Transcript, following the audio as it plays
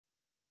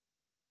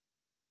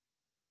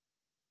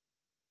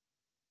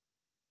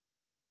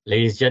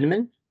Ladies and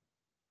gentlemen,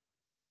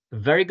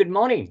 very good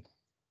morning.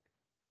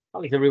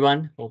 How is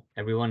everyone? Hope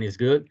everyone is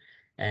good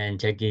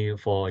and thank you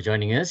for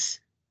joining us.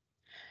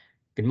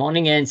 Good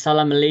morning and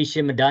Salam Malaysia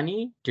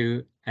Madani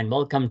and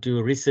welcome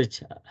to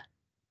Research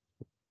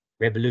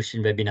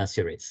Revolution webinar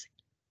series.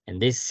 In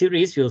this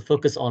series, we'll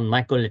focus on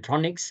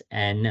microelectronics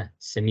and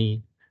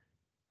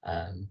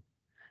um,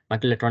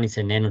 microelectronics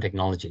and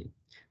nanotechnology.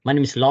 My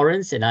name is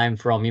Lawrence and I'm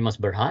from Mimas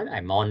Berhad.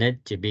 I'm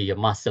honored to be your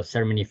master of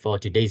ceremony for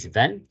today's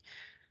event.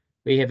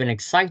 We have an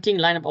exciting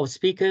lineup of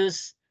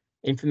speakers,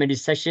 informative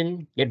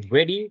session. Get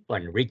ready for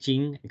an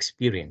enriching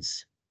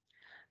experience.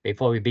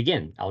 Before we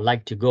begin, I would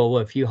like to go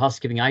over a few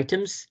housekeeping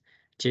items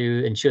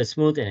to ensure a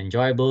smooth and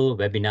enjoyable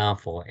webinar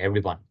for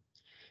everyone.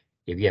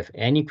 If you have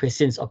any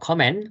questions or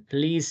comment,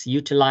 please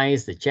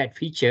utilize the chat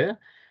feature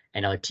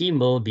and our team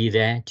will be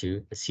there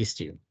to assist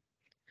you.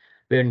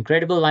 We have an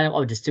incredible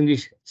lineup of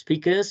distinguished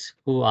speakers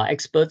who are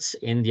experts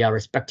in their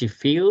respective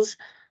fields.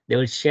 They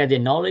will share their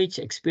knowledge,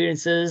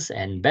 experiences,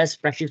 and best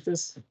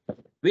practices,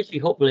 which we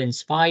hope will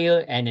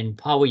inspire and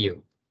empower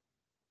you.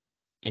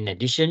 In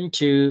addition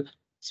to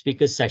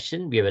speaker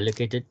session, we have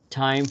allocated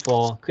time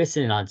for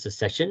question and answer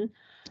session.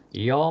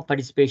 Your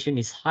participation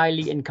is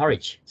highly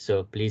encouraged,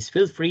 so please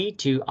feel free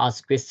to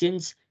ask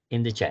questions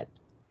in the chat.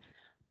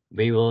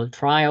 We will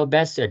try our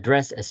best to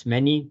address as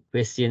many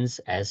questions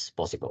as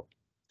possible.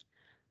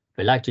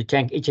 We'd like to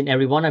thank each and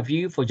every one of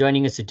you for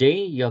joining us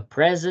today. Your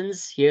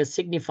presence here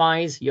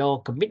signifies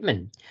your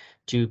commitment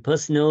to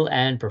personal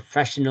and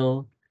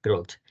professional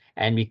growth,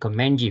 and we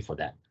commend you for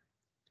that.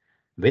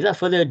 Without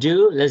further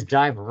ado, let's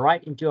dive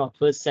right into our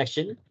first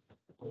session.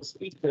 Our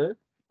speaker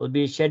will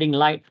be shedding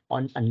light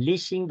on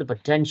unleashing the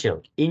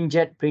potential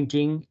inkjet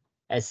printing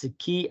as a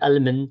key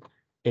element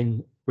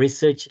in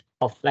research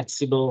of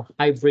flexible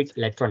hybrid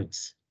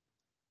electronics.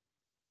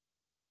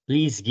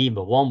 Please give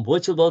a warm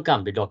virtual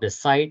welcome to Dr.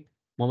 Syed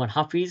Muhammad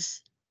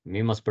Hafiz,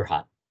 Mimas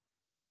Berhad.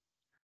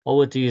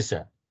 Over to you,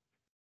 sir.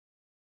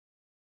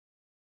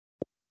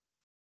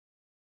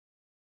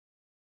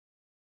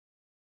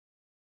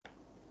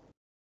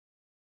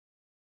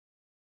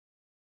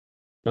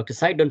 Dr.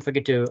 Syed, don't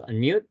forget to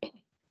unmute.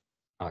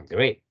 Oh,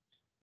 great.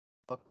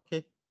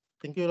 Okay,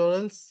 thank you,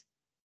 Lawrence.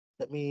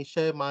 Let me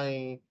share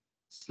my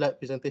slide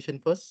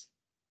presentation first.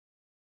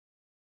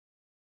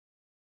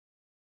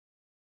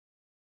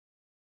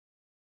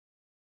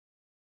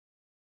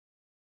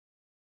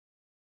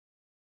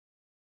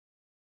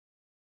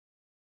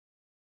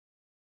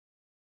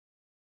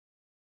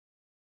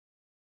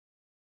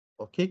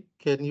 Okay,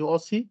 can you all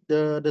see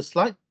the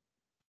slide?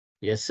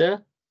 Yes,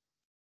 sir.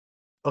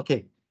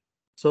 Okay,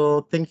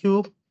 so thank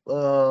you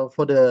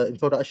for the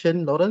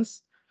introduction,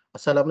 Lawrence.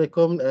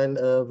 Assalamualaikum and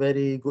a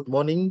very good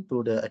morning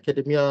to the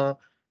academia,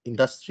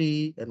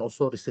 industry, and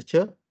also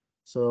researcher.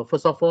 So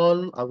first of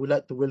all, I would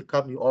like to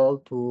welcome you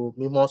all to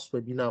MIMOS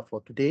webinar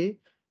for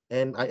today.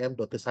 And I am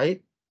Dr.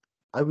 Syed.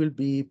 I will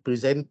be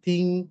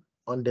presenting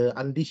on the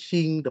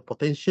unleashing the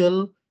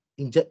potential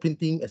inkjet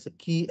printing as a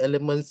key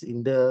elements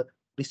in the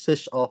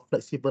research of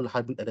flexible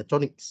hybrid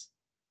electronics.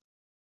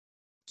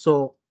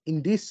 So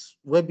in this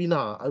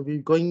webinar, I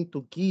will going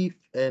to give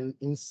an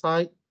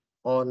insight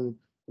on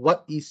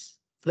what is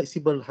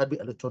flexible hybrid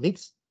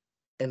electronics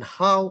and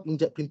how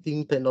inkjet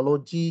printing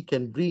technology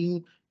can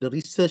bring the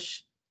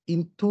research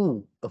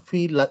into a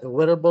field like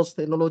wearables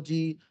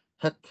technology,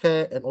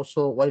 healthcare, and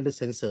also wireless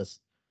sensors.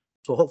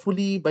 So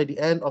hopefully by the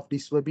end of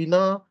this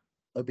webinar,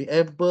 I'll be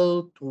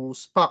able to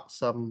spark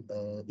some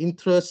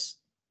interest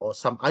or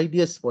some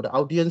ideas for the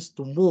audience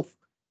to move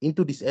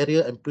into this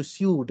area and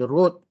pursue the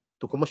road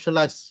to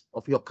commercialize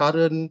of your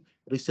current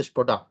research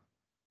product.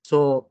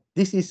 So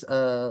this is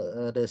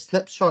the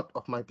snapshot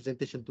of my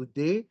presentation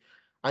today.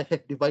 I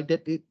have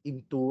divided it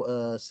into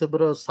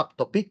several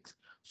subtopics.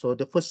 So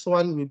the first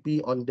one will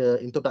be on the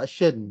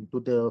introduction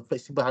to the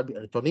flexible hybrid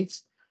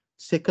electronics.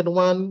 Second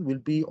one will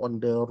be on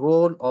the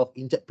role of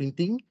inkjet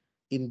printing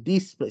in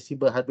this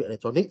flexible hybrid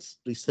electronics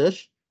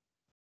research.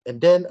 And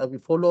then I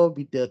will follow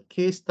with the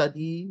case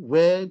study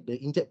where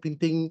the inkjet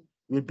printing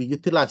will be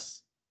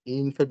utilized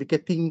in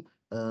fabricating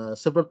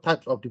several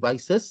types of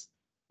devices.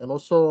 And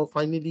also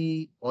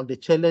finally on the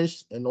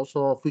challenge and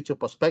also future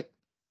prospect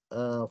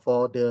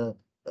for the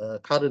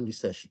current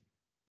research.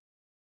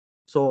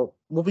 So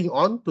moving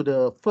on to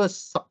the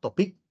first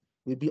subtopic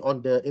will be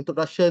on the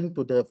introduction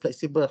to the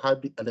flexible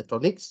hybrid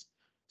electronics.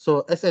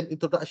 So as an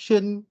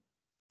introduction,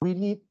 we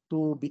need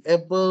to be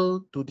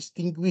able to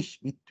distinguish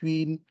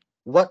between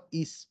what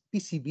is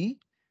PCB,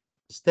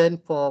 stand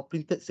for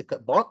printed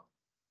circuit board,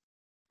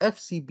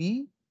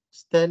 FCB,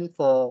 stand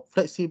for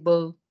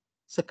flexible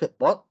circuit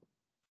board,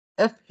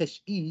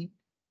 FHE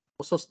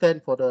also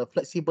stand for the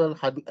flexible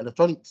hybrid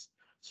electronics.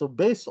 So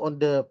based on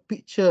the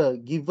picture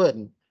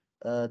given,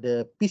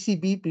 the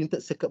PCB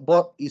printed circuit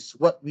board is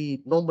what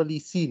we normally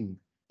seen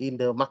in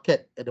the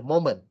market at the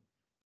moment.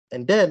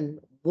 And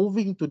then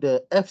moving to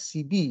the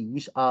FCB,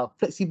 which are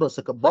flexible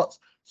circuit boards.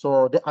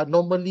 So they are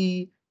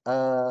normally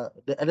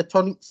the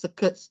electronic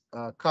circuits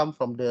come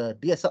from the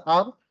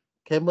DSLR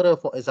camera,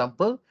 for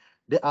example.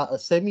 They are a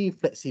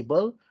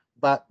semi-flexible,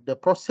 but the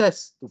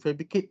process to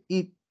fabricate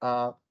it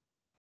are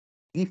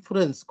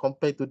different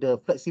compared to the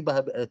flexible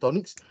hybrid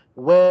electronics,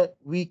 where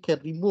we can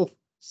remove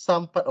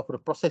some part of the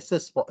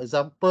processes, for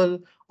example,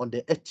 on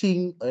the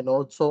etching and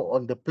also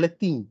on the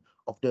plating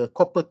of the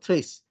copper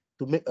trace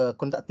to make a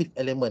conductive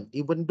element,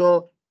 even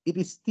though it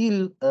is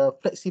still a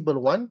flexible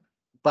one,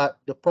 but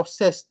the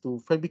process to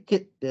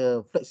fabricate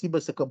the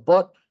flexible circuit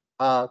board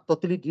are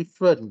totally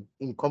different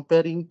in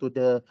comparing to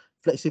the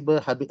flexible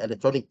hybrid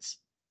electronics.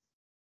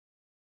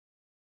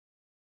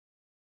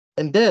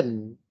 And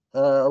then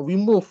we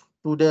move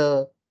to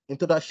the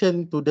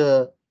introduction to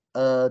the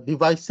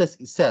devices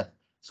itself.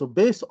 So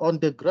based on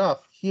the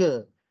graph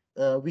here,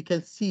 we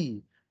can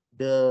see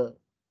the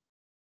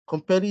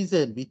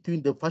comparison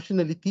between the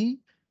functionality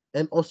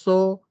and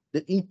also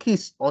the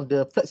increase on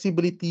the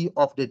flexibility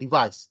of the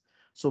device.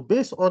 So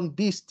based on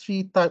these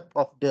three types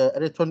of the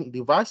electronic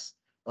device,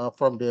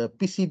 from the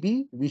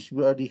PCB, which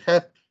we already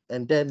have,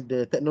 and then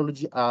the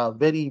technology are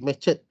very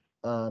matured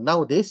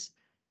nowadays,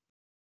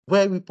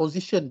 where we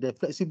position the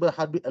flexible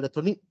hybrid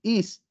electronic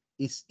is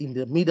in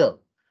the middle,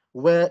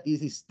 where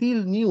it is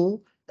still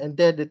new, and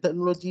then the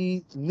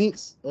technology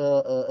needs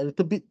a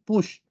little bit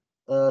push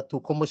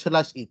to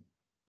commercialize it.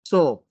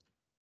 So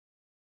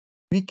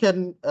we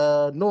can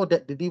know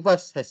that the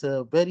device has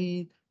a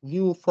very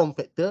new form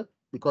factor,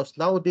 because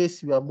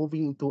nowadays we are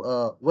moving into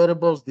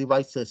wearables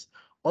devices.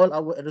 All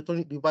our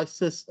electronic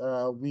devices,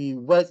 we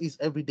wear it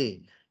every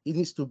day. It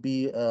needs to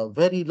be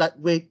very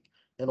lightweight,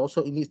 and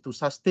also it needs to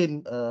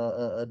sustain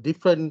a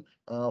different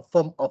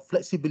form of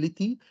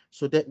flexibility,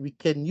 so that we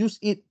can use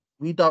it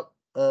without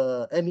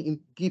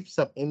give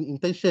some any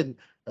intention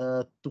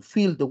to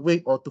feel the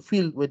weight, or to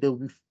feel whether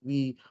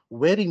we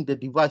wearing the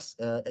device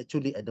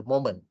actually at the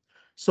moment.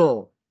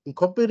 So in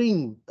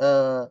comparing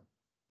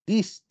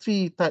these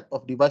three type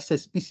of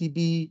devices,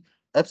 PCB,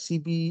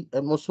 FCB,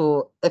 and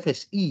also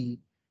FSE,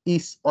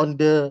 is on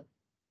the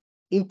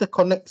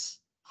interconnects.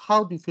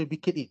 How do you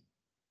fabricate it?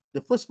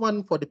 The first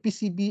one for the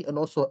PCB and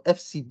also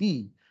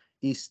FCB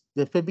is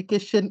the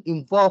fabrication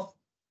involved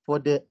for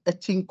the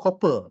etching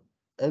copper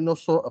and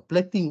also a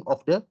plating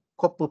of the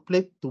copper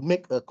plate to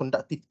make a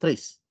conductive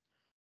trace.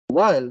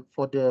 While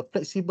for the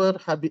flexible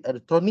hybrid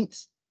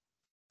electronics,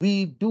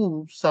 we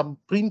do some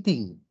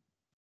printing,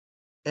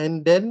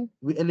 and then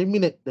we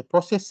eliminate the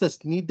processes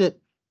needed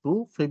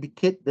to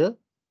fabricate the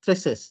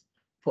traces.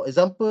 For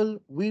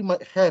example, we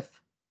might have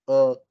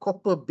a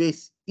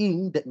copper-based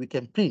ink that we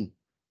can print.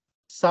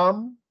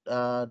 Some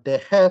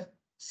they have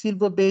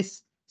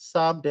silver-based,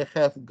 some they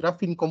have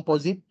graphene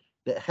composite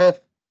that have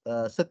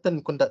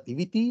certain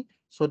conductivity,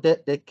 so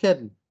that they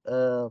can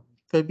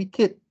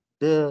fabricate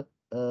the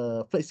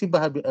flexible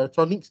hybrid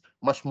electronics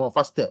much more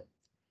faster.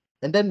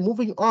 And then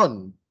moving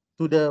on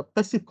to the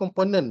passive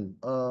component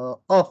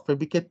of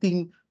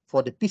fabricating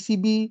for the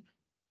PCB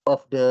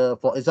of the,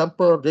 for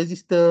example,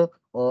 resistor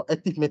or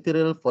active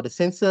material for the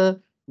sensor,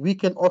 we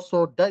can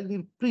also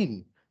directly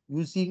print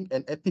using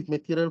an active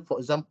material, for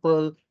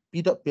example,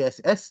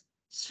 PSS,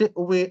 straight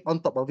away on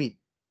top of it.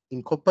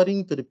 In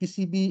comparing to the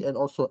PCB and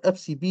also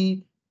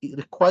FCB, it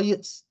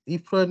requires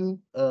different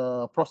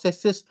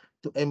processes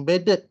to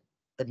embed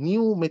a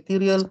new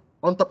material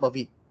on top of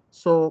it.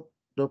 So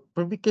the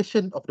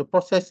fabrication of the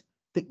process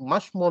take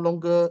much more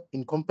longer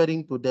in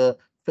comparing to the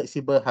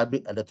flexible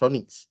hybrid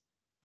electronics.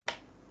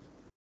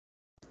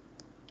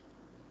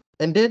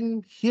 And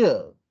then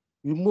here,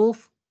 we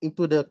move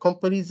into the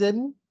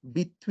comparison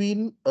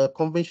between a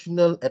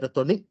conventional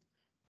electronic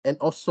and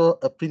also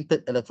a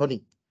printed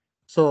electronic.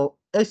 So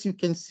as you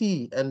can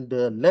see on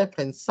the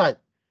left-hand side,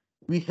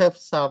 we have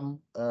some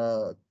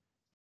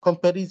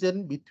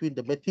comparison between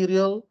the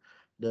material,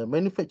 the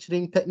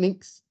manufacturing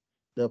techniques,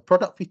 the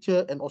product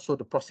feature, and also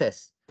the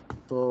process.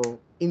 So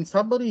in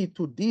summary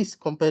to this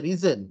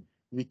comparison,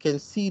 we can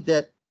see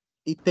that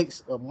it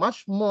takes a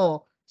much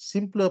more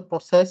simpler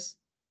process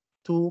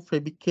to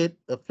fabricate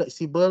a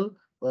flexible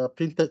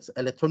printed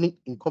electronic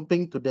in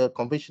comparing to the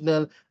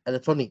conventional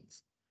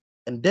electronics.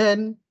 And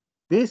then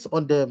based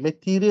on the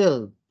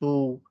material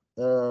to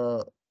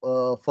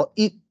for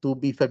it to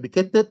be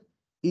fabricated,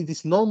 it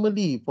is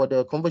normally for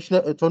the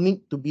conventional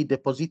electronic to be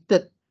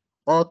deposited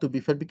or to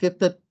be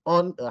fabricated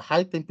on a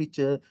high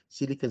temperature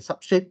silicon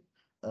substrate,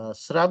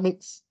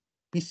 ceramics,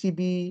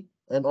 PCB,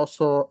 and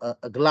also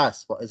a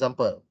glass, for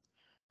example.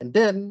 And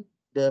then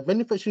the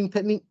manufacturing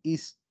technique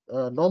is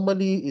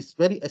normally is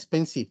very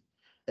expensive,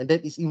 and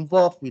that is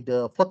involved with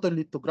the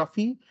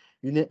photolithography,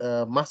 you need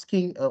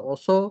masking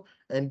also,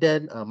 and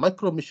then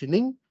micro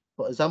machining,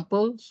 for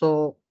example.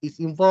 So it's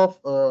involved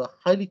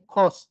highly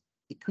cost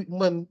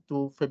equipment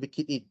to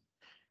fabricate it.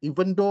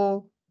 Even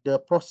though the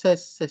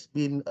process has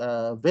been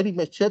very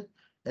matured,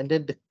 and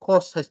then the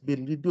cost has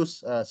been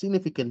reduced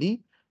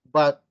significantly,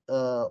 but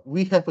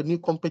we have a new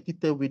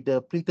competitor with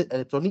the printed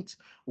electronics,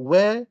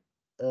 where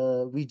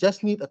we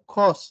just need a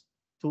cost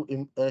to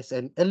as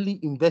an early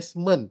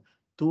investment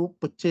to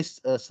purchase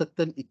a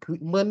certain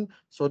equipment,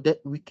 so that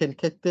we can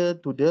cater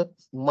to the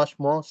much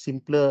more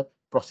simpler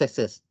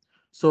processes.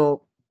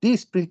 So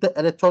these printed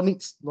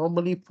electronics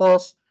normally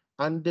falls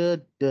under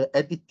the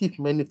additive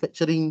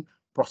manufacturing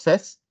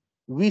process,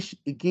 which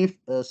give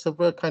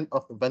several kind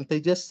of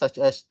advantages such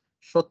as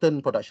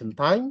shortened production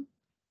time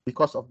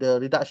because of the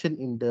reduction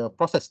in the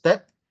process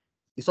step.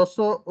 It's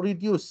also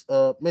reduce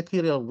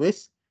material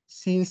waste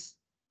since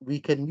we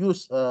can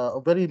use a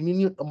very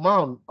minute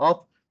amount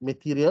of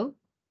material,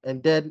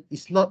 and then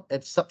it's not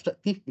as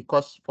subtractive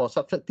because for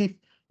subtractive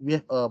we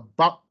have a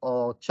bulk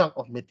or chunk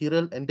of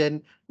material, and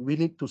then we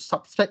need to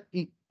subtract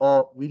it,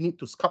 or we need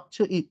to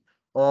sculpture it,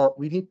 or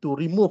we need to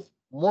remove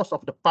most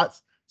of the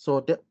parts,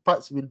 so that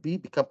parts will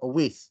become a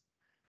waste.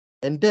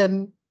 And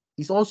then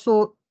it's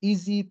also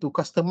easy to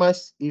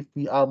customize if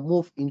we are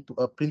moved into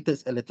a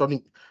printed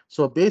electronic.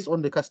 So based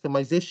on the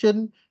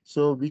customization,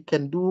 so we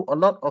can do a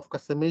lot of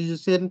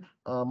customization,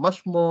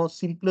 much more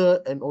simpler,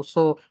 and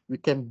also we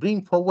can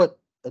bring forward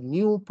a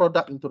new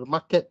product into the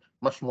market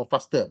much more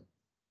faster.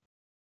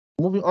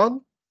 Moving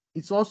on,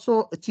 it's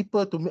also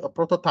cheaper to make a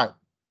prototype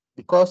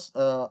because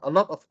a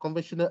lot of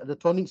conventional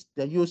electronics,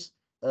 they use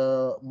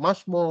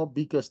much more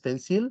bigger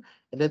stencil,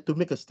 and then to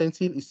make a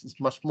stencil is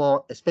much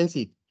more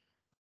expensive.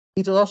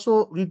 It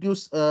also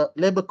reduce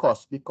labor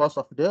cost because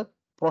of the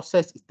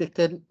process is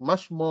taken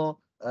much more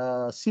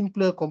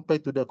simpler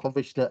compared to the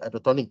conventional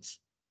electronics.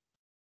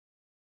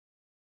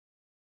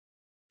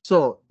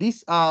 So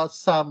these are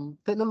some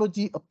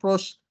technology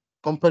approach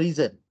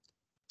comparison.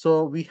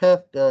 So we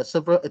have the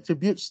several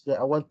attributes that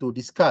I want to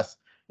discuss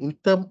in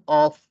terms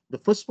of the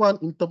first one,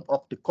 in terms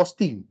of the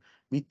costing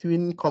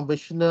between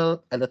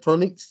conventional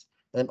electronics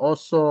and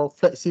also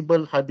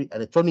flexible hybrid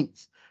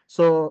electronics.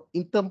 So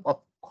in terms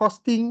of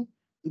costing,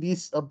 it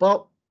is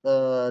about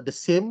the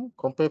same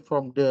compared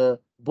from the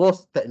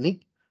both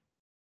technique,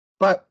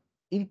 but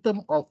in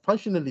terms of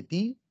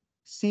functionality,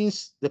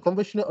 since the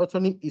conventional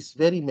electronic is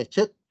very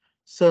matured,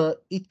 so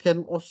it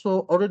can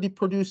also already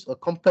produce a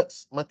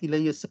complex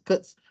multi-layer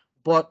circuits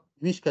board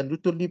which can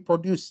literally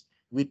produce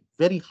with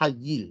very high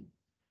yield.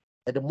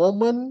 At the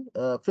moment,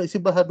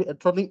 flexible hybrid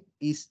electronic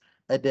is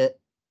at the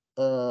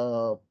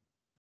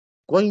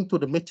going to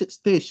the matured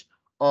stage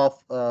of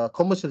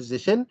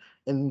commercialization,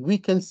 and we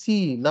can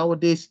see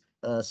nowadays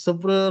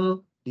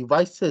several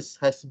devices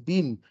has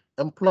been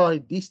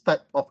employed this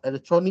type of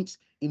electronics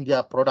in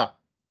their product.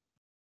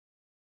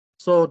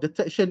 So the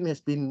traction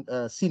has been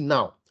seen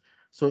now.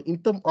 So in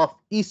terms of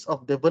ease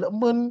of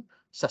development,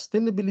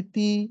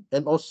 sustainability,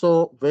 and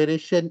also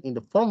variation in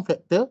the form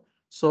factor,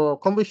 so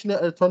conventional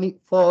electronic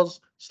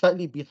falls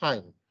slightly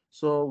behind.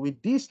 So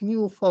with this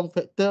new form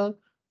factor,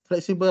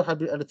 flexible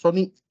hybrid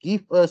electronic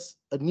give us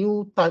a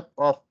new type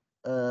of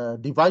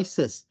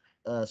devices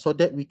so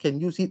that we can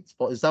use it.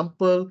 For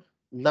example,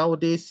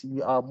 nowadays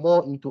we are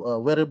more into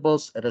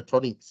wearables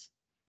electronics.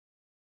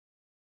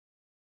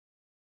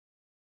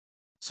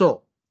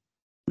 So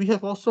we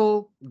have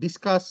also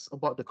discussed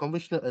about the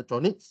conventional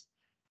electronics.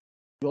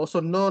 We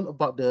also known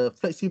about the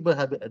flexible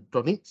hybrid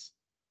electronics,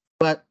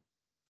 but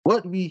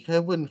what we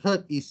haven't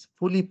heard is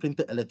fully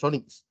printed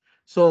electronics.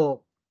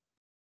 So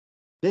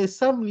there is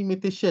some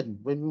limitation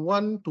when we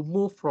want to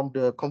move from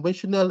the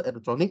conventional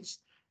electronics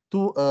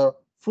to a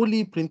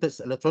fully printed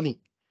electronic.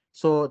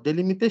 So the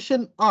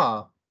limitation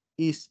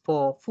is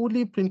for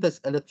fully printed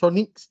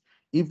electronics,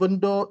 even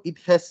though it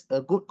has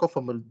a good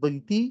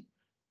conformability,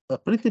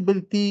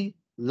 printability,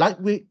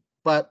 lightweight,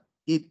 but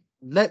it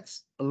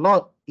lacks a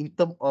lot in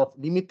terms of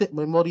limited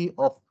memory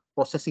of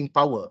processing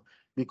power,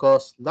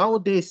 because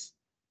nowadays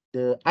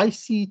the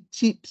IC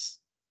chips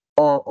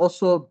are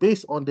also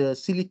based on the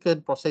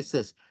silicon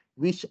processors,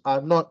 which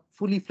are not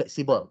fully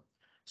flexible.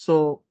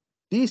 So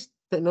this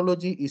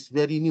technology is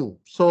very new.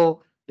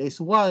 So that's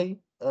why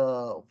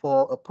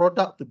for a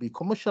product to be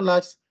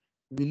commercialized,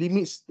 we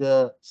limit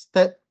the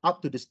step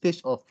up to the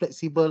stage of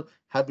flexible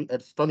hybrid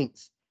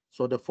electronics.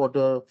 So for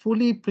the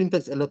fully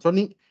printed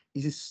electronic,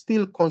 it is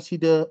still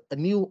considered a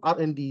new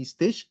R&D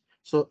stage.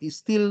 So it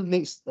still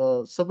needs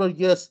several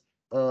years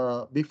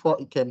before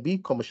it can be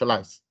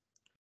commercialized.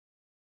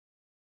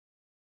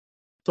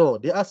 So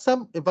there are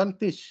some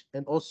advantages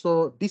and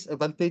also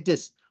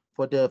disadvantages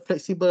for the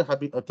flexible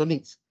hybrid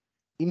electronics.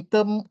 In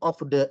terms of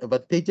the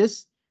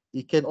advantages,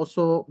 it can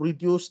also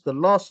reduce the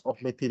loss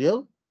of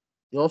material.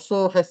 It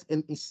also has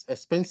an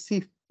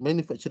expensive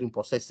manufacturing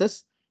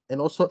processes and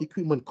also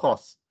equipment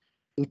costs.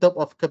 In terms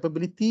of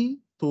capability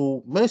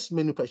to mass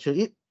manufacture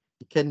it,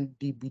 it can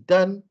be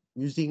done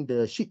using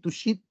the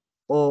sheet-to-sheet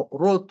or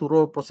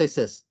roll-to-roll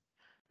processes.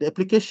 The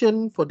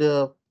application for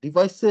the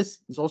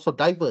devices is also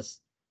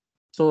diverse.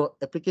 So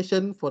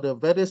application for the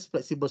various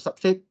flexible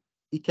substrate,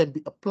 it can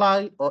be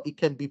applied or it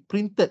can be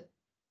printed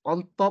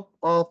on top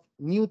of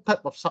new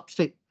type of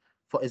substrate.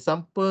 For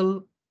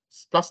example,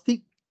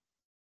 plastic,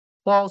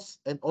 pulps,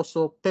 and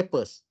also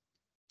papers.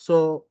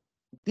 So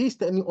this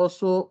technique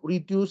also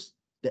reduce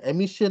the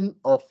emission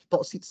of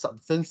toxic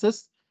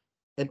substances,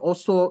 and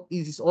also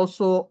it is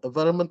also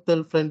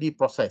environmental friendly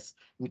process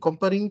in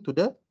comparing to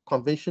the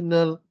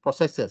conventional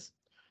processes.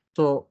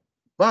 So,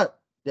 but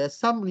there's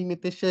some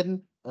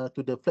limitation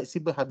to the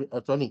flexible hybrid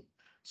electronic.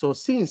 So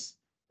since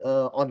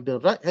on the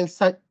right hand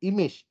side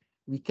image,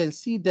 we can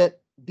see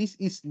that this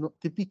is not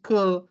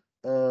typical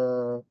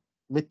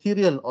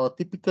material or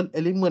typical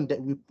element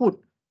that we put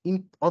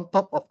in on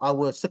top of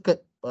our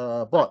circuit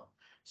board.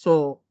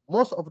 So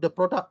most of the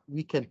product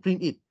we can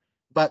print it,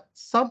 but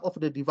some of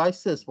the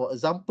devices, for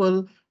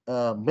example,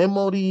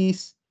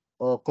 memories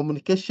or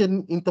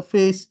communication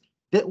interface,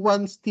 that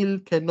one still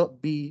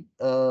cannot be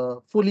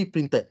fully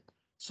printed.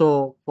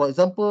 So for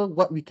example,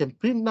 what we can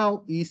print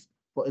now is,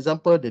 for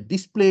example, the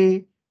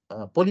display,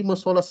 polymer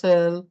solar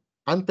cell,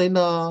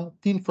 antenna,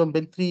 thin film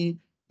battery.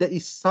 That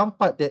is some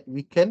part that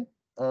we can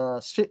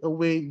straight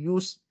away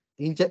use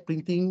inkjet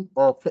printing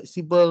or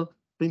flexible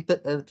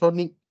printed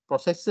electronic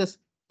processes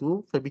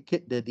to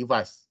fabricate the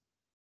device.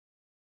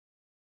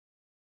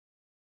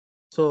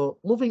 So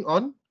moving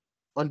on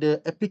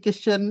the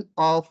application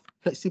of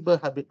flexible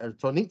hybrid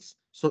electronics.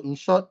 So in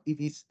short, it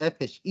is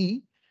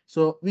FHE.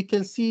 So we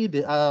can see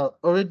there are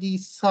already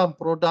some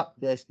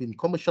product that has been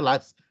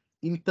commercialized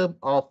in terms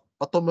of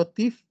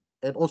automotive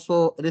and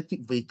also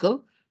electric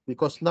vehicle,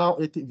 because now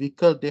electric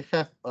vehicle, they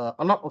have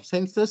a lot of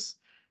sensors,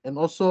 and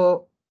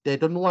also they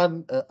don't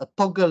want a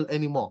toggle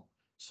anymore.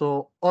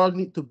 So all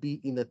need to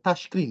be in a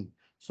touch screen.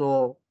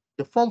 So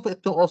the form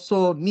factor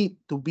also need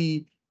to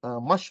be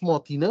much more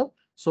thinner.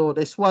 So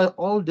that's why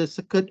all the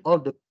circuit, all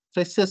the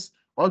traces,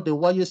 all the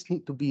wires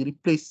need to be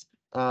replaced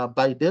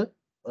by the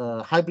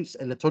hybrids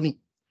electronic.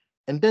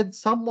 And then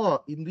some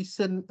more in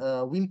recent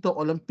Winter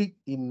Olympic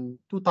in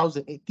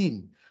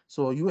 2018.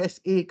 So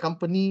USA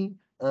company,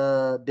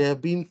 they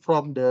have been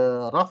from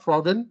the Ralph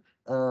Lauren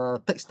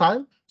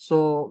textile.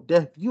 So they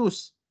have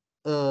used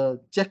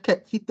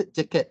jacket, heated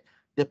jacket.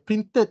 They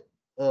printed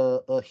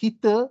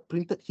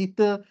printed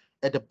heater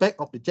at the back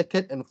of the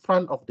jacket and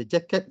front of the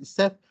jacket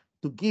itself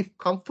to give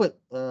comfort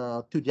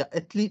to their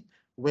athlete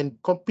when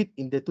compete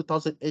in the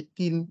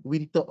 2018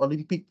 Winter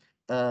Olympic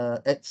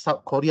at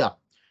South Korea.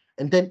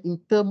 And then in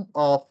terms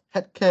of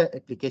healthcare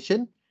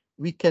application,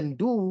 we can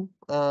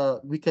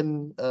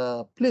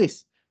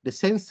place the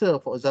sensor,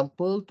 for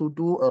example, to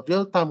do a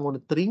real-time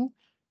monitoring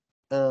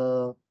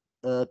uh,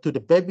 to the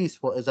babies,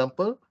 for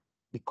example,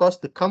 because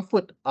the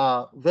comfort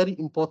are very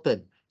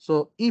important.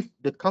 So if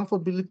the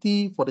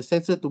comfortability for the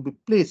sensor to be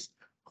placed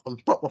on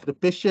top of the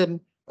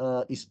patient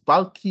is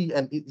bulky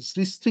and it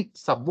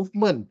restricts some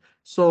movement,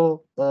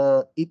 so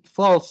it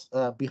falls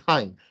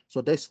behind.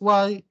 So that's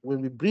why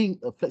when we bring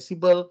a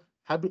flexible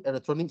hybrid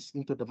electronics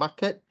into the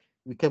market,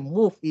 we can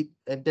move it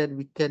and then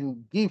we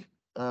can give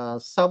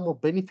some more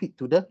benefit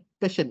to the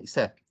patient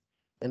itself.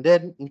 And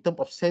then in terms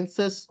of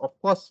sensors, of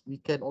course, we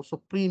can also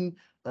print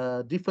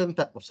different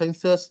type of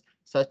sensors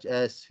such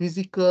as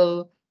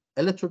physical,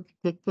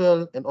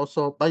 electrical, and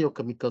also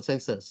biochemical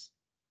sensors.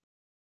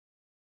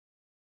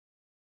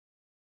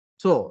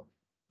 So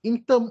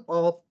in terms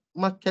of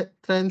market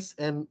trends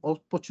and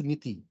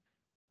opportunity,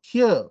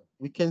 here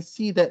we can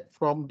see that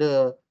from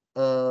the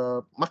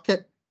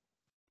market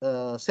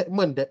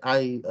segment that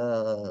I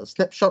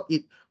snapshot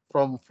it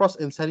from Frost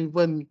and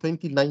Sullivan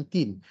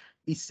 2019.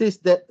 It says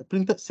that a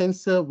printed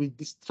sensor will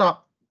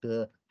disrupt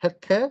the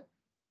healthcare,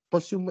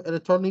 consumer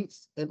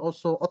electronics, and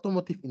also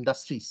automotive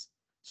industries.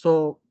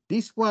 So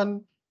this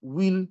one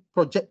will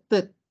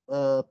projected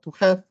to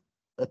have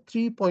a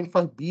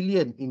 3.5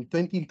 billion in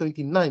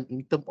 2029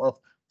 in terms of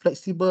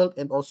flexible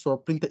and also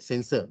printed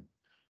sensor.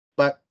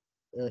 But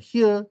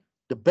here,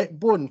 the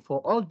backbone for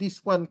all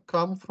this one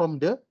come from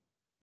the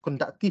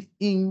conductive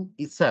ink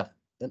itself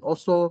and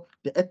also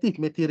the active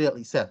material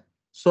itself.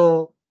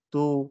 So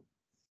to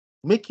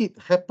make it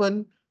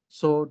happen,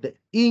 so the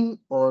ink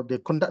or the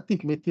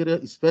conductive material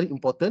is very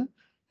important,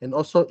 and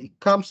also it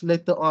comes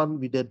later on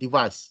with the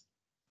device.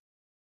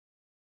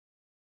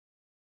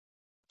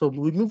 So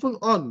we're moving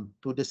on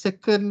to the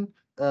second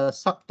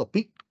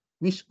subtopic,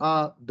 which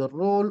are the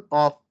role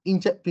of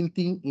inkjet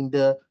printing in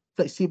the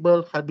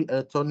flexible hybrid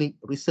electronic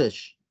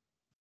research.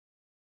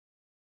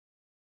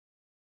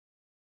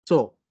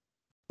 So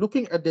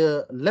looking at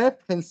the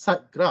left-hand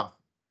side graph,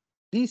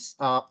 these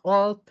are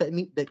all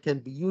techniques that can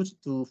be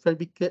used to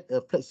fabricate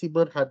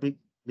flexible hybrid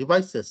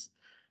devices.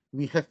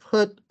 We have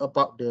heard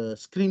about the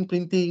screen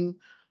printing,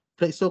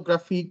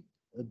 flexographic,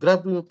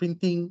 gravure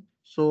printing.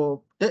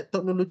 So that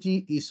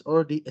technology is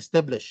already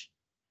established.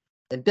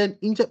 And then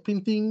inkjet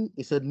printing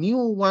is a new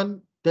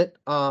one that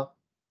are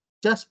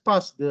just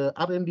past the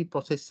R&D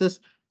processes,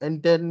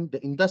 and then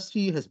the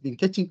industry has been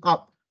catching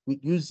up with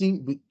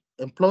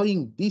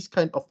employing this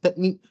kind of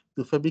technique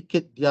to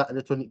fabricate their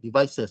electronic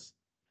devices.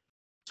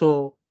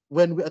 So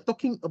when we are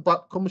talking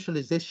about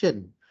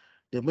commercialization,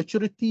 the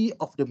maturity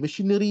of the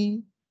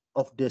machinery,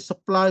 of the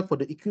supply for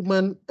the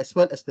equipment, as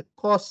well as the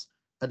cost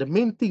are the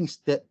main things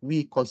that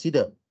we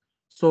consider.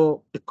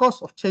 So the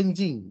cost of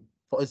changing,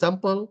 for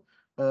example,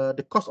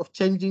 the cost of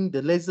changing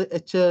the laser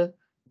etcher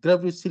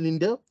gravure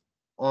cylinder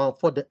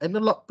for the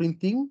analog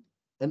printing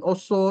and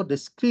also the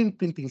screen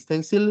printing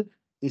stencil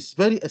is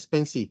very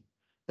expensive.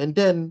 And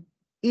then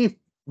if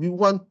we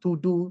want to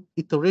do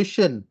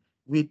iteration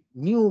with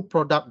new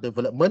product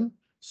development,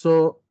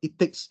 so it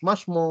takes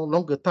much more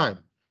longer time.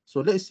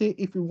 So let's say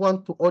if we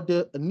want to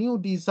order a new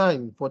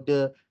design for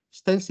the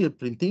stencil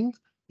printing,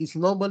 it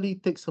normally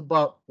takes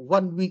about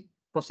 1 week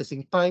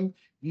processing time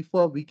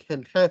before we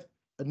can have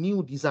a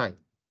new design.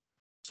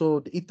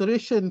 So the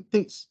iteration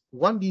takes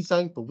one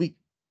design per week.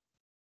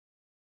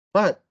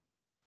 But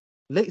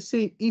let's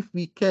say if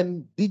we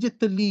can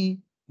digitally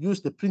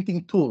use the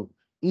printing tool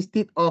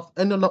instead of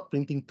analog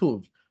printing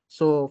tools.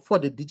 So for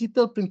the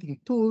digital printing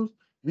tools,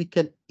 we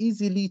can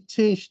easily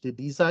change the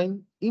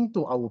design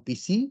into our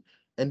PC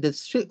and then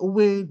straight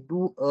away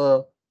do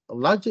a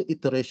larger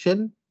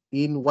iteration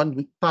in 1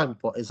 week time,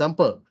 for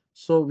example.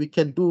 So we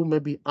can do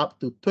maybe up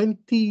to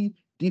 20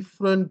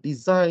 different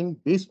design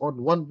based on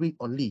 1 week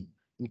only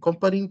in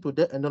comparing to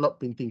the analog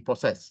printing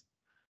process.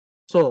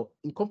 So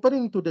in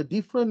comparing to the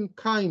different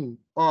kind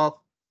of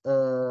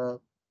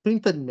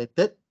printed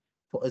method,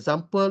 for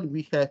example,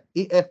 we have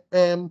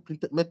AFM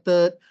printed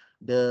method,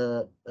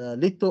 the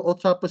litho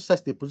ultra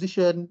precise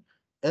deposition,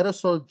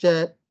 aerosol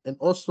jet, and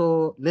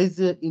also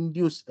laser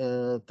induced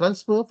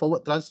transfer,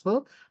 forward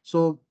transfer.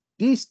 So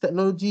these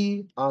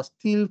technology are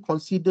still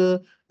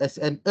considered as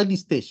an early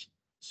stage.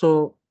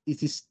 So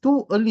it is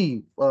too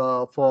early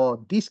for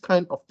this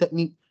kind of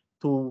technique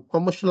to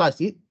commercialize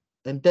it,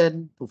 and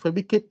then to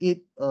fabricate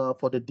it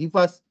for the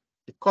device,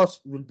 the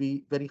cost will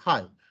be very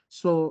high.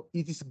 So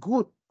it is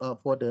good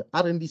for the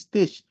R&D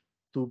stage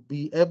to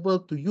be able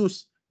to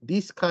use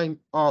this kind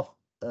of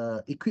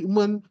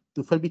equipment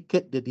to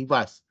fabricate the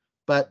device.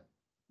 But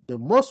the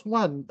most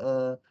one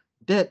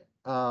that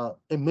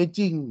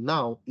emerging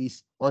now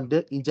is on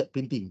the inkjet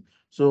printing.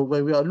 So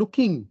when we are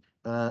looking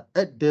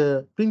at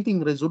the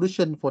printing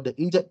resolution for the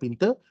inkjet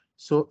printer,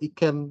 so it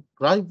can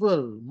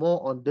rival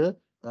more on the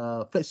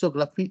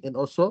flexographic and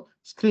also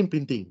screen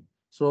printing.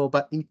 So,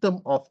 but in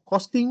terms of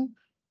costing,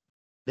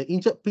 the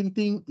inkjet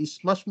printing is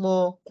much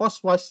more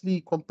cost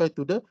wisely compared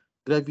to the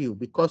gravure,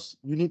 because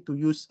you need to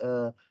use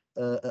a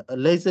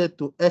laser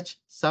to etch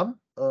some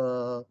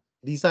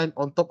design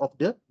on top of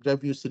the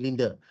gravure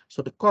cylinder.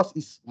 So the cost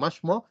is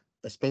much more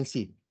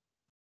expensive.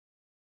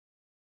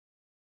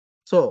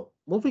 So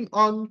moving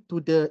on to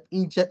the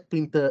inkjet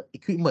printer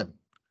equipment.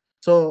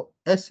 So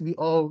as we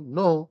all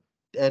know,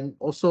 and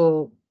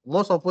also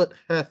most of us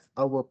have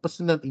our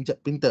personal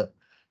inkjet printer.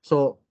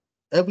 So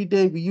every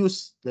day we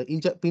use the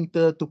inkjet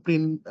printer to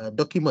print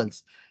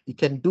documents. It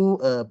can do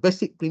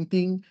basic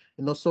printing,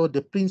 and also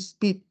the print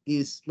speed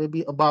is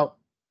maybe about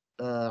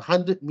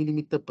 100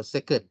 millimeter per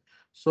second.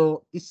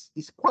 So it's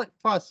quite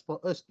fast for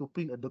us to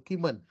print a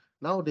document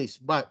nowadays.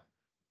 But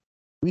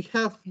we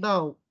have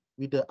now,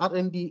 with the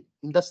R&D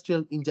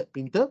industrial inkjet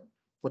printer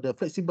for the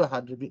flexible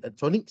hard drive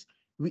electronics,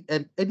 with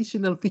an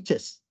additional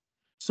features.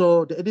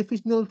 So the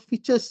additional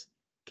features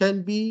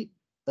can be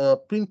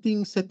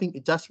printing setting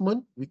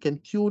adjustment. We can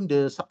tune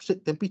the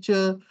substrate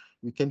temperature.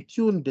 We can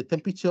tune the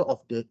temperature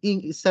of the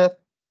ink itself.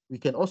 We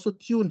can also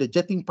tune the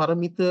jetting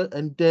parameter,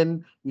 and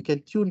then we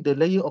can tune the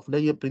layer of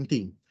layer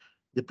printing.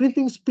 The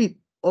printing speed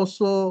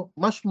also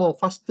much more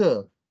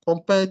faster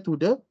compared to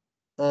the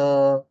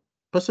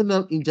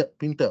personal inkjet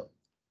printer.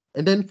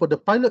 And then for the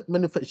pilot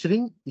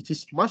manufacturing, it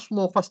is much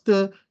more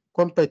faster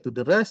compared to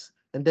the rest.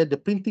 And then the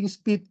printing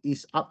speed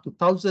is up to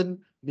 1,000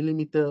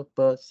 millimeter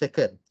per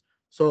second.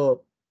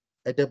 So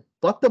at the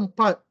bottom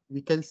part,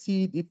 we can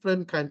see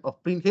different kind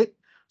of print head.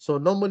 So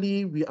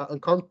normally we are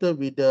encounter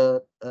with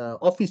the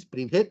office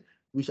print head,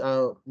 which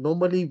are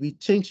normally we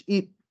change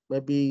it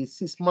maybe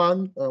 6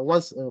 months,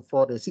 once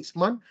for the 6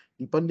 months,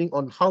 depending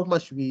on how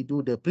much we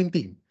do the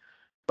printing.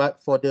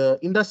 But for the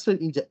industrial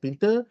inkjet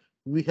printer,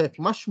 we have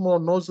much more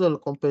nozzle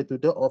compared to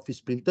the office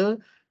printer.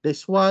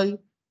 That's why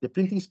the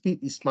printing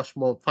speed is much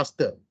more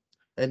faster.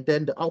 And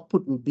then the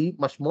output will be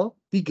much more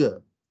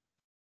bigger.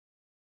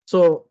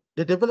 So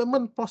the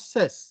development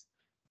process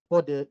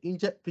for the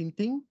inkjet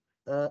printing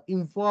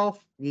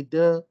involved with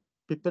the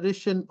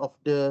preparation of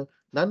the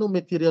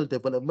nanomaterial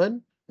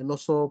development and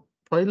also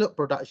pilot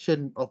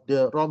production of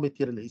the raw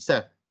material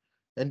itself.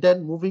 And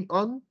then moving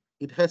on,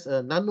 it has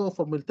a nano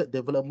formulated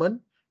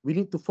development. We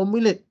need to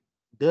formulate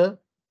the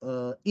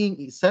ink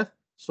itself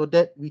so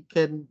that we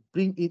can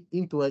bring it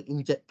into an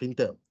inkjet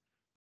printer.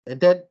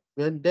 And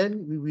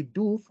then we will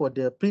do for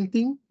the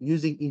printing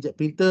using inkjet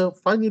printer.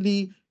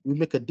 Finally, we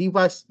make a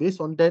device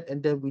based on that,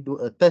 and then we do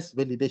a test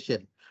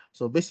validation.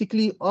 So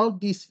basically, all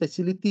these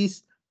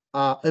facilities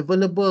are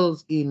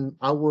available in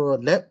our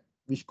lab,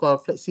 which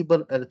called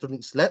Flexible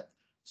Electronics Lab.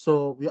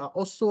 So we are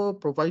also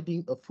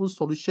providing a full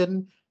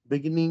solution,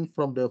 beginning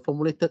from the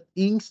formulated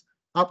inks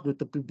up to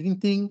the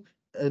printing,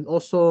 and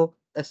also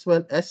as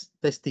well as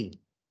testing.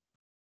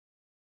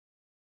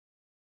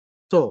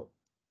 So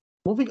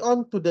moving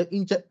on to the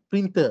inkjet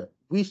printer,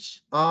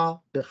 which are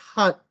the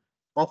heart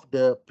of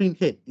the print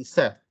head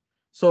itself.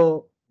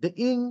 So the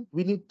ink,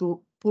 we need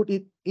to put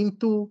it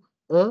into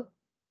a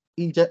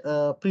inkjet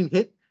print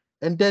head,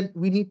 and then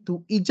we need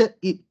to eject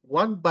it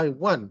one by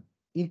one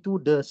into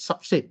the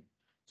substrate.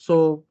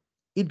 So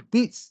it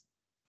beats,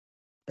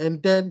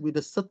 and then with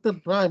a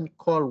certain rhyme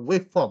called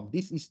waveform.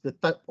 This is the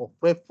type of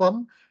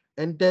waveform,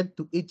 and then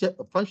to eject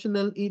a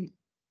functional ink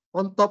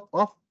on top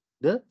of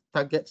the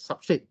target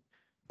substrate.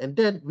 And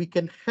then we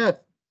can have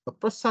a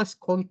precise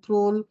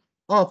control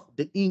of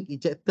the ink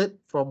ejected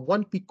from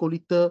 1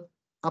 picoliter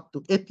up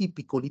to 80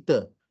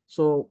 picoliter.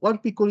 So 1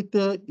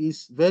 picoliter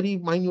is very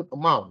minute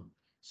amount.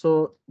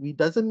 So we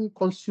doesn't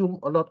consume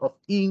a lot of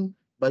ink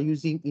by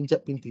using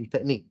inkjet printing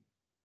technique.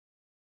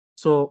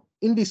 So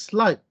in this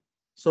slide,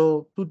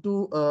 so to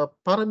do a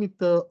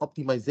parameter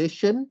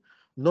optimization,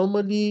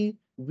 normally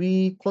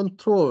we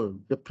control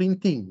the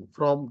printing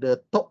from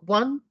the top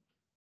one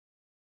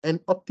and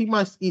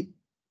optimize it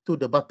to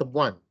the bottom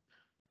one.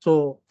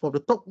 So for the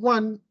top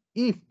one,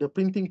 if the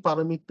printing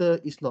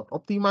parameter is not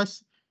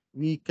optimized,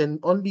 we can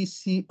only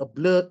see a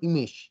blur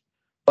image.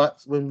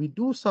 But when we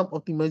do some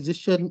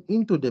optimization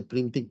into the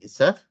printing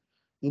itself,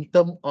 in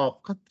terms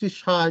of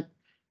cartridge height,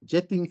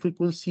 jetting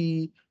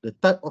frequency, the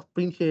type of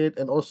print head,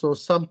 and also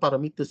some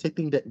parameter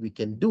setting that we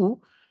can do,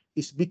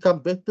 it's become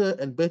better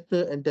and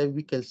better, and then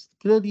we can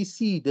clearly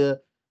see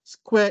the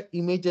square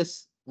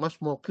images much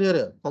more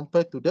clearer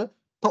compared to the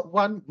top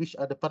one, which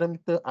are the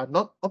parameter are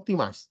not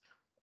optimized.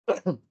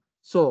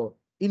 So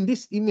in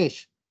this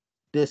image,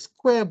 the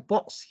square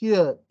box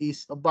here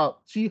is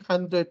about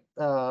 300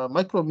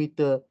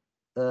 micrometer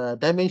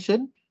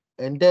dimension,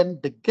 and then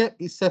the gap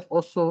itself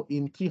also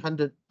in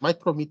 300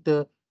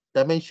 micrometer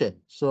dimension.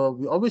 So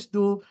we always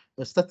do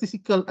a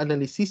statistical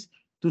analysis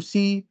to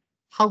see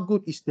how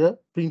good is the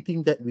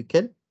printing that we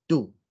can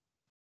do.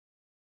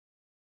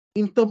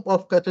 In terms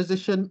of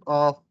characterization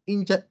of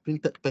inkjet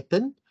printed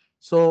pattern,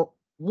 so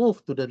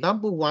move to the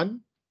number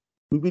one.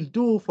 We will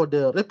do for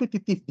the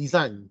repetitive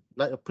design,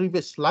 like a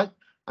previous slide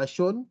I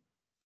shown.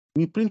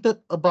 We printed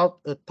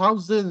about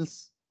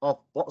thousands of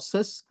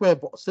boxes, square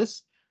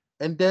boxes,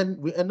 and then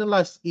we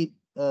analyze it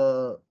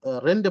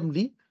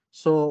randomly.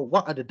 So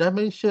what are the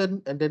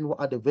dimension, and then what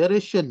are the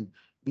variation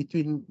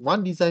between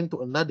one design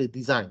to another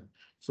design.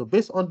 So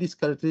based on this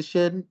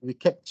characterization, we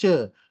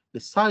capture the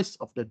size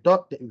of the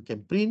dot that we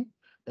can print,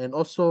 and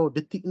also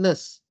the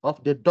thickness of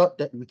the dot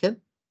that we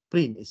can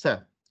print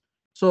itself.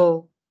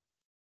 So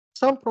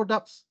some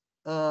products,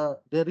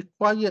 they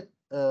required,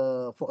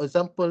 for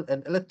example,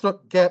 an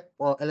electrode gap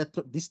or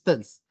electrode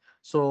distance.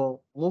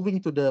 So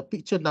moving to the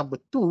picture number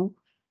 2,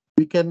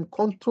 we can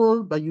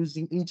control by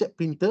using inkjet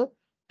printer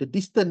the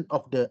distance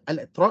of the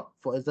electrode,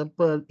 for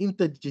example,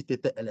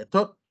 interdigitated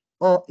electrode,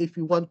 or if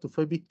you want to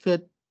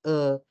fabricate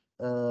a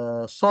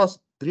source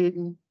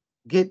drain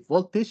gate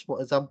voltage,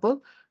 for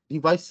example,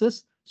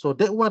 devices. So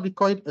that one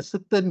required a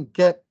certain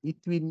gap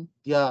between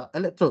their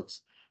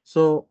electrodes.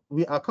 So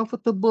we are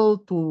comfortable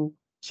to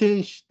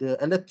change the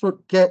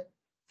electrode gap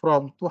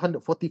from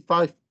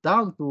 245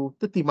 down to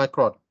 30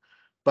 micron.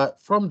 But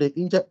from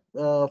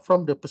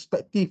the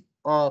perspective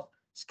of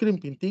screen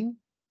printing,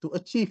 to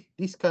achieve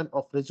this kind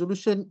of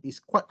resolution is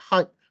quite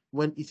high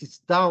when it is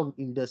down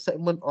in the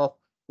segment of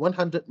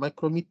 100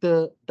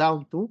 micrometer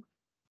down to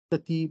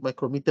 30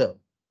 micrometer.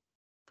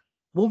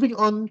 Moving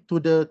on to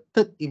the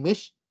third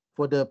image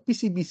for the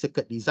PCB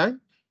circuit design,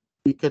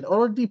 we can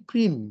already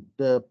print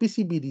the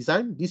PCB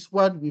design. This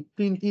one, we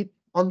print it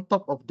on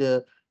top of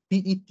the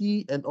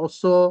PET and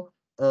also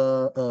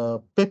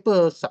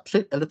paper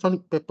substrate,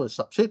 electronic paper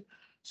substrate.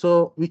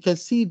 So we can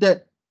see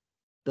that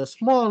the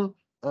small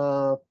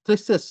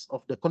traces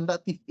of the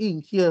conductive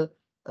ink here,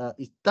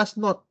 it does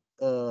not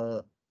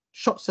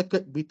short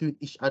circuit between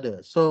each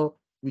other. So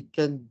we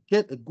can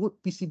get a good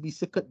PCB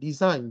circuit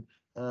design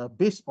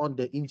based on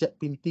the inkjet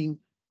printing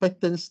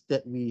patterns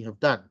that we have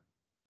done.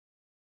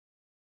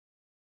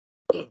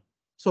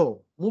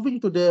 So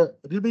moving to the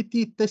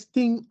reliability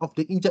testing of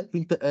the inkjet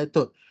printed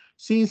electrode,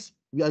 since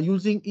we are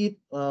using it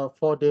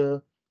for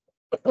the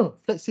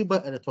flexible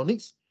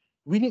electronics,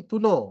 we need to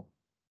know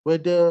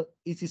whether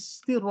it is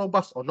still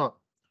robust or not.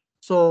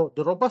 So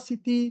the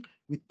robustity,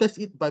 we test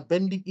it by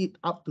bending it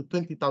up to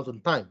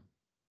 20,000 times.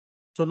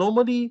 So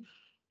normally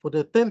for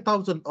the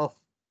 10,000 of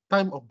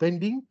time of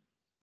bending,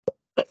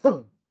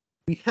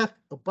 we have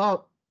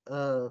about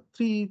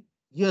 3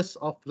 years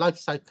of life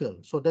cycle.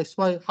 So that's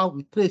why how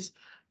we trace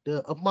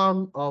the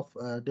amount of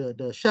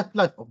the shelf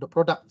life of the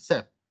product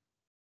itself.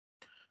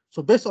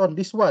 So based on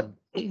this one,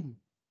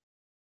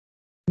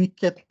 we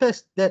can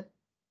test that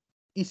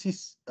it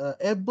is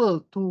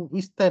able to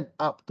withstand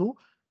up to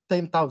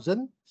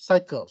 10,000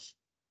 cycles.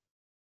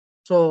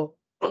 So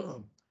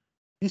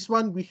this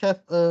one, we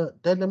have a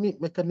dynamic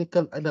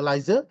mechanical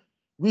analyzer,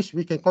 which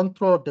we can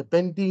control the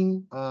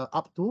bending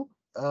up to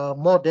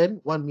more than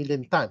 1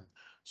 million times.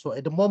 So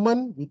at the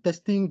moment, we're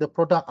testing the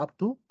product up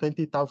to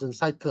 20,000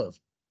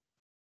 cycles.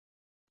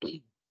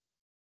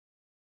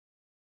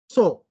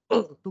 So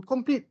to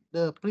complete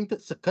the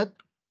printed circuit,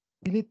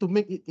 we need to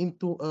make it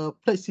into a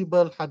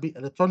flexible hybrid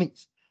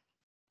electronics.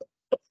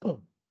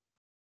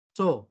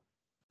 So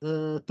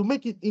to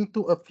make it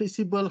into a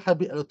flexible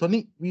hybrid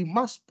electronic, we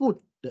must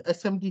put the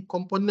SMD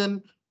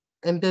component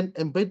and then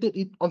embedded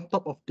it on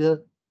top of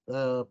the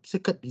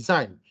circuit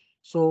design.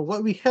 So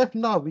what we have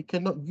now, we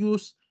cannot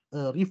use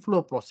a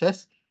reflow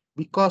process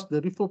because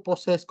the reflow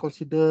process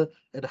considered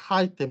at a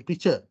high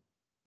temperature.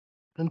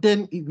 And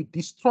then it will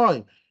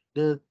destroy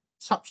the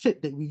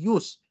substrate that we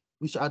use,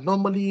 which are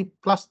normally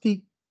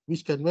plastic,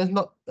 which can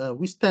not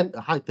withstand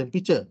a high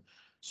temperature.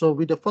 So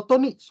with the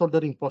photonic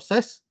soldering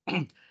process,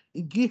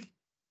 it gives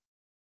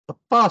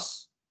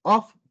pass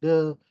of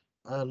the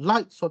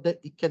light so that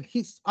it can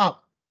heat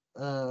up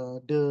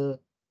the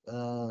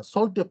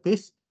solder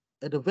paste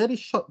at a very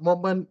short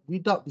moment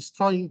without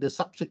destroying the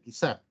substrate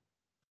itself.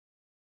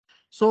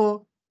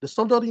 So the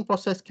soldering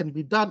process can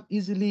be done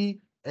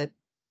easily at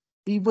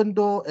even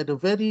though at a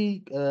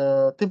very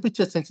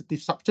temperature sensitive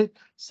substrate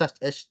such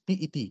as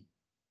PET.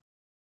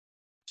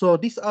 So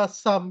these are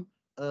some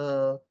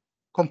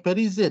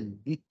comparison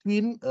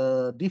between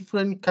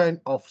different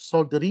kind of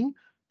soldering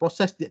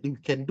process that we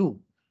can do.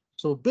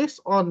 So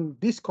based on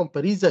this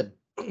comparison,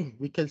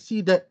 we can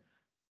see that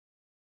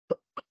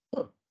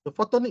the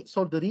photonic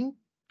soldering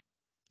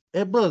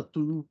able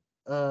to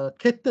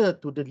cater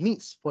to the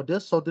needs for the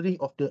soldering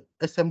of the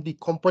SMD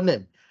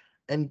component.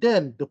 And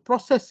then the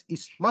process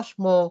is much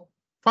more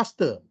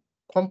faster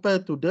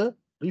compared to the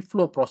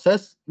reflow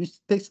process,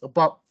 which takes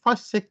about 5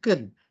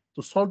 seconds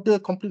to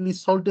completely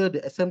solder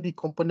the SMD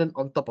component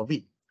on top of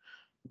it.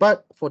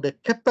 But for the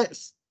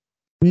CapEx,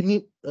 we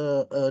need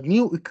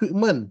new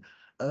equipment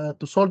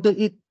to solder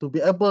it to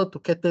be able to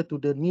cater to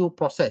the new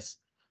process.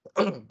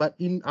 But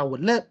in our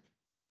lab,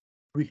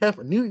 we have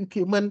a new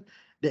equipment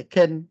that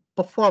can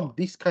perform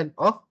this kind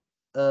of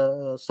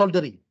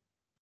soldering.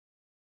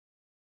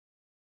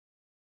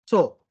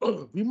 So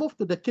we move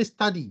to the case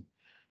study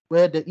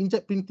where the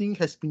inkjet printing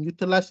has been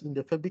utilized in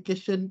the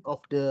fabrication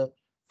of the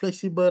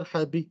flexible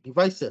hybrid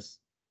devices.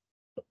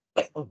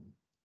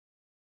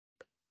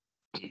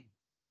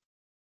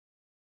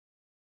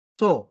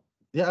 So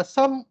there are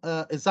some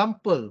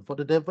example for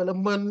the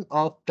development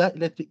of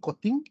dielectric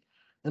coating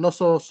and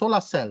also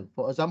solar cell.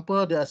 For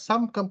example, there are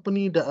some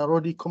company that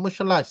already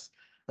commercialized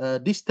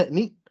this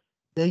technique.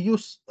 They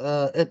use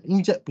an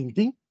inkjet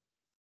printing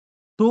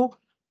to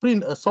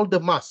print a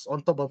solder mask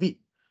on top of it.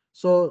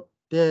 So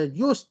they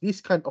use this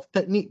kind of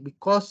technique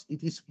because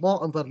it is more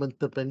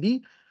environmental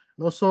friendly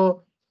and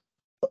also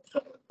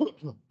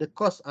the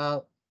costs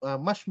are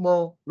much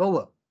more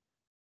lower.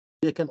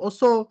 They can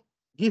also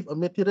give a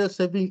material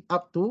saving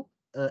up to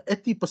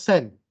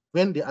 80%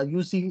 when they are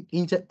using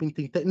inkjet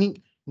printing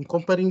technique in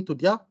comparing to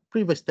their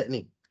previous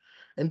technique.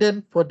 And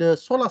then for the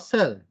solar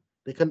cell,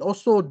 they can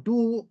also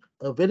do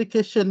a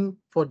verification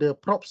for the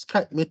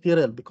perovskite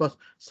material because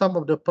some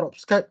of the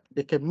perovskite,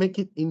 they can make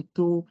it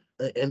into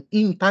an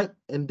ink type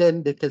and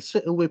then they can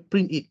straight away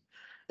print it.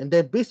 And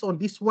then based on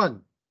this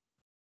one,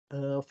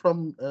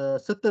 from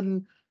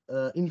certain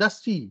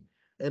industry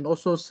and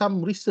also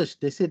some research,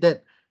 they say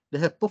that they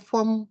have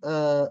performed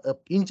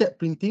inkjet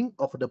printing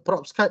of the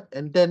perovskite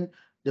and then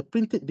the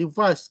printed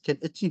device can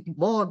achieve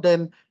more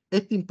than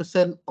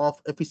 18% of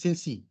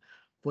efficiency.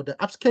 For the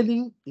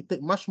upscaling, it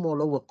takes much more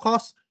lower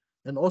cost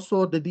and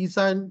also the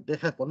design, they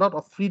have a lot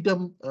of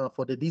freedom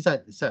for the design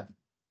itself.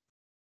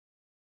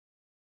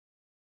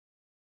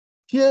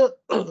 Here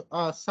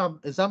are some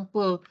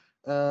example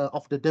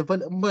of the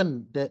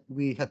development that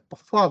we have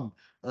performed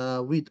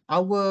with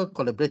our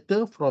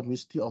collaborator from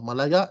University of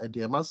Malaya at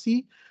the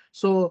MRC.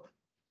 So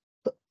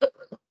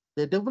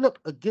they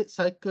developed a gait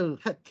cycle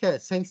head care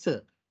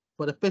sensor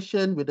for the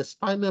patient with a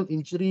spinal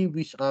injury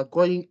which are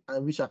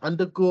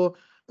undergo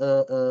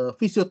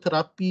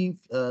physiotherapy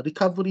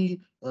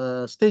recovery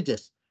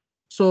stages.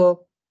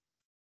 So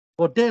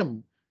for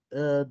them,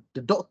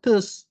 the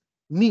doctors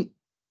need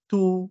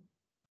to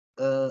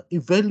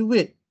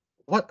evaluate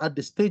what are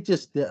the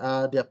stages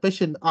their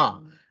patient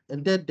are,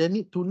 and then they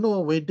need to know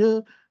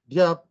whether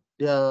they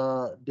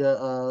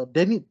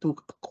need to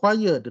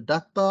acquire the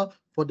data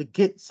for the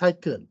gait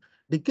cycle.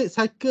 The gait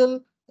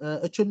cycle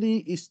actually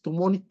is to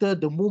monitor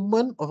the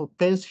movement of a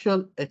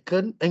patient's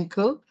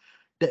ankle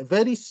that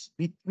varies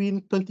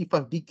between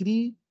 25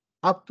 degree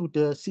up to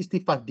the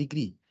 65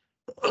 degree.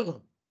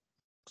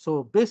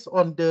 So based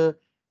on the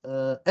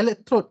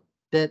electrode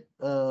that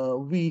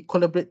we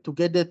collaborate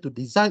together to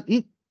design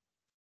it,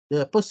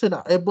 the person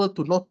are able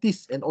to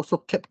notice and also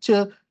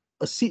capture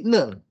a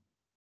signal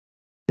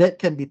that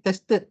can be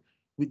tested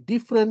with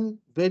different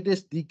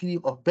various degree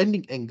of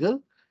bending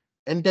angle,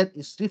 and that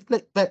is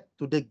reflect back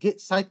to the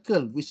gait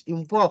cycle which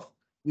involve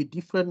with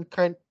different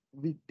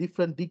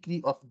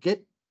degree of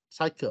gait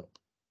cycle.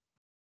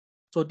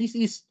 So this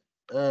is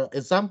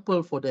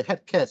example for the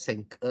head care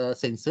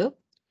sensor.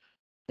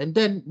 And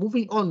then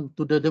moving on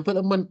to the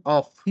development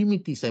of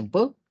humidity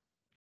sample.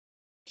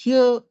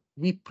 Here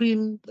we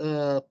print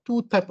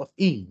two type of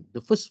ink.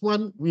 The first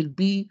one will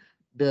be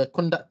the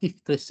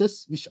conductive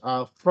traces, which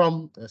are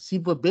from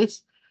silver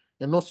base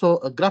and also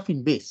a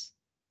graphene base.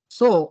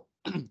 So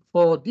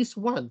for this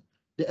one,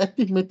 the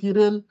active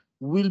material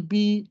will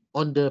be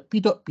on the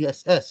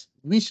P.PSS,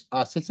 which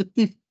are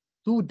sensitive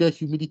to the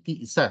humidity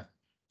itself.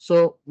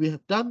 So we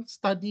have done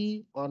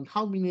study on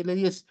how many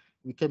layers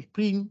we can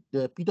print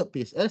the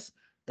P.PSS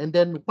and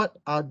then what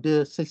are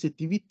the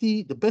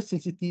sensitivity, the best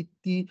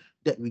sensitivity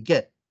that we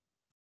get.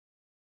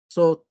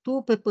 So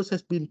two papers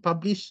has been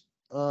published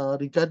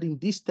regarding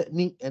this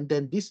technique and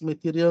then this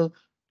material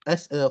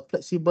as a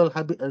flexible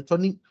hybrid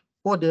electronic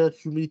for the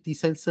humidity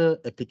sensor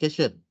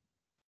application.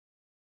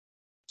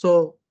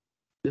 So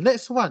the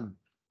next one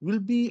will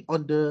be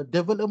on the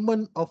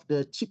development of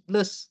the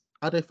chipless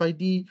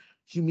RFID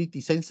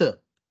humidity sensor.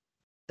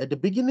 At the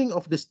beginning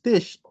of the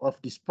stage of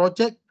this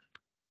project,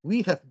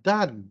 we have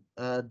done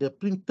the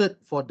printed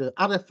for the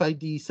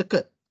RFID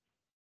circuit.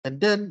 And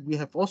then we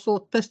have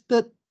also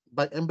tested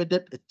by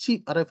embedded a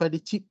chip,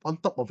 RFID chip on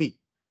top of it.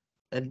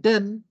 And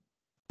then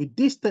with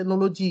this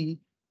technology,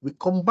 we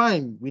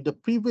combine with the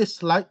previous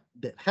slide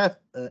that have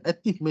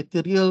active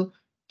material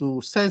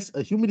to sense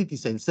a humidity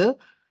sensor.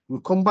 We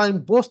combine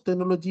both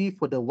technology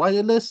for the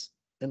wireless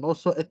and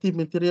also active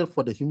material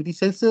for the humidity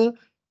sensor,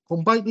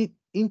 combine it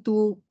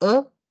into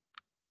a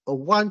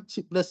one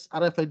chipless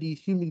RFID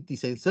humidity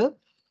sensor,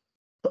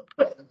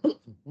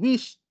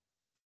 which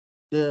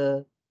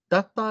the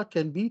data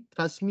can be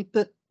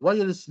transmitted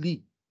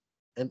wirelessly,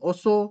 and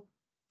also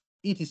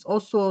it is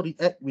also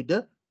react with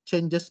the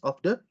changes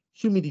of the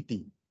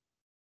humidity.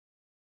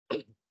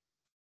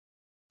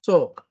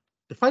 So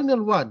the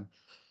final one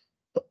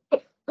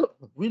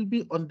will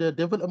be on the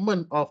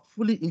development of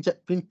fully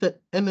inkjet printed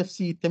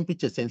NFC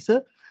temperature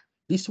sensor.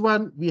 This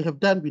one we have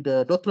done with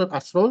the Dr.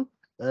 Asrol,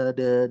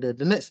 the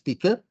next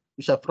speaker,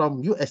 which are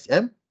from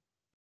USM.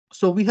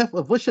 So we have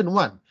a version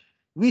 1,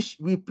 which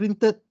we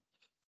printed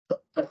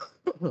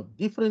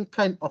different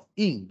kind of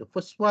ink. The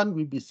first one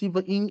will be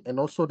silver ink, and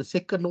also the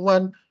second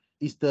one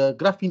is the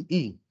graphene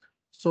ink.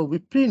 So we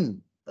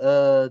print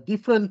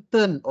different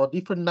turn or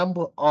different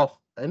number of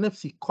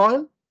NFC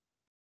coil,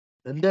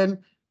 and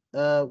then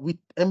we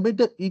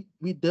embedded it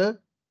with the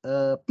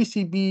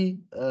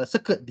PCB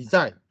circuit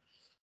design.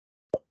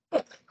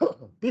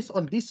 Based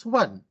on this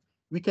one,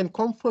 we can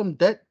confirm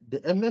that the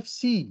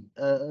MFC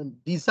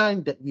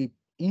design that we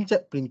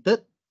inkjet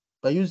printed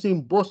by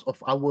using both of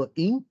our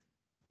ink,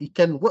 it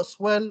can work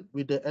well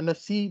with the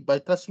NFC by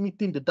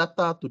transmitting the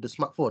data to the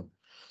smartphone.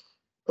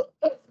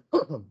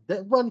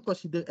 That one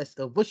considered as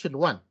a version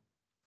 1.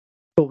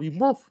 So we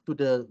move to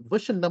the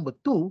version number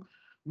 2,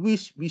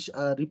 which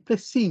are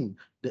replacing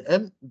the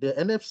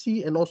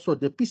NFC and also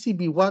the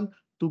PCB one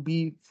to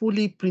be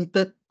fully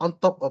printed on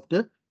top of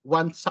the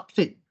one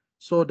substrate.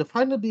 So the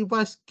final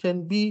device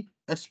can be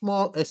as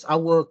small as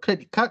our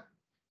credit card,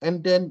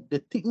 and then the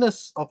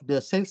thickness of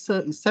the sensor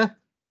itself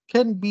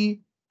can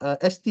be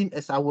as thin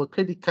as our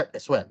credit card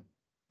as well.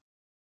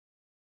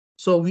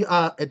 So we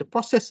are at the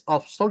process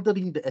of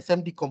soldering the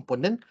SMD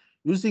component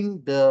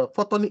using the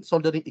photonic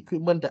soldering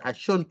equipment that I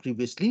shown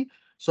previously,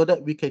 so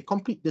that we can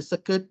complete the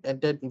circuit and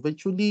then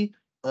eventually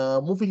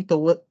moving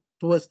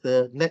towards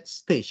the next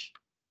stage.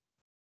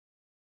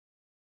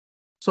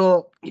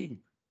 So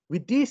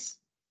with this,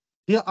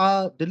 here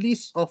are the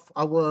list of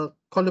our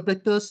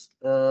collaborators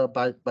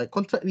by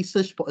contract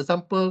research, for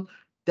example,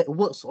 that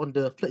works on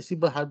the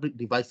flexible hybrid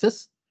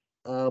devices.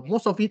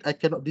 Most of it I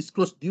cannot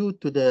disclose due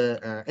to the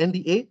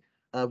NDA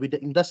with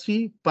the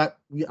industry, but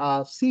we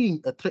are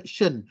seeing a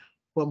traction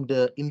from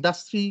the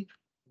industry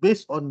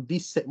based on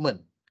this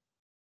segment.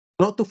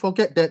 Not to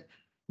forget that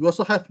we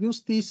also have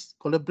universities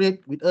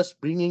collaborate with us,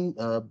 bringing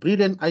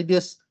brilliant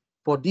ideas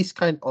for this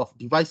kind of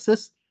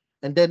devices,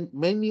 and then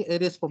many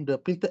areas from the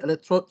printed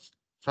electrodes,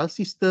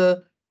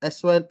 transistor,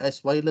 as well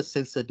as wireless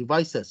sensor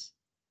devices.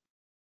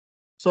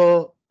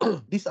 So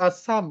these are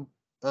some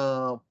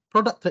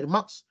product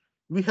trademarks.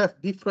 We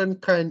have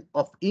different kind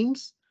of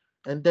inks,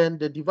 and then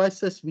the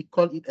devices, we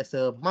call it as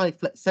a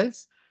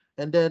MyFlatSense.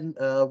 And then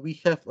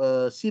we have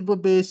a silver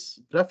base,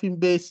 graphene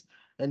base,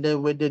 and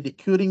then whether the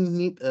curing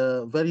need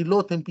very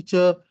low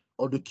temperature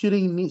or the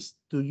curing needs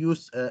to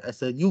use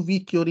as a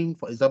UV curing,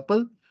 for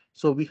example.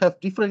 So we have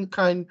different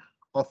kind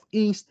of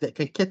inks that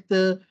can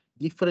cater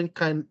different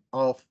kind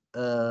of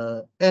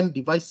end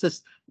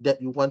devices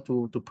that you want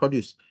to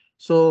produce.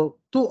 So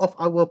 2 of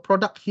our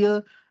product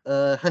here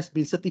has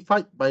been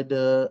certified by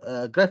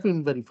the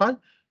Graphene Verified.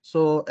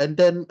 So, and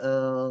then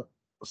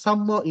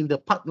some more in the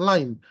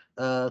pipeline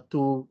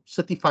to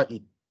certify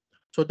it,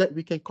 so that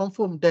we can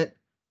confirm that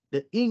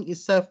the ink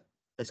itself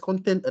has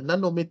contained a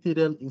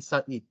nanomaterial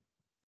inside it.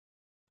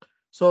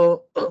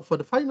 So for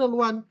the final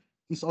one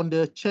is on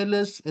the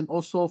challenge and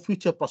also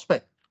future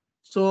prospect.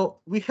 So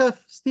we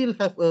still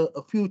have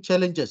a few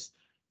challenges,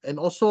 and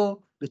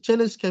also the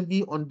challenge can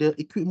be on the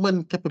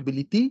equipment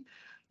capability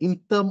in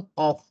terms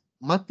of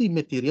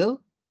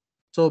multi-material.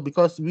 So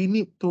because we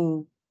need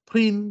to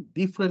print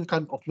different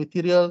kind of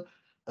material,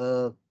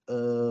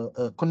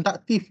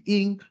 conductive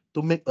ink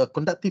to make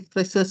conductive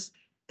traces,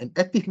 and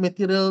active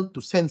material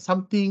to send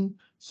something.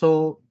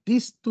 So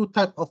these 2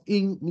 type of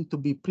ink need to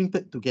be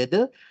printed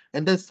together,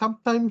 and then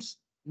sometimes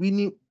we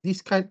need this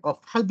kind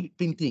of hybrid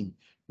printing,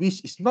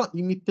 which is not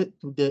limited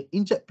to the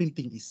inkjet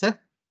printing itself.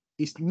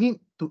 It need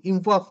to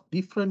involve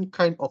different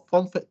kind of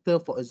form factor,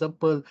 for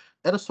example,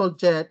 aerosol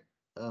jet,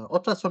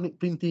 ultrasonic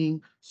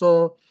printing.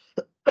 So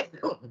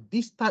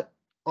this type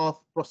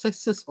of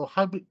processes or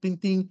hybrid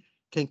printing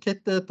can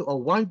cater to a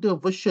wider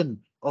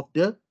version of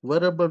the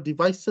wearable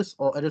devices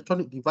or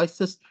electronic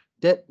devices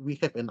that we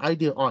have an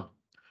idea on.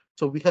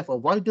 So we have a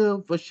wider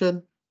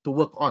version to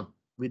work on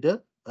with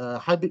the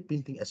hybrid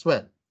printing as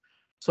well.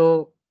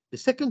 So the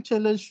second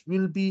challenge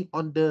will be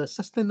on the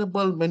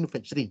sustainable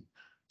manufacturing.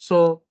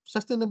 So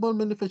sustainable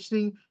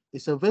manufacturing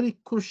is a very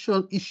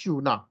crucial issue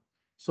now.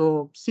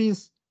 So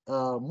since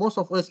most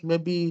of us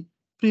maybe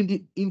print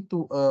it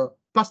into a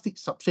plastic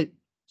substrate.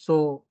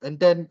 So, and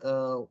then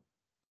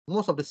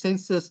most of the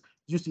sensors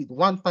use it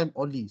one time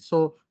only.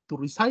 So to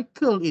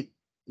recycle it,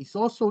 it's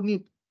also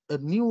need a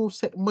new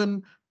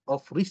segment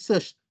of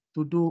research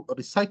to do a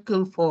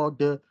recycle for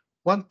the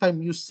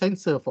one-time use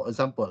sensor, for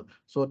example.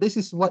 So this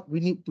is what we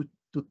need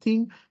to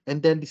think,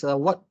 and then these are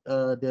what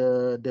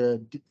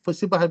the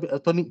flexible hybrid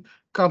electronic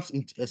comes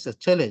in as a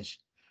challenge.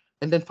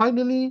 And then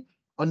finally,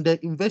 on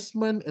the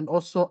investment and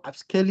also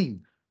upscaling,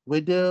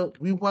 whether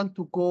we want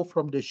to go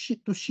from the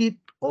sheet to sheet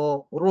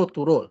or roll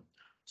to roll.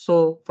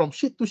 So from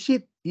sheet to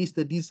sheet is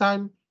the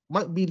design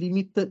might be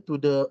limited to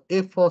the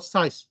A4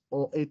 size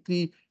or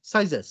A3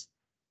 sizes.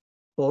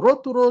 For roll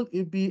to roll, it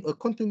will be a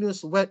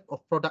continuous web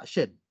of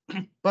production.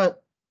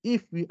 But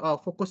if we are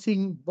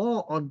focusing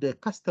more on the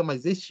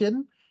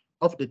customization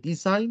of the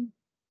design,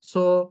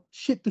 so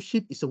sheet to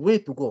sheet is a way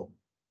to go.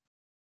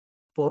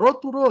 For roll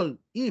to roll,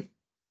 if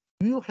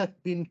you have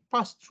been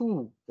passed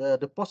through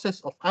the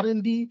process of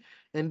R&D,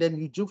 and then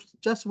you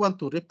just want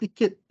to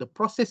replicate the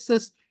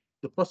processes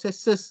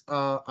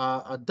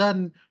are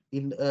done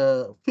in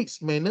a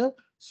fixed manner.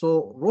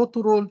 So roll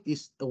to roll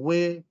is a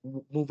way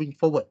moving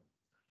forward.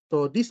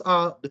 So these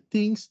are the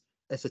things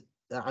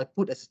I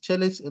put as a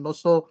challenge and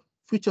also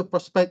future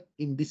prospect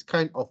in this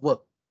kind of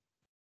work.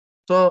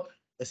 So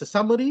as a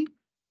summary,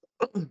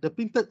 the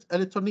printed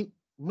electronic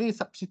may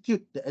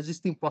substitute the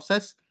existing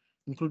process,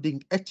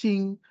 including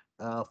etching,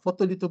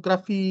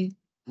 photolithography,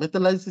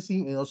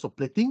 metallizing, and also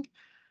plating.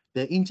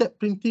 The inkjet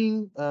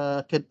printing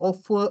can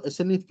offer a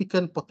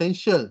significant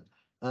potential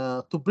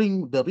to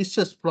bring the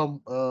research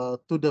from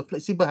to the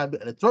flexible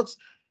hybrid electrodes,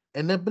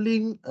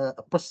 enabling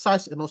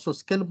precise and also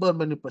scalable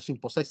manufacturing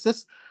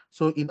processes.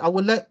 So in our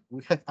lab,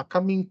 we have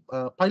upcoming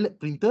pilot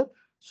printer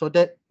so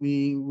that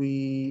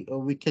we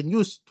can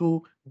use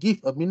to give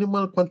a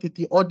minimal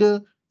quantity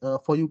order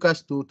for you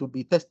guys to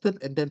be tested,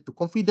 and then to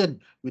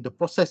confident with the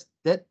process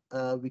that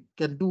we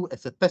can do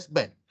as a test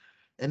bed.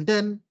 And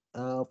then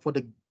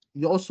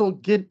you also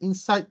gain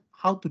insight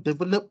how to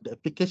develop the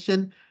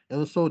application, and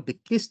also the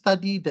case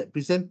study that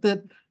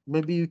presented.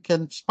 Maybe you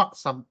can spark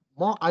some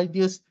more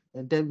ideas,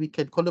 and then we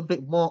can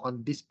collaborate more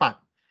on this part.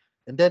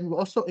 And then we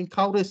also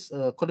encourage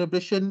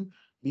collaboration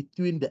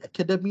between the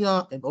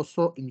academia and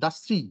also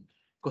industry,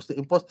 because the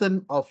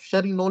importance of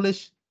sharing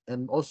knowledge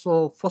and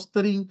also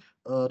fostering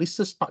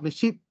research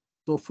partnership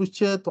to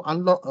future to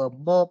unlock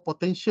more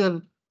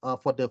potential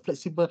for the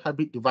flexible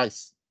hybrid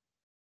device.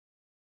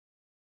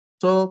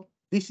 So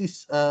this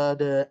is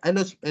the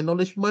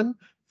acknowledgement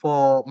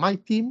for my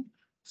team.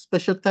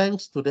 Special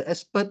thanks to the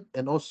expert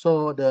and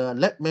also the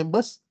lab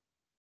members.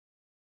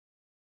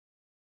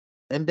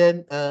 And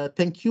then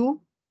thank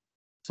you.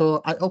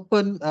 So I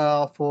open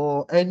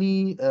for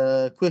any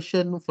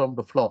question from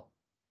the floor.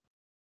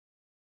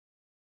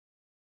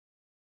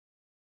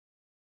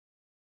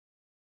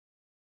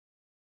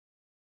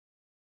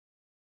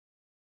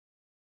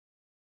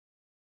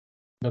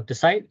 Dr.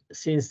 Said,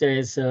 since there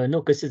is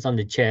no questions on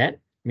the chat,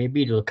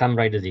 maybe it will come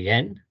right at the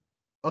end.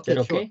 Okay, Is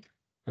that sure. okay?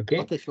 Okay.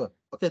 Okay, sure.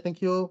 Okay,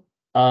 thank you.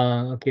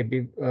 Okay.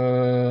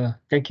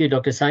 Thank you,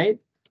 Dr. Said.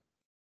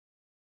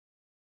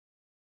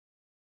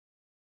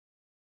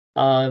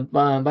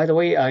 By the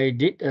way, I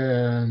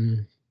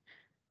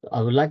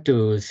would like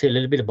to say a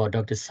little bit about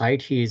Dr.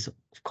 Said. He is,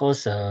 of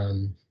course,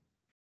 the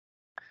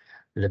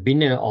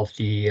winner of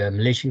the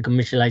Malaysian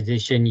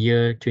Commercialization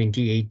Year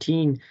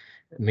 2018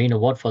 main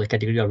award for the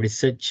category of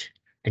Research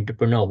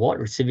Entrepreneur Award,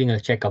 receiving a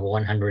check of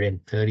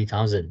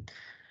 130,000.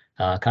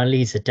 Currently,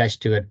 he's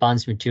attached to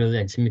Advanced Materials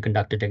and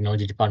Semiconductor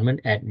Technology Department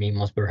at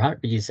Mimos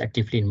Berhad, which is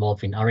actively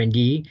involved in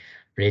R&D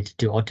related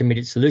to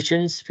automated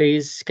solutions,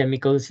 phase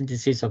chemical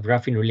synthesis of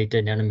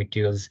graphene-related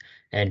nanomaterials,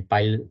 and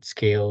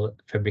pilot-scale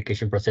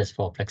fabrication process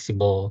for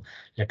flexible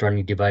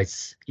electronic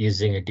device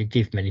using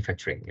additive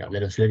manufacturing. Yeah,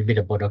 that was a little bit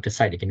about Dr.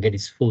 Said. You can get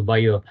his full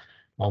bio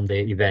on the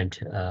event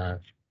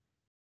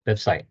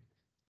website.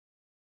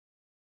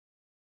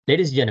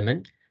 Ladies and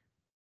gentlemen,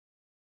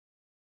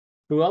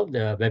 throughout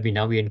the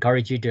webinar, we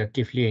encourage you to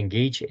actively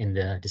engage in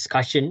the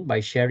discussion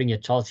by sharing your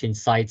thoughts,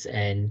 insights,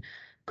 and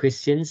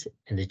questions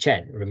in the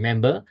chat.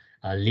 Remember,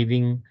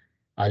 learning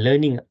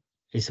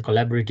is a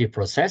collaborative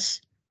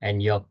process,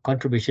 and your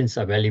contributions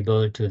are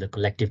valuable to the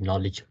collective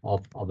knowledge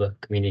of our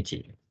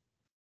community.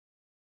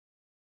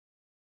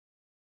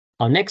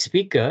 Our next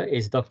speaker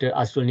is Dr.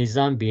 Asrul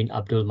Nizam bin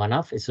Abdul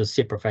Manaf,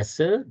 Associate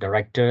Professor,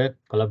 Director,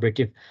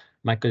 Collaborative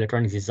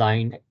Microelectronics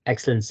Design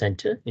Excellence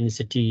Center,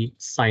 University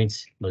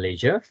Science,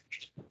 Malaysia.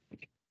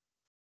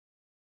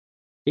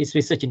 His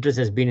research interest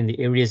has been in the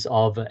areas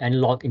of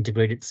analog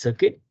integrated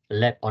circuit,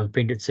 lab on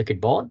printed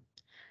circuit board,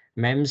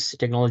 MEMS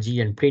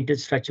technology, and printed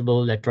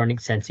stretchable electronic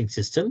sensing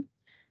system.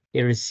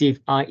 He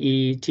received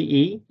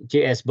IETE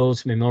J.S.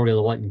 Bose Memorial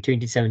Award in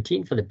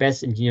 2017 for the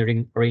best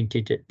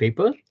engineering-oriented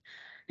paper.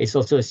 He's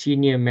also a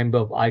senior member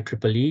of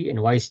IEEE and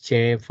vice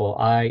chair for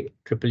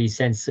IEEE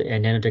Sensor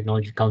and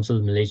Nanotechnology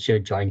Council Malaysia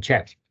Joint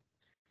Chair.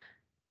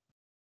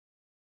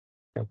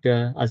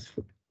 Dr.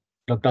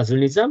 Azrul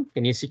Nizam,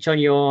 can you switch on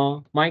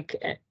your mic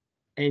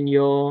and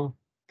your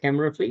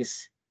camera,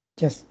 please?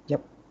 Yes,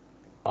 yep.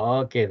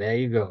 Okay, there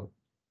you go.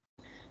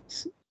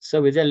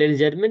 So with that, ladies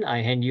and gentlemen,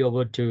 I hand you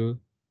over to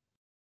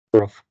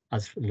Prof.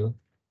 Azrul.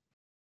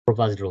 Prof.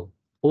 Azrul.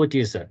 Over to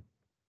you, sir.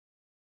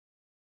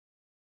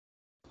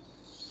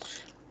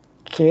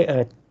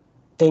 Okay,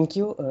 thank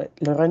you,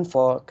 Lauren,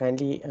 for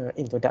kindly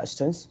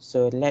introductions.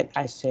 So let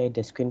us share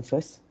the screen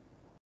first.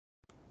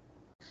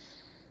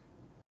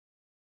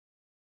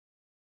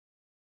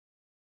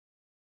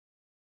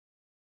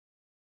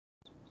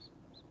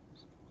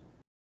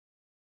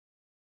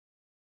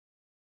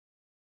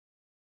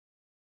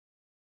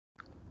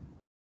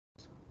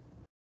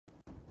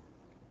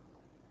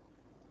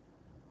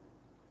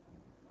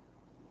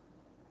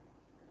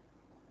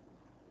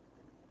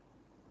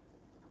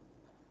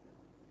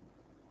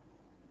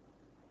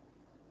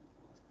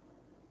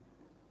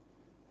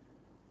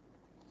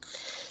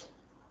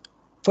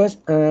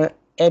 First,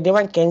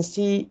 everyone can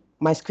see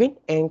my screen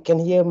and can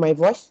hear my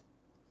voice.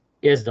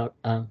 Yes, Doc.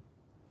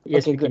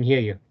 Yes, Okay, we can good. hear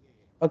you.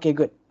 Okay,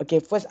 good.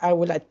 Okay, first I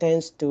would like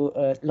thanks to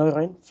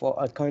Lauren for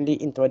kindly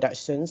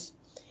introductions,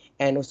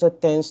 and also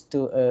thanks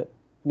to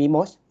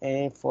Mimos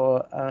and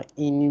for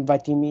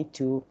inviting me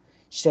to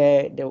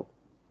share the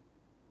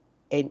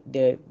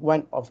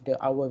one of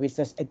our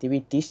research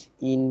activities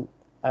in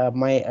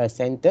my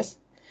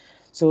centers.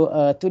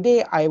 So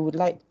today I would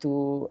like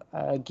to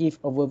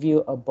give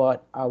overview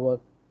about our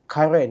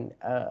current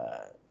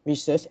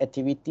research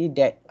activity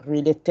that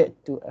related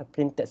to a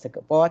printed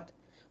circuit board.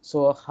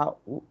 So how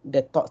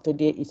the talk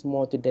today is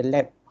more to the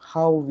lab,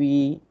 how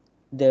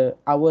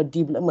our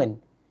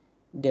development,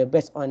 the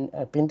based on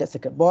a printed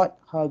circuit board,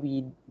 how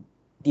we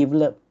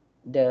develop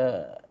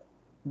the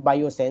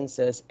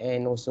biosensors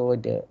and also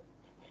the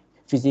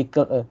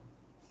physical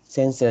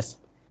sensors.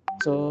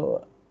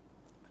 So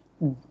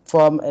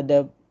from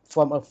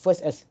a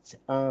first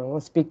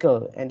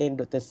speaker, and then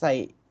Dr.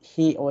 Sai,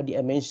 he already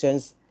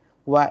mentions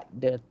what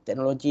the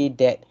technology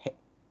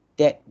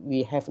that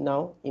we have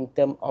now in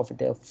terms of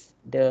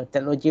the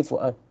technology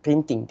for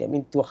printing. That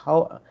means to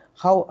how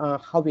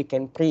we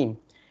can print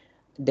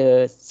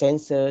the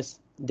sensors,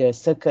 the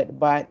circuit,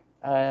 but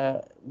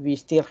we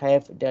still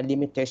have the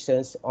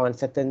limitations on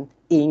certain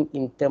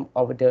in terms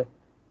of the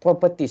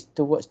properties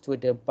towards to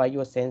the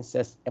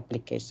biosensors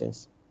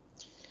applications.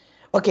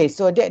 Okay,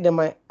 so that the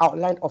my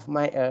outline of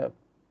my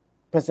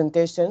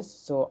presentations.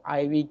 So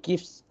I will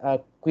give a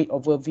quick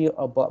overview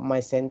about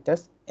my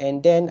centers,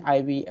 and then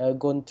I will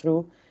go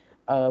through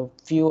a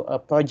few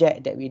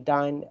project that we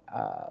done.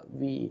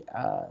 We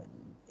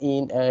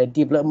in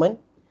development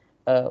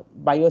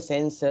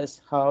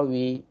biosensors, how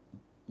we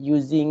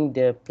using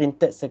the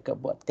printed circuit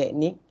board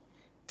technique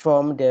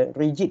from the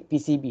rigid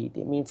PCB.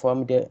 That means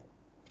from the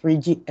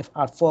rigid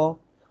FR4,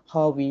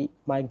 how we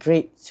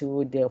migrate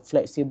to the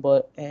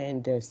flexible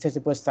and the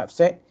sensible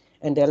substrate.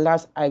 And the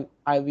last, I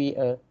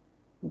will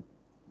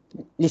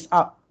list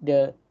out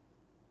the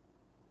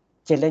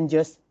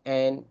challenges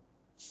and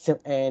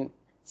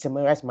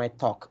summarize my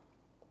talk.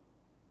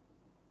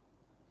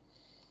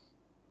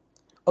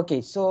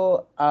 Okay,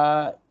 so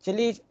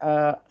actually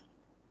uh,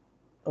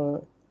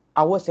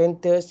 our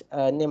centers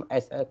named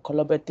as a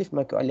collaborative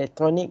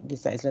microelectronic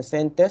design excellence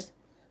centers.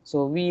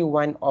 So we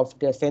one of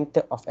the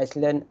center of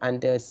excellence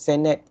under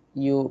Senate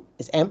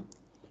USM,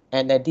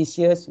 and this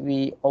year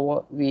we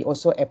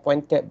also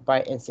appointed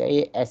by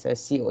NCIA as a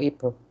COE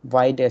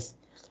providers.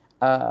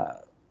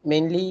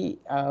 Mainly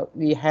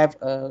we have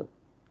a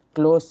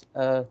close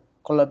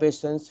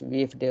collaborations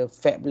with the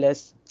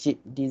fabulous chip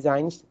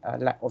designs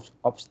like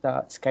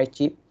Obstar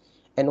Skychip,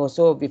 and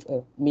also with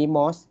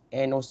Mimos,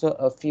 and also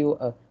a few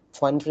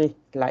foundry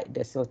like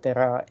the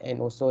Silterra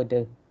and also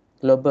the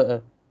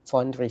global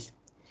foundries.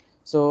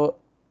 So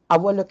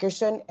our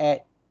location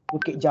at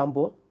Bukit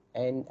Jambu,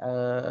 and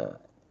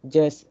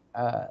just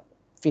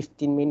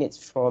 15 minutes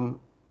from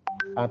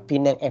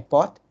Penang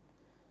Airport.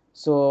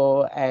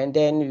 So and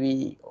then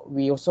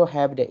we also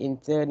have the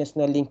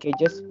international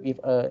linkages with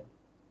a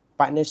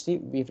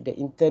partnership with the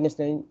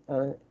international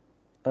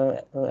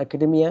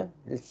academia.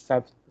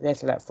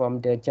 That's like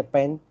from the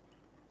Japan,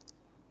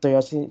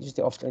 Toyosu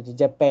Institute of Technology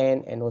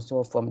Japan, and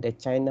also from the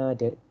China,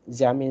 the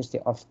Xiamen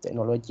Institute of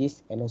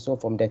Technologies, and also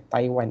from the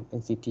Taiwan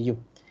NCTU.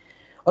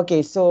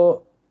 Okay,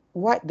 so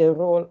what the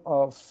role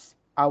of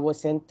our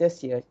centers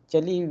here?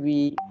 Actually,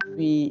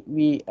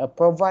 we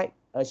provide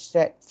a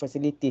shared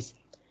facilities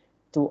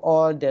to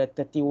all the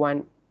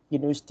 31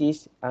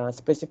 universities,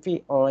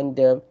 specific on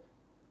the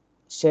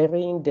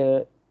sharing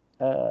the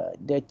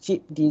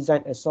chip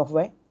design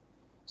software.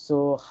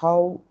 So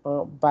how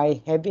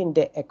by having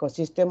the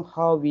ecosystem,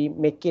 how we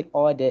make it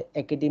all the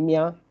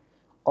academia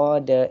or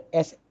the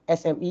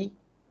SME,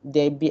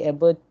 they be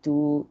able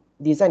to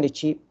design the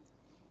chip,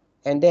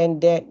 and then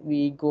that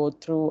we go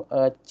through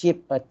a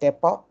chip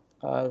tape out.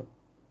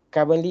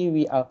 Currently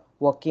we are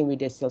working with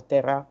the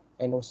Silterra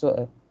and also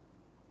a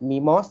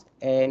Mimos,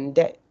 and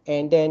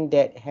then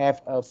that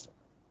have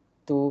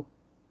to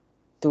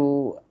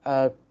to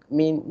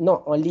mean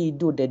not only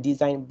do the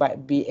design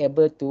but be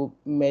able to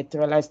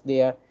materialize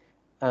their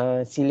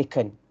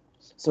silicon.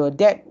 So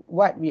that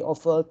what we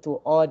offer to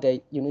all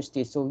the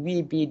universities. So we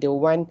be the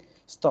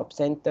one-stop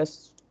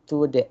centers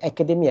to the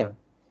academia,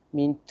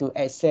 mean to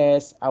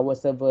access our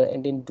server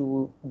and then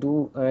do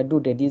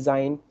the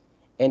design,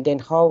 and then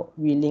how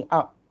we link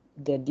up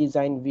the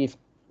design with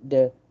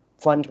the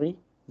foundry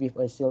with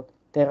a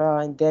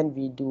Silterra, and then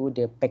we do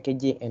the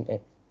packaging and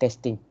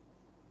testing.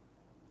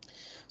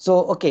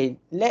 So okay,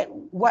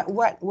 what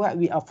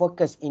we are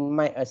focused in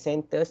my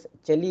centers.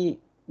 Actually,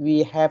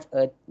 we have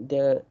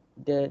the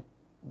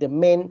the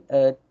main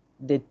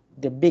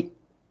the big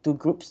two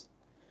groups.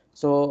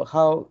 So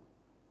how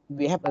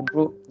we have a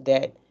group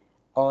that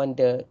on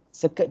the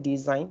circuit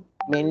design,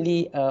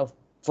 mainly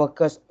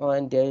focus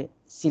on the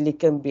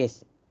silicon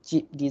based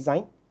chip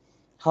design.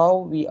 How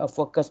we are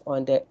focused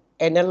on the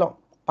analog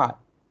part,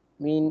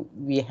 mean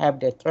we have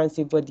the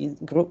transceiver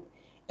group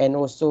and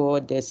also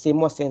the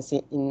CMOS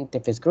sensing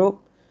interface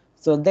group.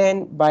 So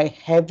then by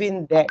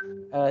having that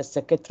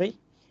circuitry,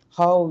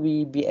 how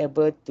we be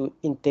able to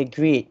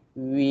integrate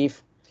with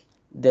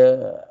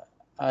the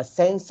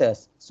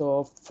sensors.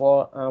 So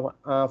for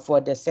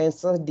the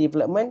sensor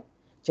development,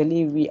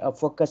 actually we are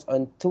focused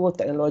on two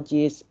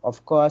technologies.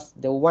 Of course,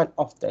 the one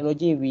of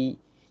technology we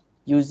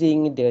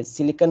using the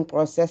silicon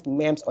process,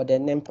 MEMS or the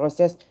NAND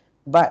process.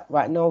 But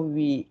right now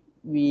we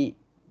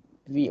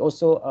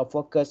also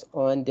focus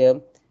on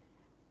the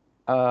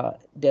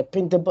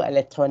printable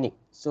electronic.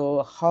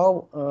 So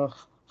how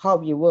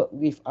we work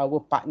with our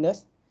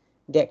partners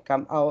that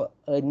come out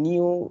a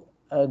new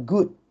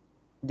good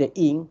the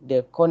ink,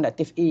 the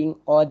conductive ink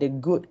or the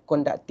good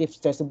conductive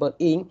stretchable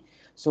ink.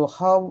 So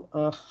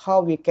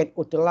how we can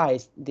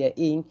utilize the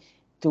ink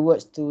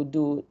towards to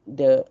do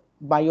the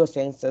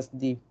biosensors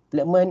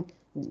development,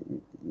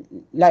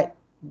 like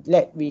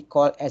we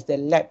call as the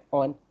lab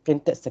on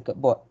printed circuit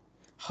board.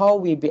 How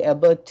we be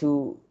able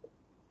to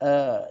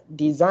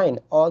design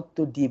or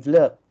to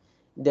develop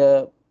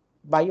the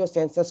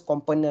biosensors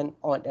component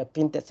on a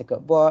printed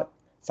circuit board,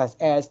 such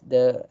as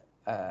the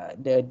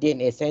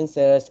DNA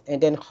sensors,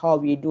 and then how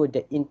we do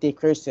the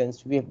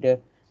integrations with the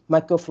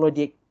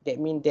microfluidic. That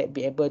means that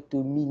be able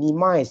to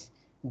minimize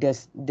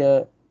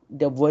the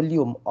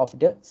volume of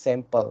the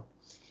sample.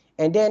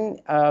 And then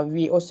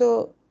we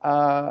also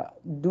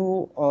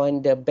do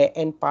on the back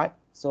end part.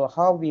 So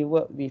how we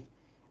work with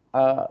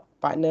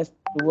partners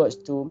towards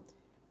to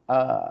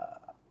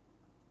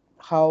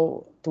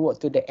how toward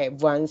to the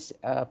advanced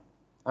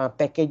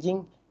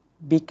packaging,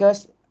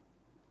 because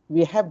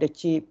we have the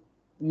chip,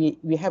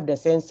 we have the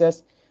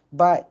sensors,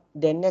 but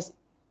the next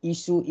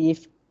issue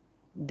is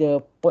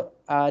the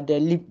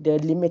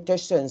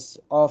limitations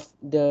of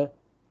the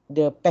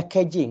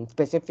packaging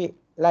specific,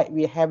 like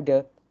we have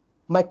the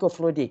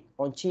microfluidic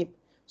on chip,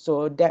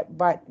 so that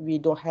but we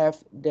don't have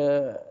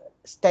the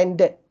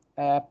standard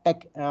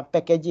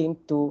packaging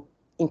to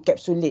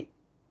encapsulate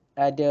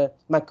the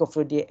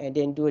microfluidic and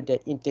then do the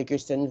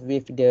integration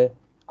with the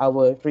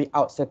our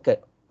readout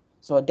circuit.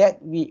 So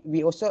that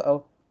we also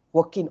are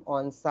working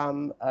on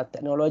some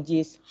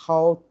technologies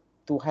how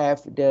to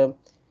have the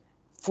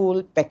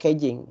full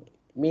packaging,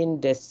 mean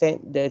the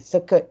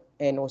circuit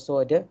and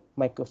also the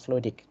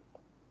microfluidic.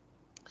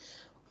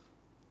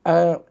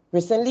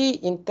 Recently,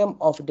 in terms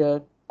of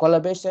the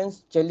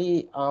collaborations,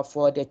 actually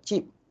for the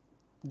chip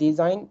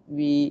design,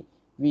 we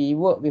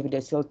work with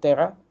the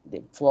Silterra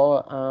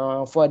for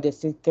the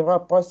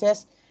Silterra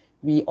process.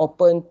 We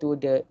open to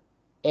the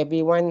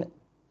everyone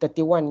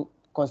 31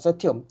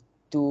 consortium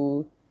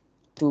to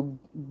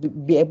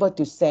be able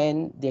to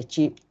send the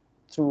chip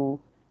through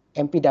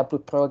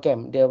MPW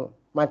program, the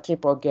multi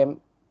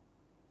program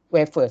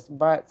wafers.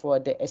 But for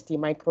the ST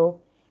Micro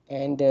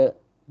and the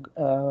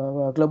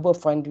Global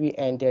Foundry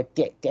and the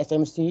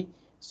TSMC,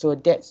 so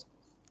that's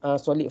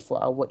solid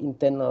for our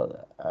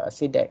internal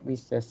say that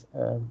research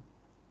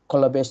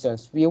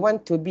collaborations. We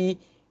want to be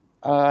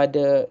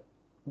the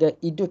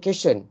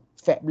education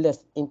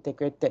fabulous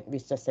integrated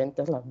research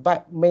center lah,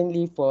 but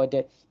mainly for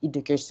the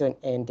education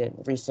and the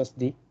research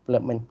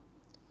development.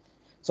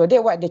 So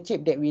that what the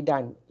chip that we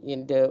done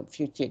in the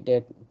future,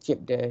 the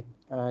chip the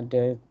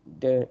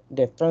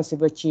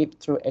transceiver chip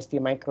through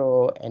ST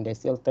Micro and the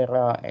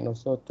Silterra and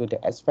also to the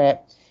SFAB,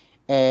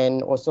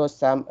 and also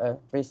some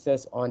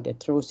research on the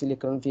true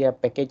silicon via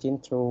packaging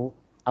through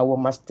our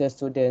master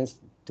students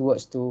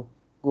towards to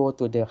go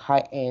to the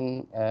high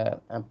end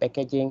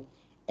packaging,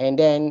 and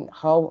then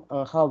how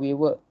we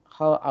work,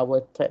 how our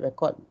track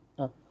record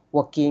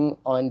working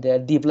on the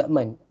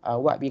development,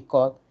 what we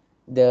call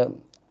the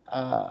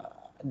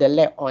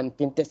lab on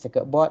printed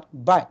circuit board,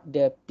 but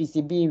the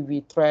PCB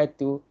we try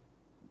to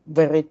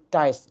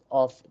varieties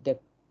of the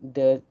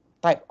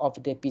type of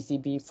the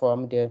PCB,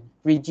 from the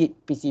rigid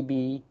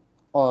PCB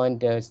on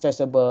the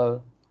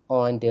stretchable,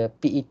 on the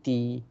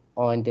PET,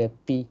 on the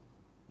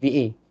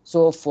PVA.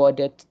 So for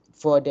the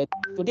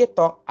today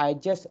talk, I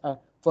just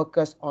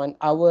focus on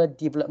our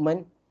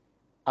development,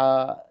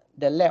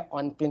 the lab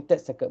on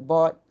printed circuit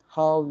board,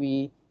 how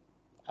we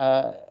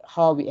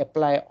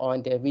apply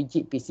on the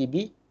rigid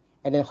PCB,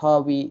 and then how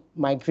we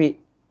migrate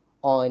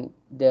on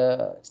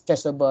the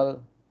stretchable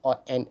or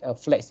and a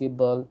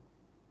flexible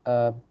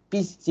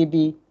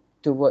PCB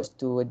towards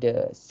to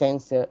the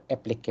sensor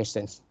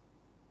applications.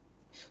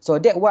 So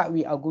that's what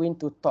we are going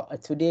to talk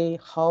today,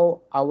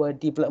 how our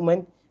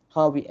development,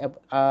 how we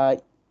are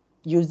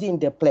using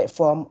the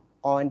platform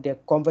on the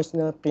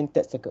conventional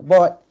printed circuit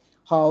board,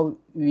 how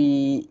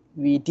we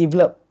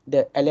develop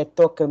the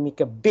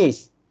electrochemical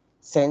based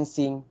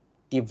sensing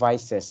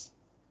devices.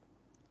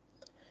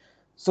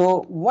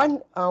 So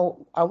when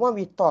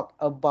we talk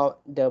about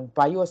the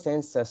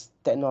biosensors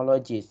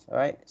technologies,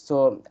 right?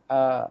 So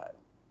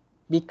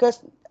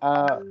because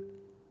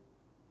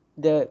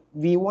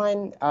we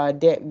want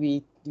that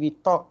we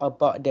talk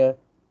about the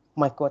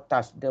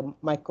microtask, the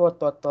micro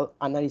total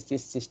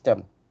analysis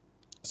system.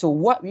 So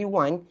what we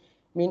want,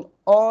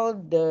 all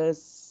the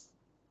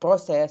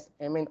process,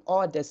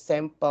 all the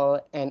sample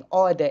and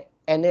all the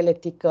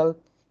analytical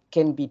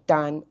can be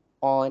done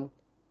on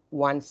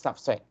one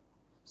substrate.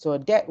 So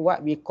that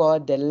what we call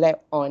the lab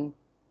on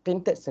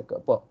printed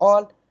circuit board.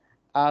 All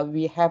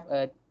we have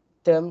a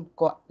term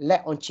called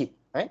lab on chip,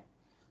 right?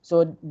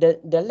 So the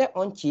lab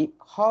on chip,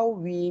 how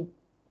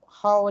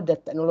the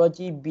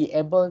technology be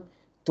able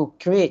to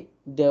create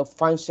the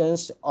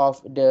functions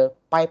of the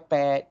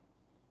pipette,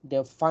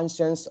 the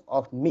functions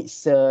of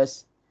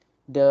mixers,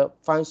 the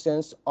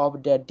functions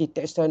of the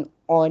detection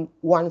on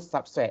one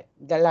substrate,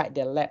 like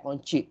the lab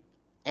on chip.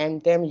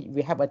 And then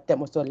we have a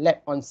term also lab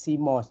on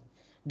CMOS,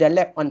 the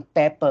lab on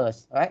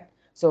peppers, right?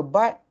 So,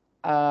 but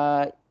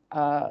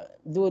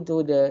due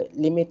to the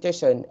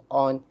limitation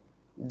on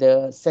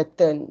the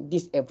certain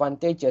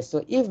disadvantages,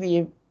 so if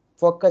we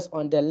focus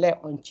on the lab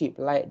on chip,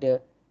 like the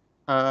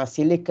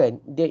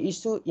silicon, the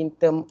issue in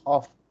terms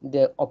of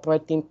the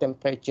operating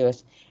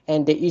temperatures,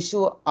 and the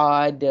issue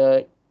are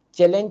the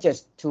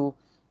challenges to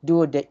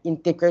do the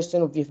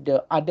integration with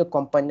the other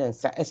components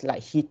such as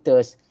like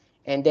heaters,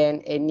 and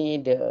then any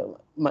the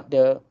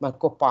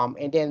micro pump,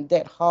 and then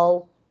that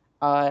how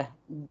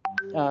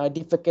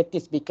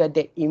difficulties because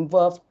they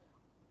involve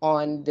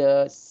on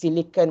the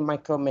silicon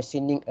micro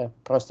machining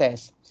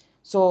process.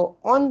 So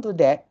on to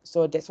that,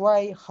 so that's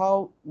why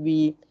how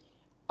we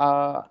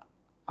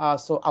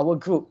so our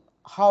group,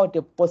 how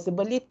the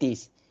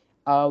possibilities,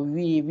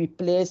 we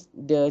replace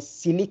the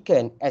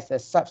silicon as a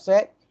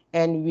substrate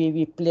and we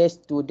replace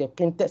to the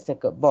printed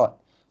circuit board.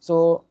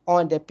 So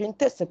on the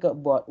printed circuit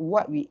board,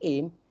 what we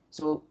aim,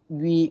 so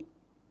we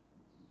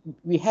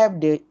have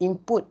the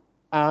input,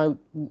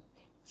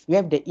 we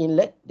have the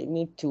inlet. They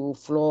need to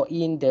flow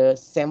in the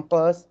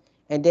samples,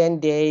 and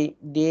then they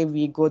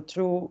we go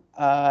through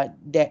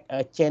that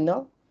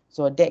channel.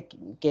 So that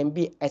can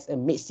be as a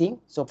mixing.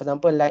 So for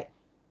example, like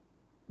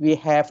we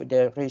have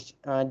the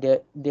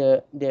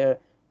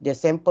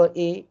sample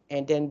A,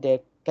 and then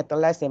the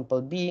catalyze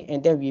sample B,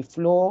 and then we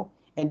flow,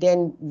 and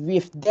then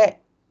with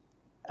that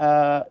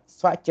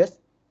structures,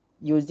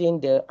 using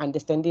the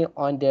understanding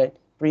on the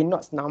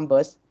Reynolds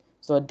numbers,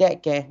 so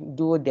that can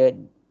do the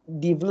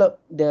develop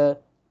the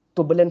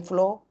turbulent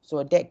flow,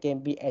 so that can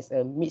be as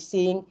a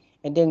mixing,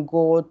 and then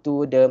go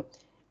to the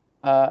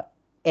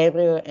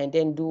area, and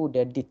then do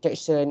the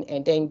detection,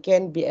 and then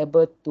can be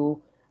able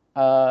to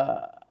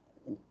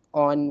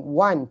on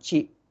one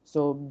chip,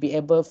 so be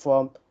able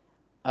from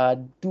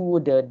do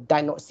the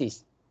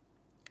diagnosis.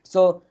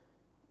 So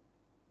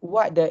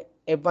what the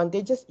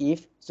advantages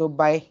is, so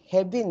by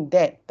having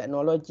that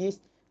technologies,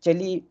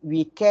 actually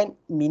we can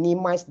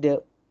minimize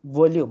the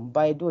volume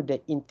by do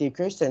the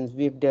integrations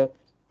with the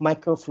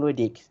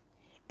microfluidics.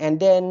 And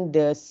then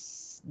the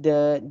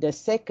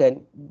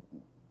second,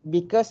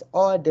 because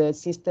all the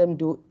system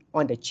do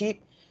on the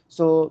chip,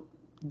 so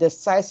the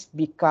size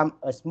become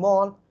a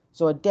small,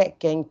 so that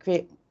can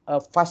create a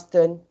fast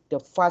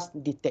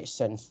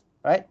detections,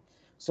 right?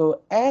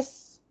 So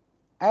as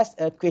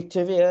a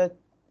criteria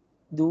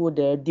do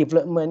the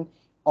development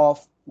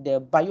of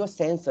the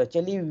biosensor,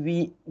 actually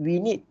we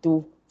need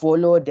to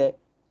follow the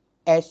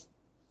as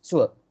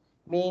sure,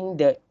 mean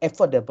the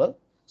affordable.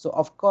 So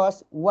of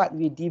course, what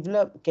we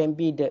develop can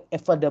be the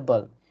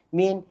affordable,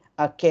 mean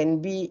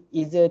can be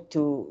easier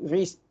to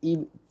reach,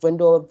 even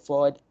though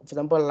for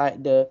example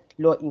like the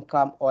low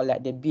income or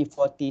like the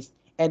B40s,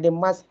 and they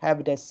must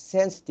have the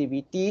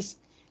sensitivities,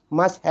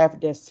 must have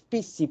the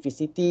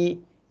specificity,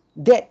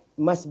 that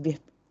must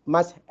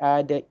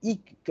the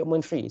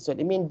equipment free. So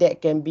I mean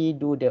that can be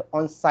do the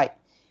on-site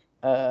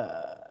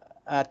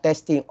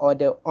testing or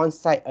the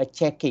on-site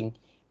checking.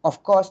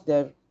 Of course,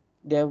 the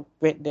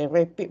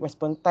rapid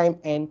response time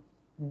and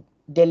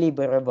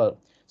deliverable.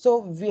 So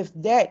with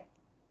that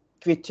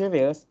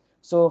criteria,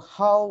 so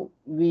how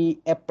we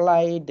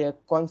apply the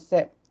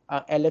concept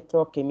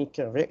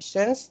electrochemical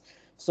reactions,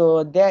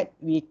 so that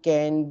we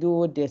can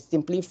do the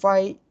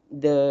simplify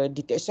the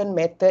detection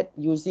method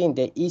using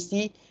the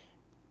EC.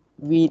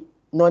 We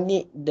no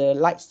need the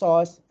light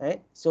source,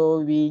 right? So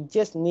we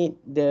just need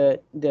the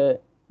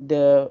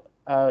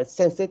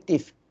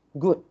sensitive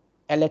good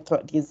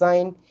electrode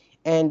design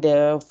and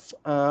the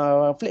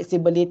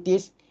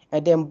flexibilities,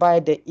 and then by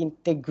the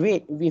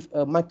integrate with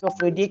a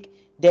microfluidic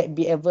that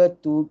be able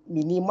to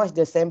minimize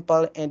the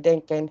sample, and then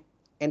can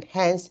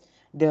enhance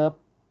the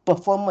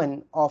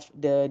performance of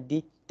the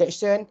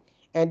detection,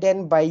 And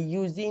then by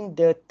using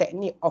the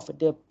technique of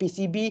the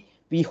PCB,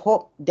 we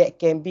hope that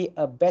can be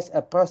a best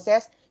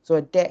process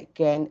so that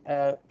can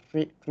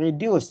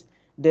reduce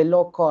the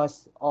low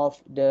cost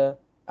of the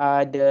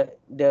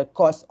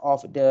cost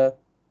of the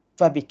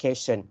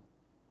fabrication.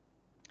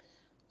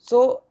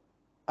 So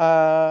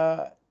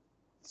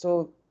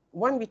so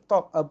when we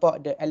talk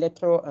about the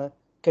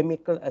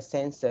electrochemical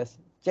sensors,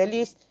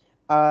 actually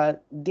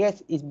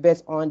this is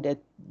based on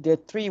the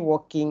three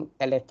working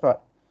electrode.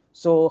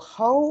 So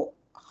how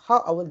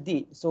I will do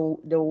it? So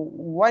the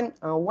one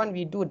when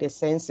we do the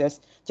sensors,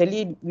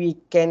 actually we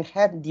can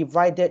have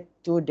divided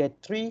to the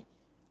three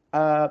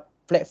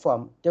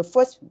platform. The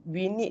first,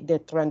 we need the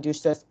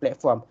transducers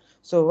platform.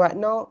 So right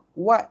now,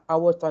 what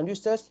our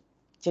transducers,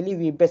 actually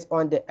we based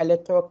on the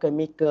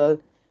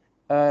electrochemical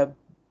uh,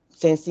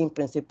 sensing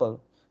principle.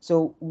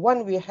 So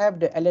when we have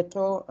the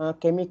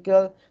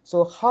electrochemical,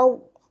 so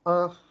how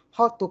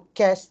to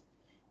catch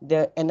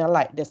the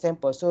analyte, the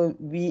sample. So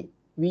we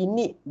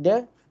need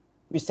the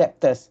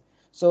receptors.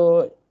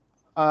 So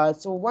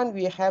so when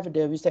we have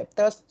the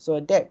receptors, so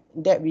that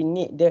we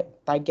need the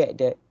target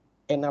the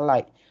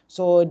analyte.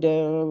 So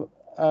the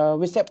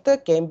receptor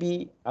can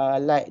be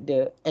like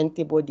the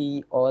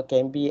antibody, or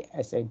can be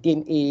as a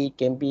DNA,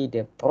 can be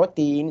the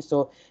protein.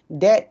 So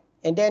that,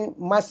 and then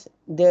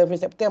the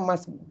receptor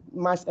must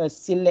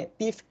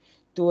selective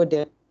to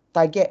the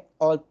target,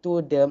 or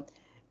to the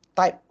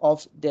type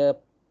of the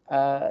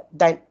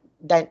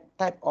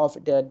type of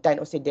the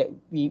diagnosis that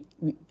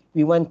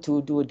we want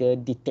to do the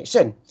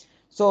detection.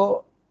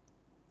 So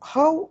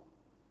how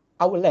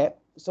our lab,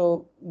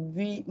 so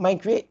we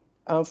migrate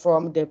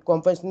from the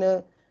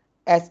conventional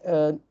as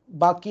a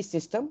bulky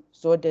system,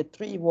 so the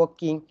three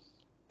working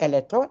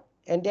electrode,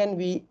 and then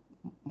we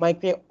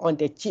migrate on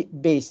the chip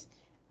based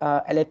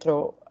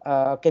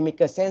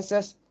electrochemical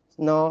sensors.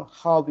 Now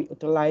how we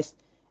utilize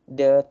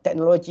the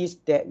technologies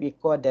that we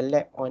call the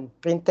lab on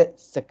printed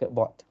circuit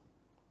board.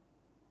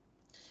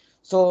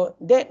 So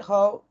that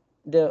how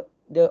the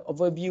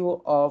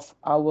overview of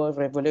our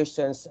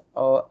revolutions,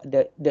 or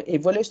the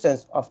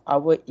evolutions of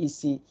our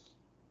EC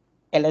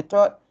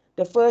electrode.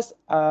 The first,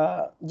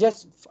 I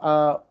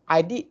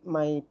did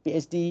my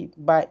PhD,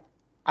 but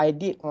I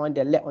did on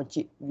the lab on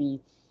chip. We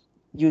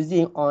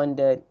using on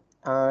the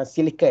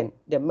silicon,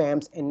 the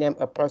MEMS and NEM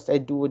process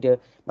do the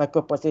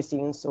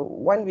microprocessing. So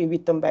when we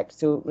return back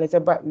to Malaysia,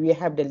 but we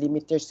have the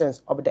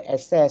limitations of the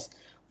access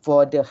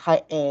for the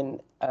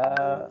high-end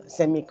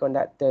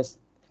semiconductors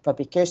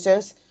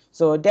fabrications.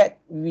 So that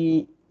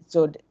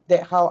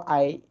how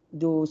I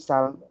do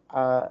some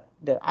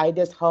the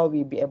ideas how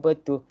we be able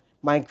to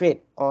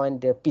migrate on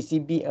the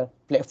PCB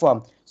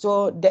platform.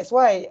 So that's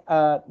why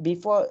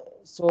before,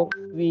 so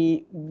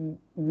we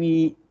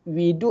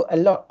do a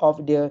lot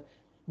of the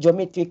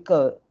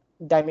geometrical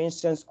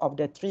dimensions of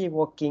the three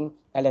working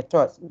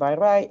electrodes. By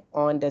right,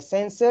 on the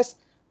sensors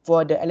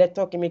for the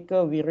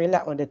electrochemical, we rely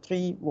on the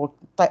three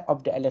type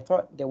of the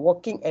electrode: the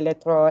working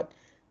electrode,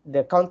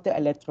 the counter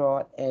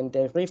electrode, and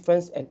the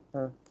reference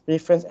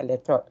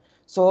electrode.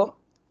 So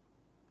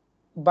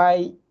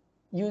by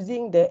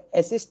using the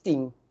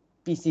existing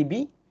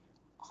PCB,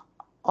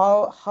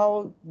 or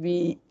how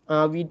we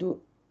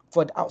do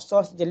for the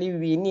outsource, generally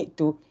we need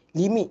to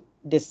limit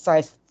the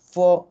size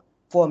for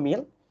 4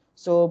 mil.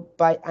 So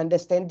by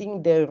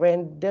understanding the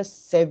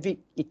Randus-Savick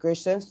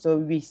equation, so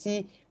we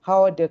see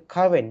how the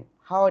current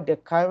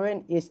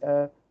is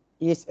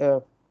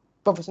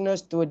proportional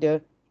to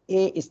the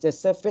A is the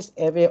surface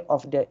area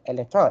of the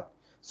electrode.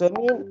 So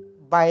mean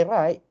by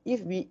right,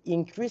 if we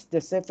increase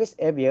the surface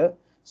area,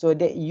 so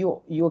that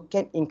you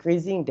can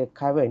increasing the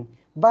current,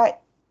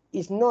 but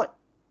it's not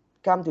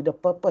come to the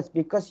purpose,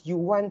 because you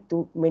want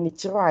to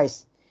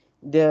miniaturize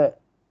the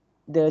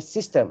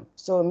system.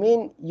 So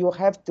mean you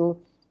have to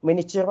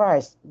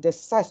miniaturize the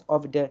size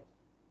of the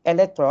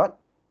electrode,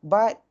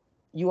 but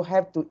you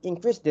have to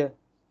increase the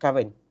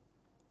current.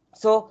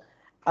 So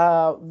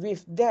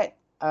with that,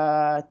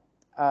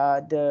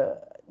 the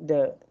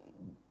the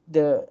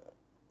the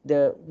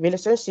the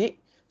relationship,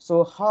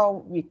 so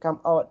how we come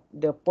out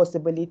the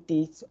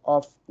possibilities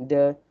of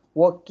the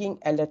working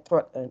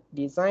electrode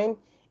design,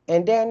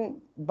 and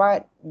then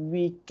but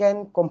we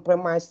can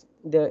compromise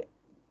the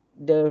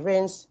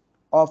range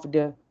of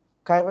the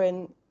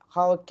current,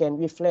 how can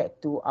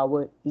reflect to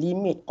our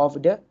limit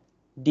of the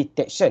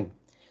detection.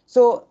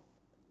 So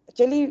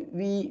actually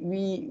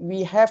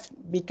we have,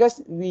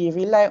 because we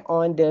rely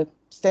on the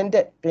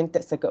standard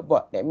printed circuit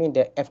board, that means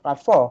the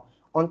FR4.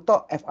 On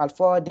top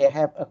FR4 they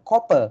have a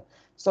copper.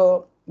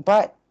 So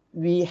but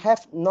we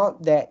have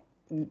not that,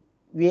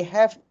 we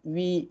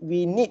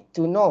need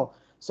to know.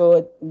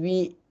 So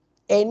we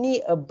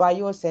any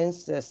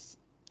biosensors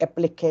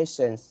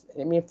applications,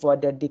 I mean for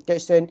the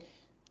detection,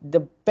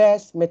 the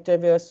best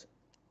materials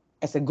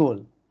as a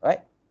gold,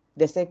 right?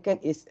 The second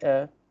is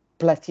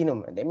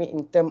platinum. That means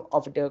in terms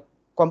of the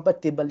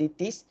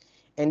compatibilities,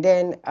 and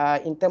then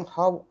in terms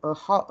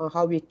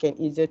how we can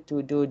easier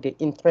to do the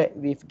interact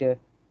with the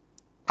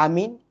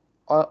amine,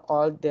 or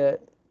all the,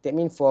 that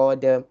means for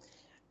the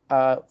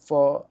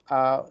GO,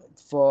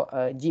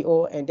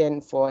 and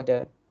then for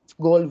the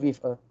gold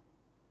with a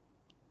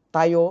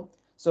Tayo.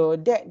 So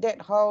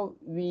that how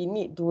we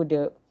need to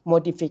the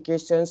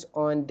modifications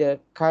on the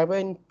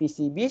current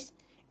PCBs,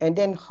 and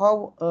then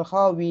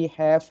how we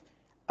have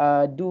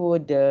do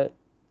the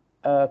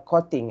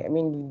coating. I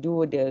mean,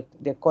 do the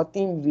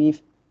coating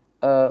with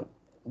the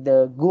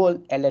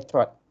gold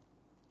electrode.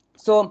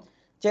 So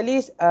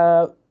actually,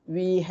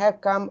 we have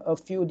come a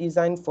few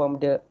design from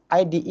the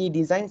IDE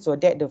design. So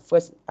that the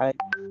first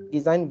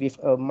design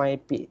with my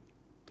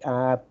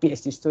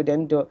PhD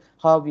student,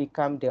 how we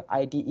come the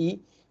IDE.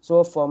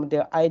 So from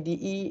the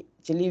IDE,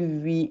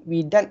 actually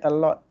we done a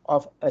lot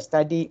of a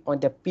study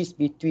on the piece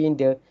between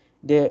the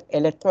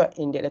electrode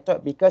in the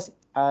electrode, because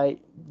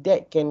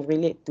that can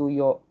relate to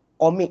your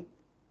ohmic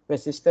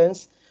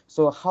resistance.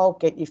 So how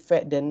can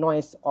affect the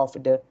noise of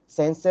the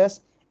sensors,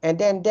 and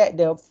then that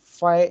the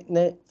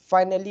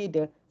finally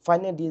the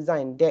final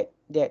design that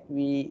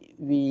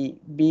we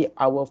be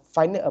our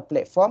final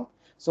platform.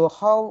 So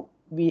how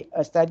we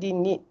study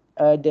need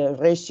the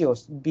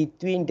ratios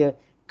between the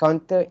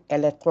counter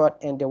electrode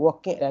and the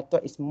working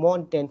electrode is more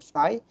than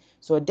 5,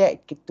 so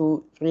that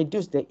to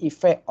reduce the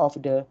effect of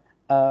the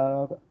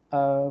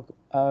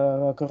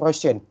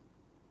corrosion.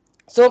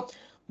 So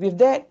with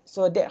that,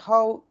 so that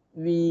how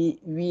we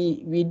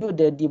do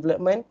the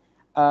development.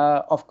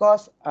 Of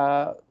course,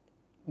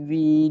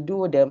 we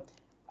do the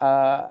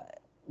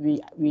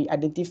we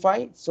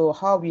identify, so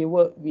how we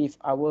work with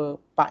our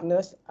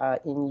partners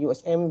in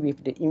USM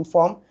with the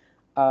Inform,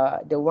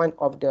 the one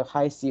of the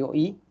high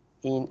COE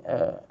in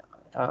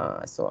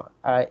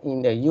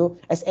in the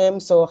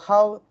USM. So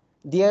how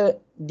their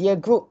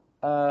group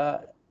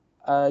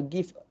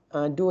give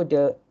do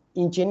the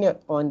engineer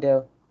on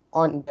the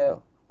on the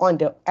on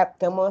the app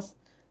thermals.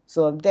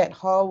 So that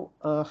how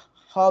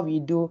we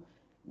do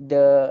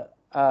the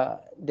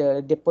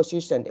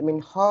deposition. I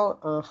mean,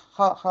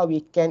 how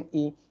we can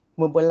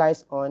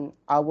mobilize on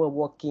our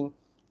working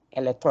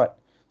electrode.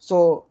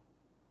 So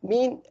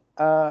mean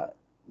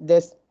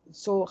this.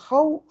 So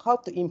how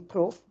to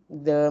improve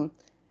the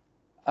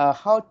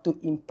how to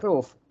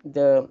improve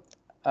the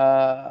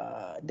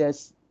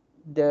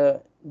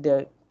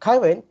the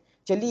current.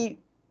 Actually,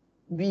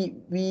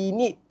 we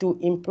need to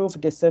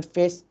improve the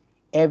surface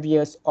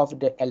areas of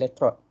the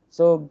electrode.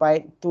 So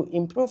by to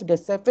improve the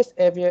surface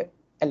area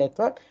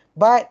electrode,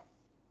 but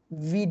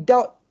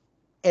without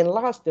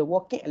enlarge the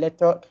working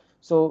electrode,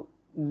 so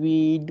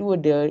we do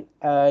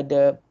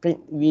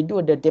we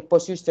do the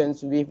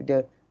depositions with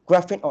the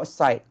graphene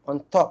oxide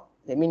on top.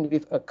 I mean,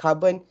 with a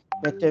carbon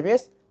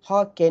materials,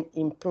 how can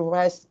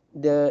improvise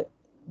the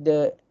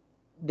the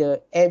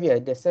area,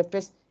 the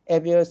surface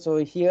area. So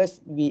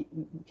here's we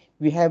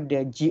have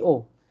the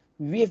GO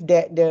with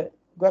the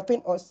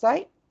graphene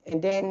oxide,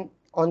 and then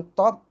on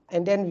top,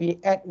 and then we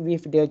add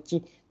with the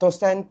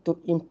tosan to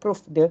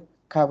improve the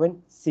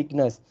current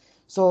signals.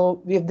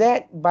 So with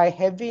that, by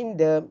having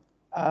the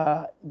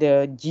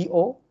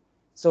GO,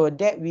 so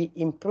that we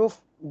improve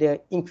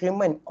the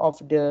increment of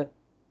the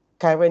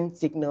current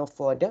signal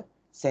for the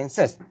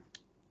sensors.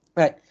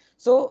 Right.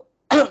 So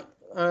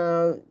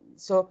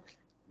so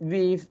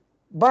with,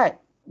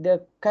 but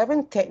the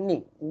current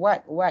technique,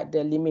 what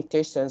the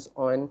limitations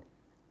on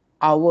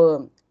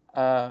our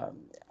the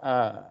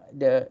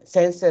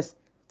sensors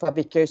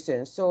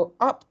fabrication. So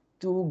up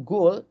to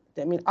goal,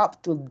 that means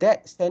up to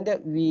that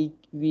standard, we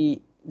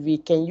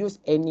can use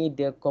any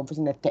the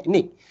conventional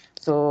technique.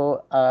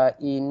 So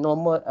in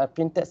normal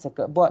printed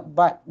circuit board,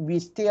 but we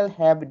still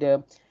have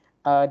the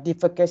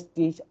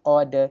difficulties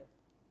or the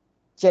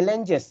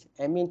challenges.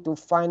 I mean, to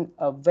find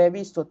a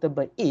very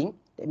suitable ink.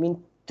 I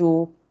mean,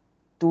 to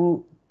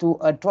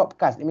a drop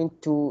cast. I mean,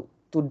 to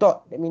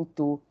dot. I mean,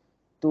 to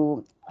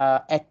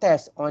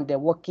attach on the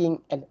working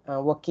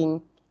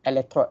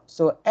electrode.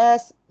 So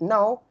as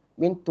now,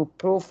 I mean, to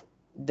prove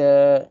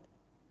the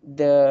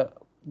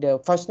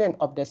functioning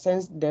of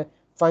the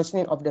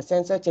functioning of the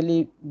sensor.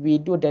 Actually, we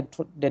do the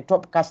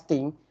drop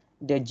casting,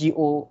 the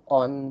GO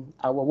on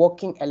our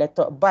working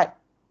electrode, but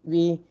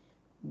we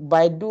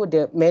by do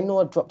the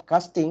manual drop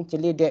casting,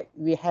 actually that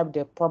we have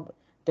the problem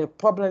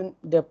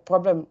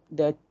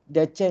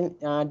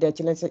the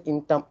challenges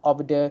in terms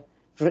of the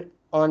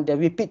on the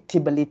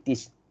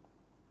repeatabilities.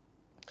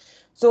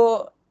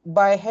 So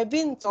by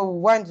having, so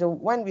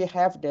when we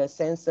have the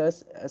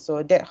sensors,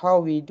 so that how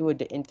we do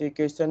the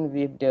integration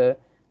with the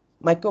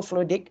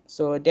microfluidic.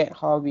 So that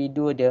how we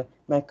do the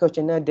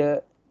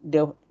microchannel,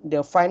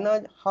 the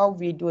final how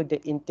we do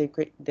the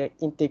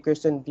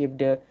integration with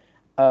the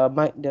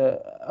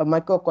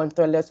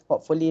microcontrollers,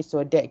 hopefully,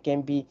 so that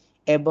can be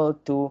able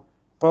to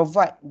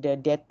provide the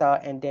data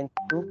and then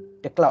to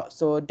the cloud.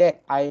 So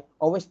that I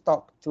always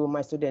talk to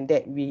my student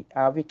that we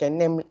can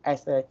name it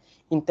as a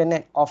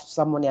Internet of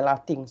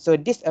Salmonella thing. So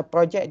this a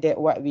project that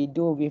what we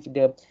do with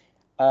the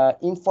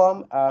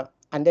Inform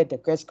under the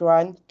Quest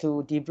Grant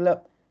to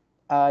develop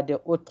the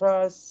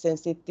ultra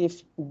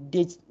sensitive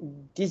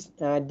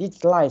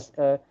digitalized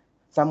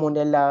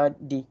salmonella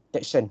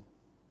detection.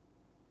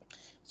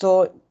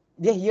 So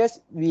here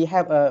we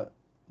have a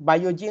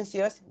biogenes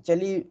here,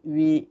 actually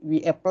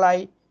we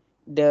apply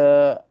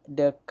the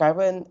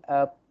current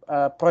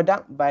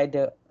product by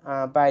the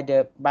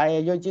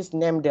biogenes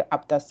named the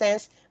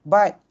Aptasense,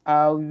 but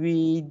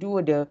we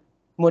do the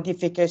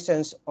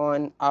modifications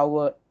on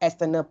our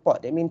external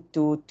port. I mean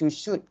to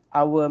shoot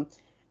our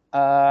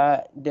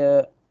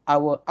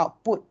our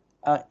output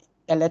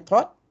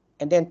electrode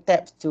and then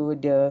taps to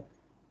the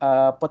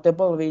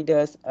portable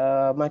readers,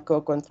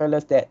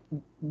 microcontrollers that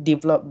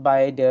developed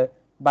by the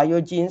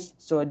biogenes.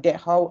 So that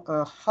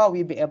how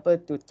we be able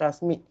to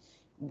transmit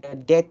the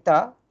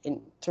data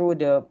through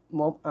the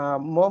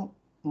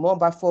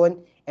mobile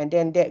phone, and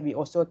then that we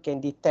also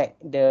can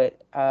detect the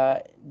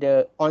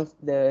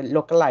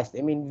localized.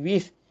 I mean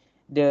with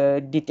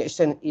the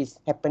detection is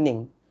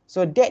happening.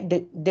 So that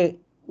the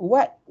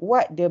what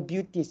the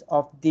beauties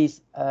of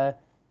this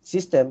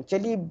system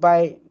actually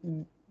by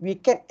we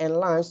can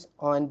enlarge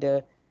on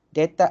the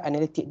data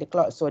analytic the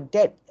cloud, so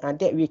that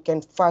that we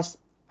can fast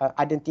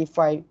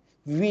identify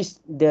with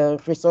the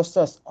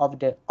resources of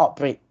the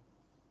outbreak.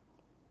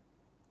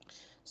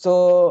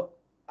 So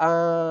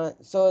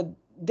so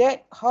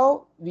that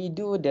how we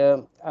do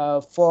the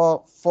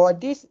for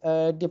this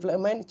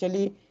development.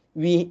 Actually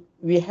we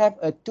have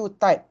a two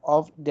type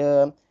of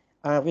the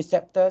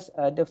receptors.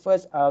 The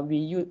first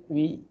we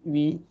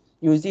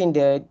using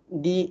the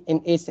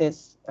DNA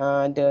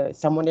the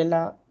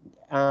salmonella,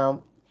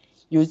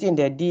 using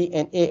the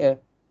DNA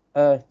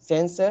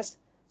sensors.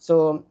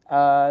 So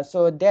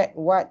so that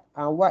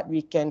what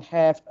we can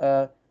have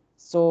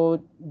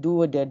so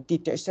do the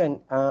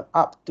detection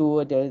up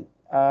to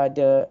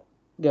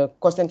the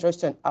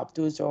concentration up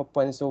to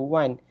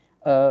 0.01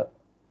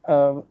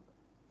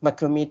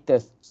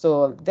 micrometers.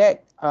 So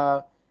that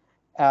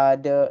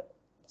the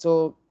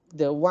so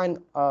the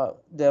one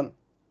the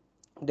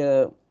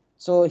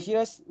so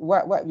here's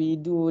what we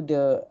do.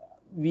 The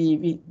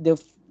we the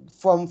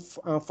from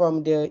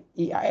the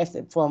EIS,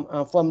 from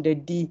the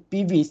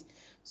DPVs,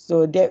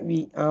 so that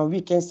we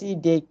can see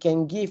they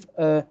can give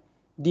a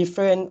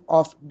different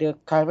of the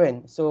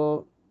current.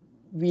 So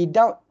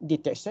without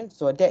detection,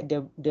 so that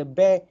the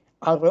bare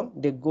arm,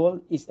 the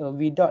goal is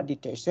without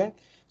detection.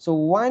 So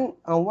one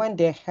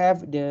they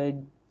have the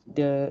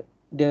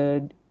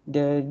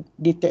the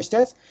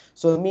detections,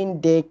 so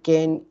mean they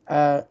can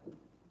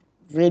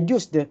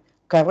reduce the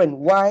current.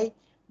 Why?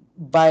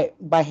 By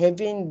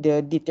having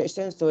the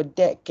detection, so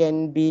that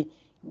can be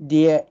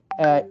the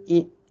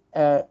it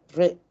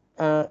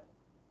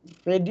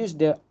reduce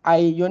the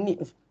ionic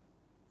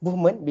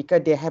movement,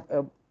 because they have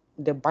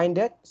the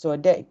binder, so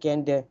that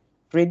can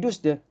reduce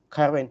the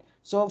current.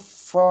 So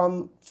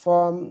from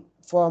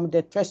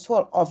the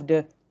threshold of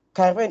the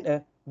current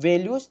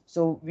values,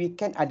 so we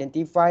can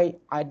identify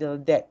either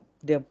that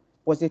the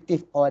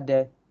positive or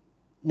the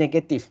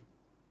negative.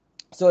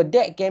 So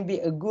that can be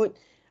a good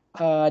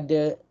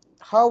the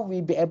how we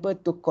be able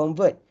to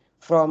convert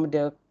from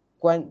the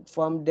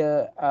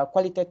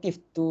qualitative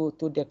to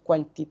the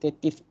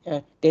quantitative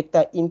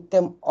data in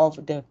terms of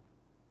the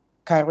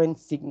current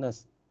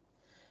signals.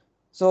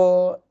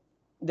 So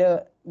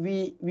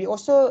we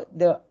also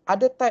the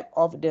other type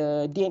of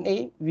the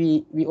DNA,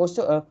 we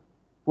also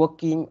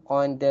working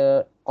on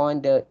the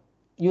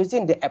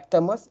using the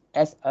aptamers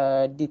as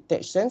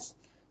detections.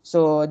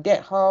 So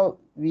that how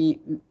we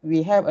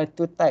have a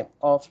two type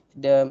of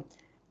the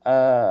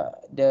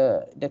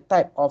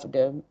type of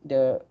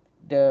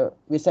the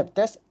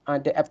receptors,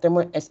 the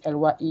aptamer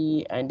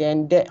SLYE, and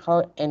then that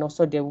how, and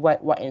also the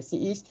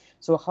YNC is.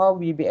 So how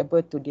we be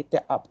able to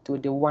detect up to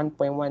the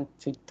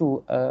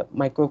 1.132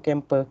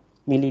 microgram per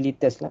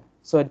milliliters lah.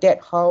 So that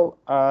how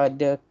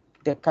the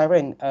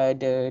current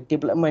the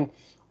development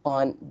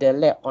on the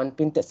lab on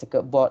printed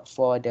circuit board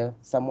for the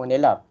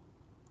salmonella.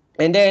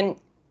 And then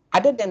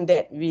other than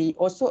that, we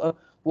also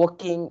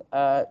working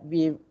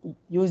with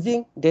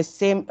using the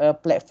same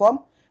platform,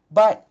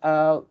 but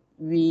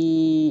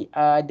we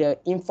the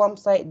inform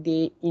side,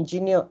 they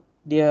engineer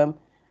the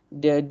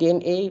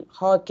DNA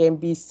how can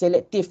be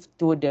selective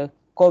to the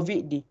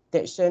COVID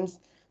detections.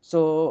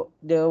 So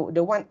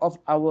the one of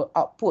our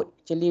output,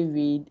 actually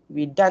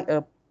we done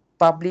a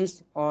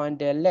publish on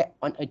the lab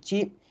on a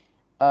chip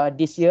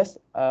this year's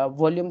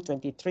volume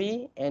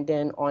 23, and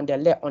then on the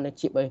lab on a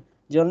chip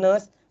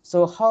journals.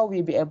 So how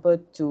we be able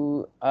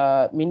to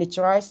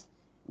miniaturize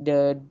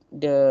the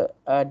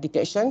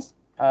detections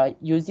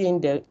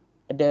using the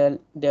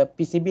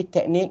PCB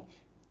technique,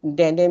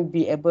 then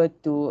be able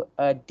to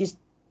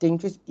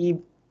distinguish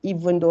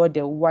even though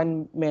the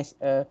one base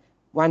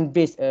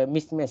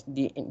mismatch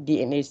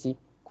DNA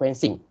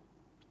sequencing.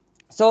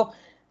 So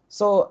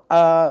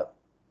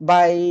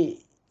by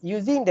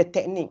using the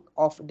technique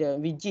of the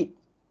rigid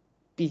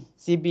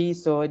PCB,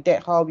 so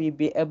that how we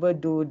be able to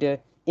do the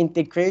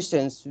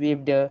integrations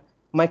with the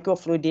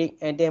microfluidic,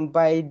 and then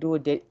by do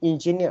the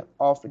engineer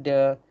of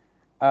the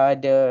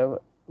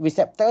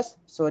receptors,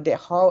 so that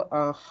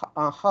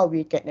how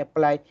we can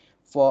apply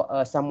for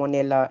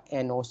salmonella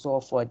and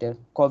also for the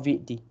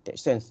COVID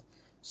detections.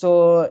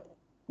 So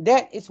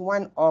that is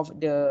one of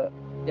the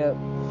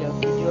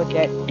video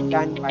that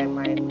done by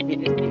my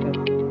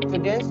PhD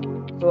students.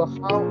 So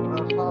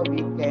how we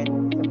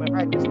can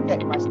summarize the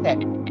step by step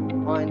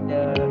on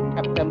the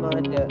aptamer,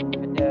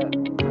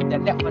 the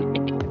lab one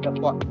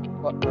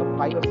the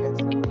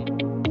biosensor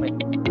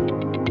treatment.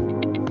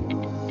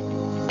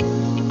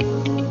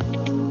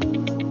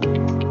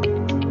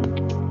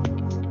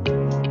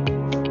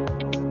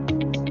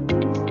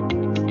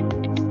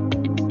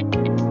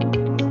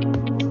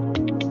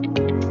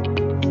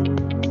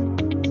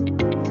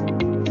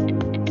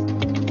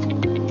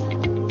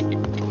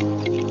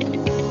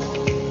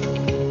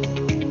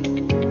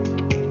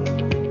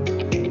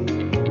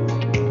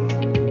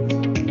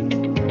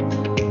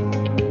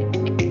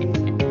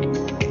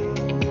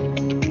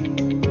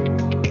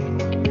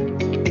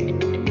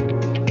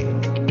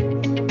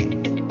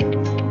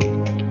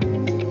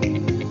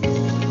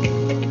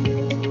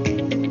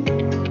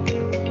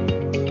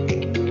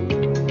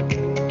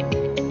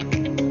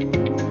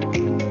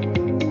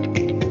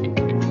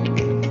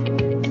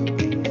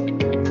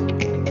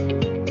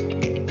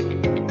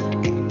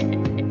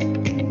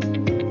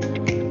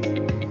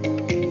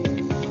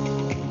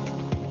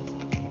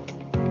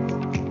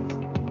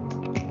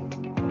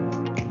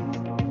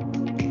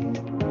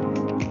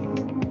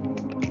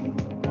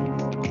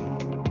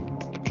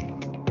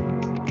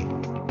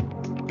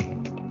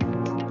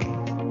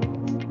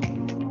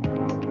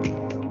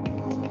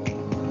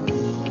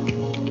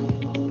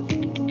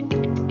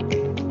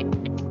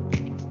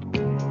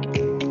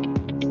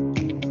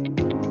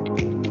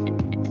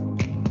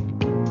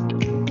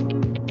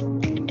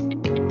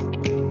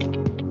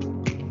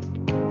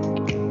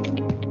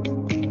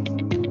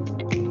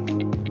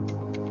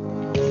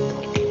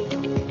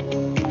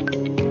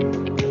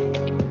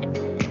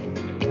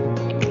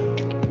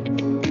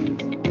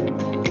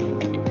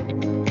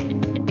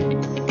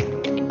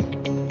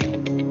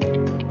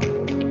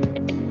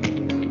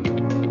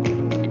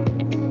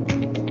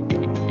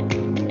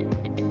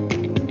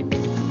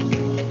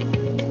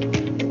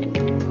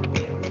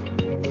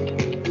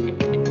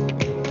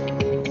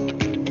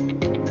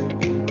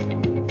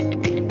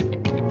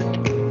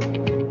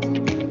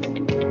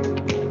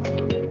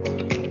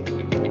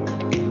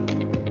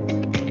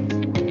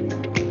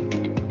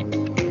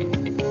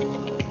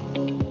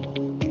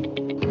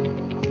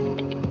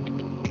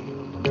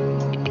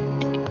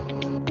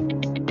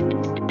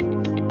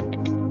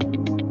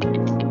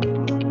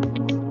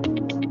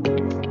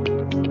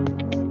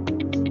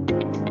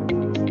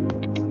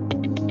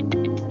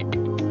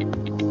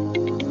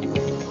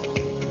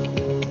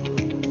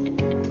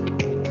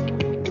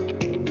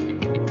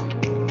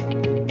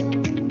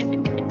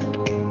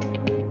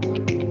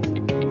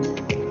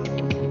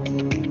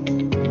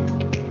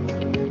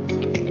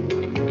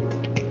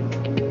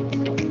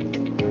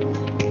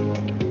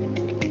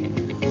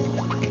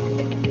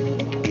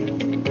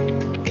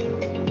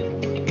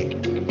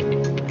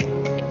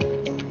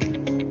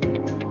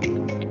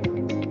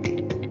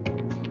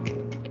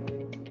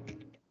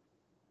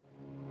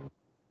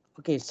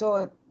 Okay,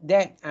 so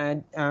that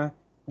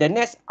the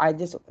next I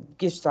just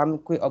give some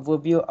quick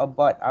overview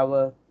about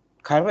our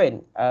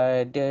current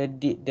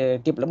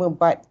the development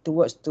part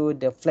towards to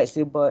the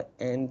flexible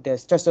and the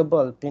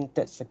stretchable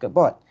printed circuit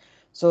board.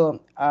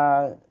 So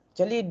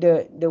actually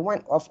the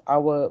one of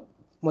our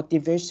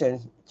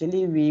motivation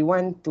actually we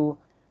want to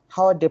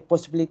how the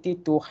possibility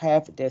to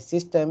have the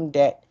system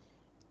that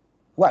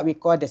what we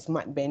call the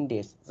smart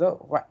band-aids. So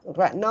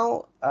right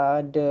now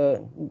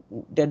the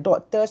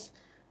doctors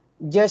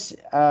just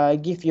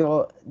give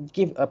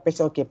a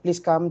person, okay, please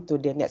come to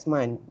the next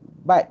month,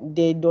 but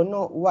they don't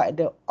know what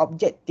the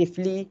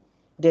objectively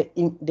the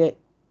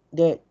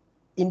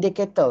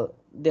indicator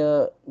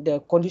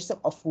the condition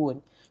of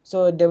wound.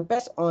 So the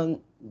based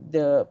on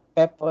the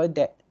paper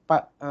that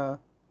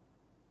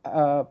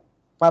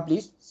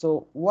published,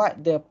 so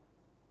what the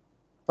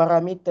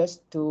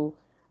parameters to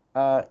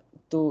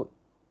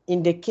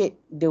indicate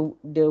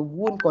the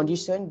wound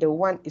condition, the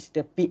one is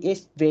the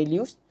pH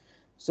values.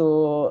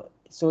 So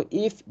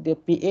if the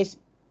pH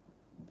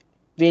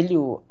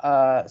value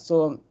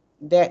so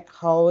that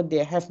how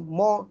they have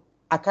more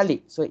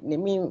alkalic, so it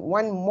means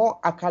one more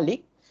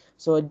alkalic,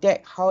 so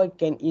that how it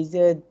can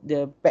easier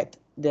the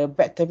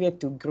bacteria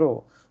to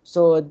grow.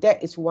 So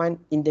that is one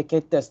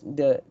indicators,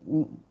 the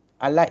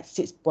I like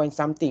 6 point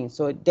something,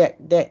 so that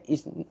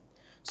is.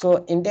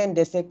 So and then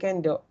the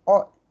second, the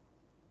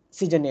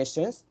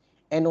oxygenations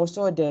and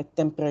also the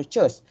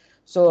temperatures.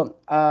 So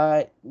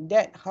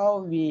that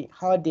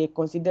how they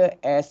consider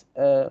as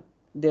the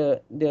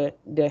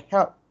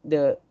help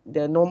the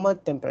normal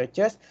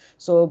temperatures.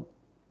 So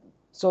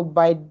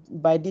by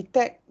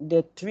detect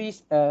the three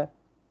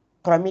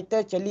parameter,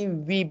 actually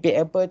we be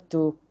able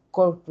to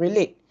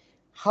correlate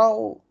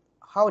how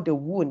the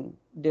wound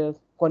the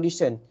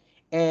condition,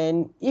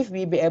 and if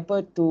we be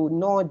able to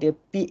know the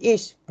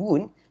pH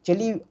wound,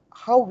 actually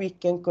how we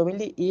can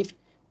correlate if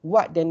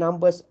what the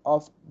numbers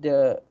of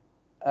the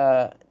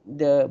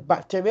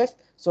bacteria,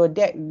 so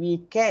that we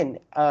can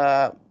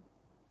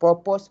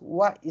propose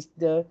what is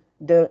the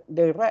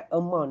right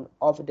amount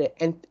of the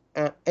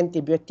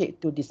antibiotic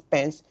to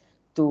dispense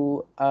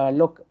to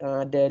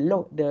the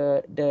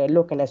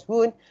localized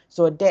wound,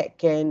 so that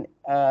can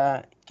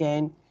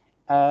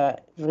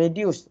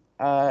reduce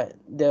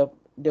the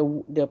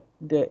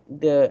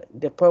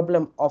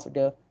problem of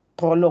the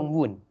prolonged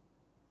wound,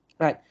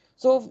 right?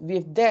 So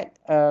with that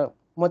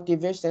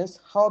motivations,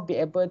 how be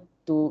able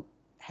to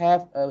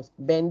have a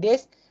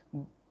bandage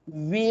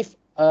with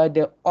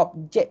the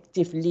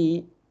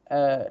objectively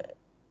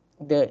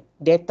the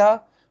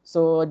data.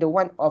 So the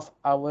one of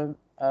our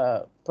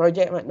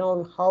project right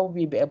now, how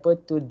we be able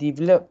to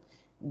develop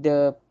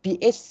the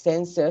pH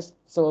sensors.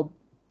 So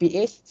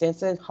pH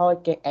sensors, how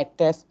it can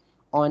attest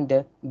on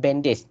the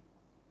bandage.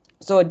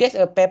 So there's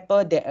a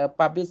paper that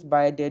published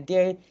by the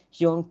dear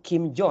Hyung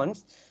Kim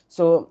Jones.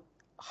 So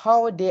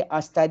how they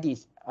are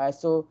studies.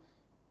 So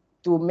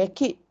to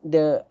make it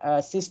the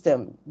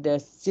system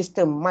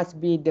must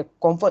be the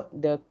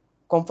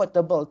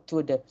comfortable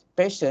to the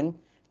patient,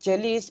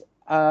 actually,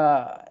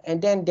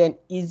 and then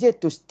easier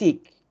to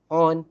stick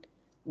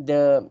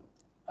the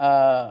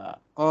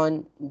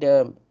on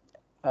the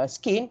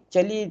skin.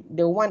 Actually,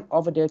 the one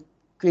of the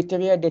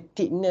criteria, the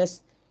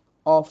thickness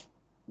of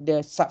the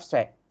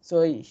substrate.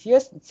 So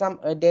here's some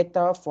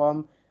data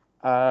from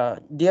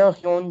Dear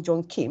Hyun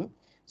Jong Kim,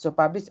 so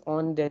published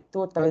on the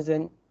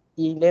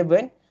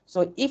 2011.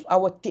 So if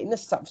our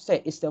thickness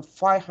substrate is the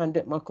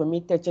 500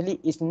 micrometer, actually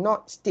it's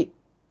not stick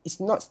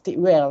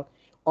well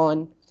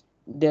on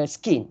the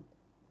skin.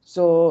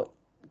 So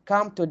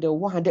come to the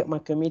 100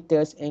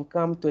 micrometers and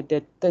come to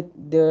the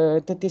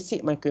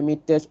 36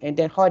 micrometers, and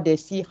then how they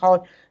see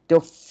how the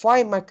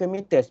 5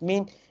 micrometers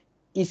mean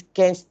it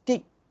can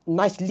stick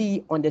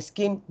nicely on the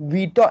skin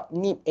without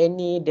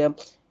need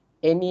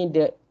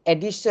the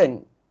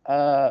addition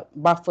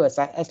buffers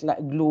such as like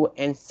glue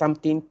and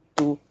something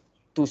to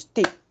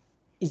stick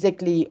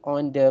exactly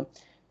on the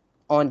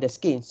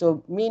skin.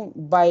 So mean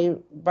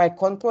by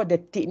control the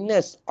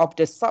thickness of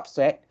the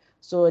substrate,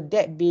 so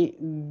that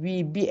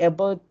we be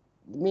able,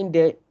 mean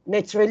the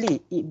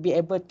naturally it be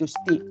able to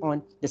stick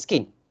on the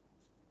skin.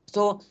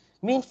 So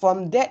mean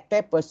from that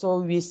paper, so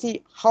we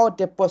see how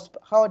the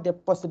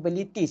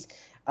possibilities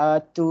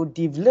to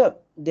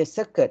develop the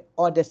circuit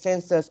or the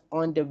sensors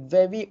on the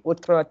very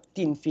ultra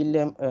thin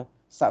film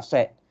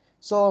substrate.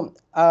 So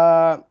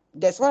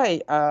that's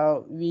why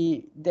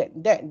we that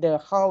the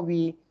how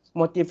we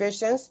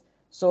motivations.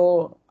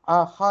 So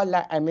how,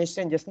 like I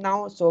mentioned just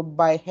now, so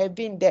by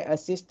having that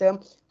system,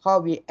 how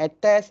we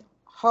attach,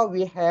 how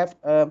we have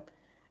a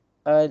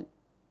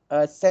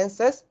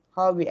sensors,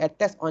 how we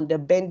attach on the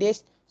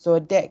bandage, so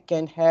that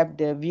can have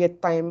the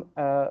real-time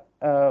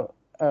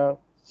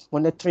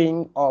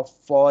monitoring of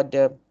for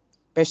the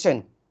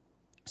patient.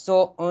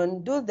 So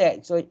on do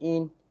that, so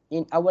in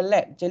our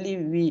lab, actually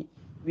we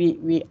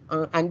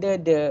under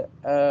the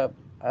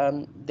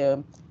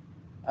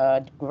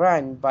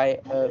grant by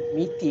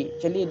MITI,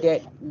 actually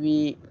that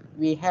we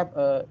have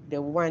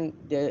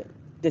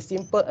the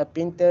simple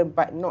printer,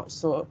 but not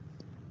so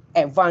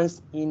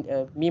advanced in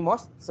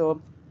MIMOS.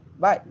 So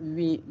but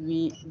we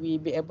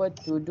be able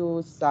to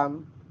do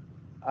some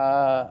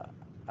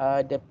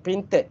the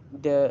printed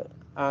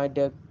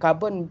the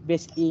carbon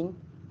based ink,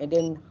 and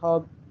then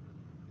how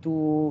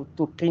to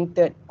print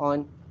it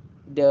on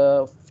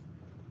the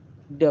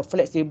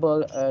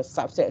flexible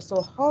subset.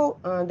 So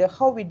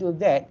how we do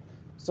that?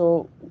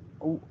 So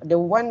the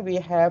one we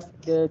have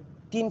the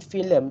thin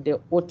film, the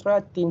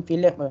ultra thin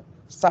film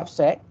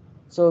subset.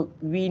 So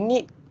we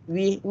need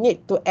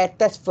to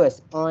attach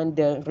first on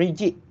the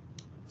rigid,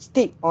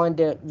 stick on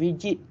the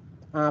rigid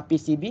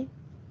PCB.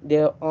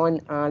 The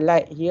on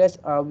like here's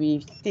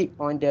we stick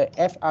on the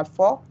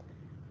FR4,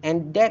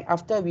 and then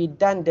after we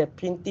done the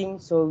printing,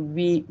 so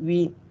we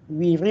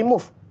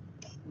remove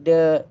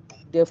the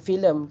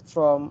film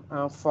from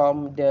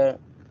the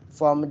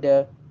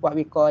what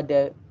we call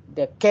the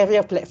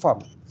carrier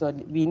platform. So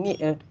we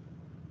need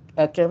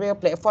a carrier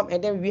platform,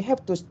 and then we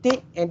have to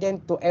stick, and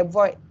then to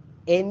avoid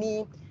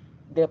any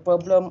the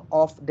problem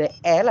of the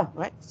air lah,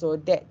 right? So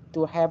that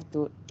to have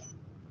to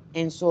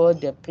ensure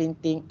the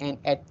printing and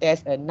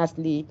attach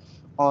nicely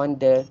on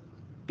the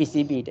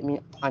PCB. That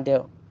means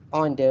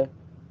on the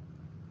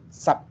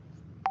sub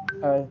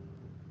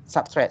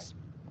substrates.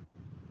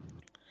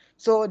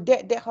 So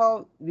that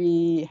how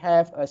we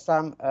have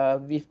some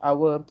with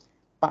our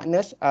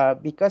partners,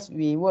 because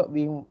we work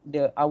with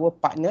our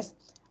partners,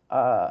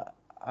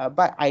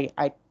 but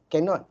I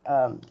cannot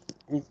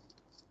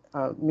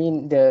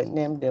mean the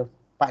name the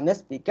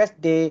partners, because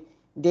they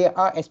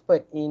are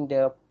expert in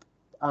the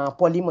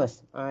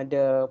polymers,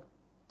 the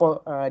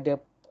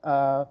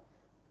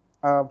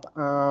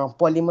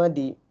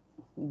polymer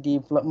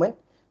development.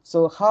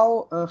 So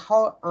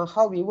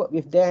how we work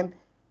with them,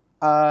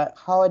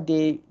 how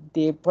they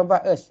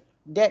provide us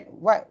that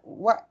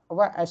what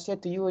I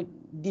said to you,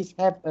 this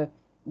have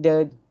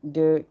the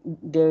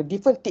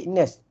different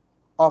thickness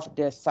of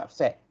the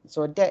subset,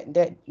 so that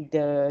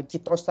the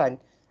gypsum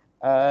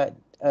uh,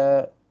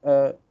 uh,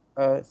 uh,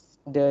 uh,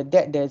 the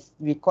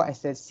we call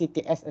as a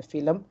CTS a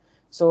film.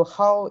 So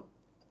how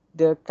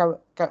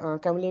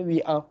currently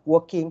we are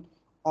working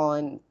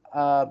on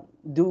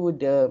do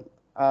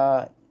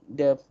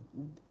the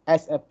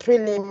as a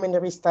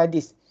preliminary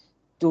studies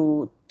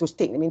to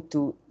stick, I mean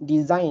to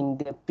design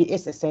the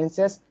pH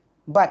sensors,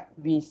 but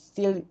we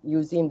still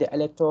using the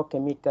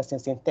electrochemical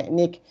sensing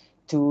technique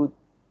to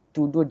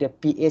do the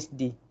pH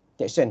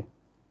detection.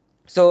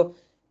 So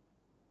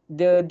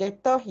the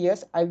data here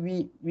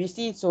we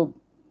see, so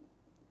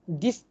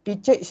this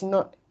picture is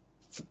not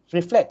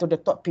reflect to the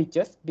top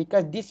pictures,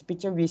 because this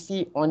picture we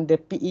see on the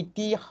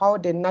PET how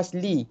the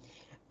nicely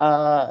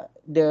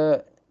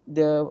the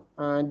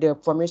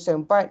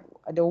formation, but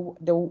the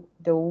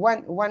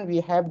one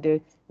we have,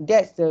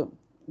 that's the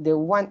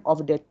one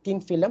of the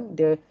thin film,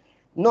 the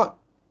not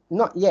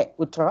yet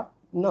ultra,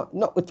 not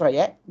ultra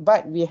yet,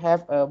 but we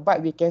have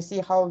but we can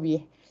see how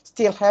we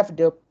still have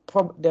the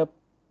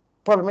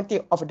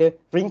problematic of the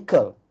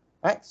wrinkle,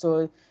 right?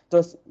 So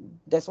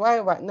that's why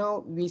right now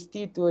we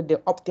still do the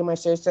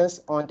optimizations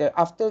on the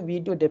after we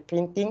do the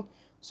printing.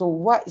 So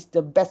what is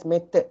the best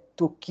method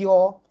to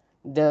cure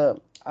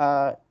the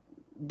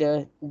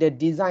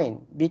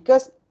design?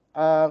 Because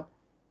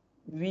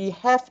we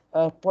have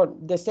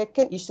the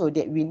second issue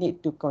that we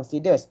need to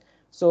consider.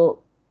 So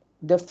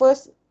the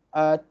first,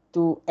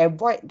 to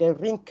avoid the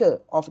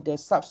wrinkle of the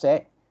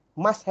substrate,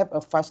 must have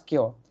a fast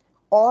cure.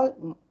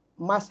 All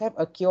must have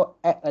a cure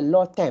at a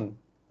low temp,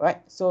 right?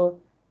 So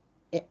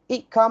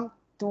it comes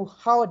to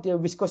how the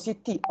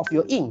viscosity of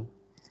your ink.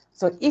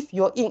 So if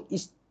your ink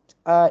is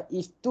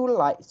too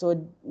light,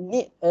 so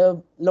need a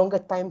longer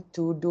time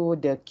to do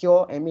the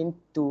cure. I mean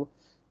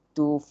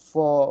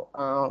for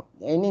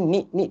any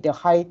need the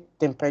high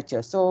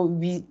temperature. So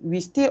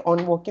we still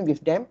on working with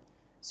them.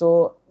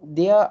 So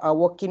they are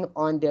working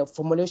on the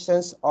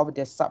formulations of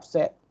the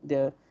subset.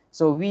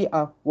 So we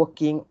are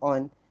working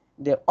on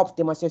the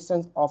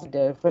optimizations of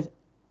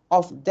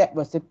that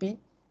recipe.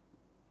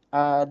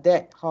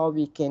 That how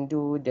we can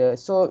do the,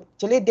 so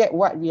actually that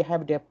what we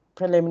have the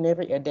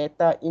preliminary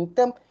data in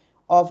terms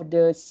of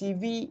the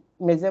CV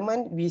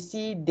measurement. We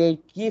see they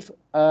give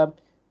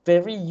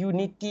very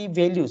unity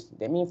values,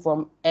 that means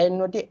from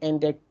anodic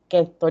and the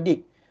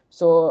cathodic.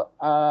 So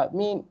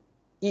mean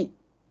it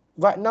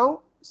right now.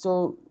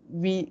 So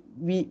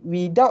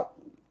without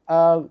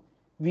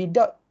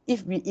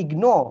if we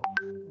ignore,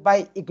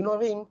 by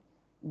ignoring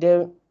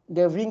the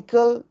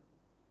wrinkle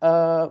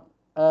uh,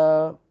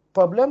 uh,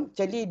 problem,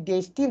 actually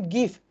they still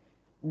give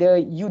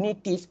the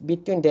unities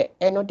between the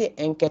anodic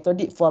and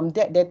cathodic. From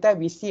that data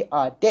we see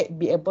they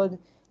be able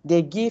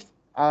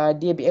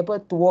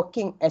to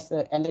working as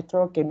a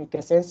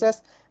electrochemical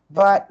sensors,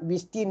 but we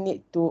still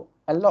need to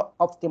a lot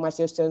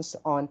optimizations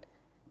on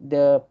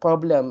the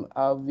problem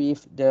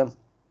with the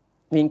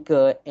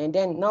wrinkle. And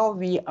then now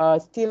we are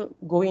still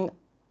going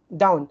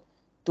down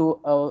to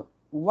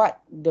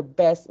what the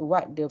best,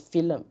 what the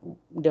film,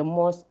 the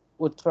most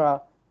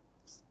ultra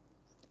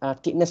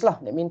thickness lah.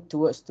 That means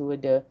towards to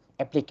the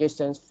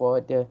applications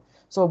for the.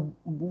 So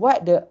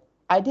what the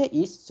idea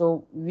is,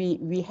 so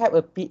we have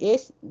a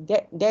pH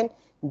that then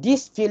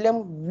this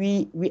film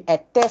we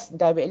attach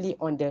directly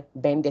on the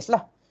bandage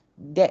lah.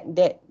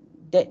 That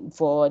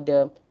for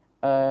the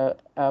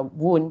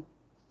wound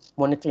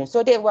monitoring.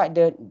 So that what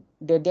the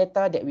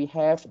data that we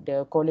have,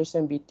 the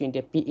correlation between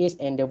the pH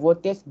and the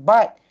voltage,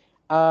 but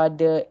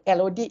the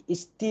LOD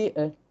is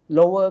still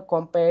lower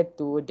compared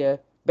to the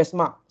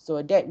benchmark.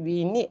 So that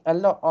we need a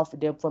lot of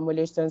the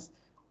formulations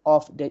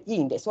of the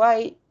ink. That's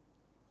why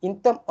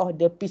in terms of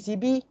the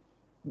PCB,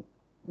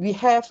 we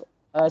have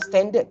a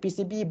standard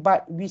PCB,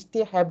 but we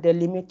still have the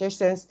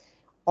limitations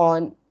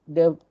on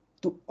the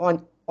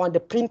on the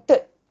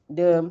printed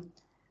the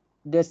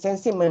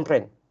sensing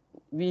membrane.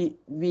 We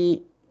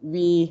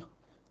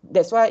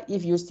that's why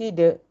if you see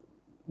the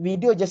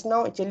video just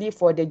now, actually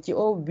for the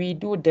GO we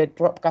do the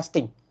drop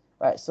casting,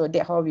 right? So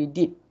that's how we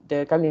did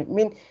the coming. I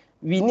mean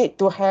we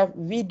don't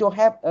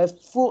have a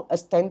full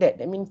standard.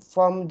 I mean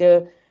from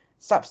the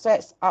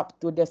subsets up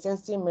to the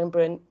sensing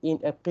membrane in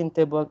a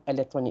printable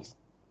electronics.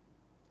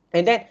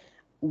 And then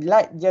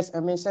like just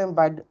mentioned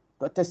by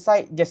Dr.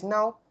 Syed just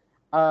now,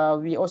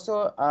 we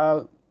also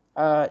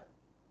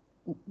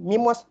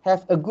MIMOS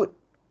have a good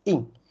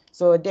ink.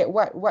 So that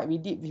what we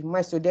did with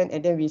my student,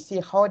 and then we see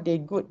how they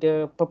good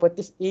the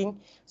properties ink.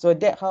 So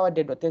that how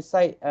the Dr.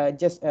 Syed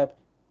just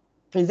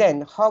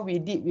present how we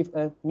did with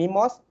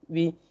MIMOS.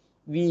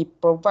 We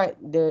provide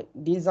the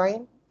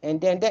design, and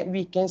then that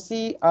we can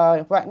see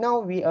right now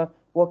we are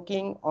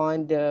working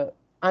on the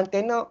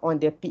antenna on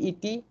the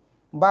PET,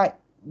 but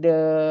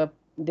the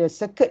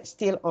circuit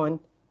still on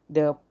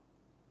the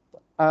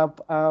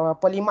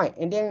polyimide,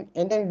 and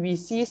then we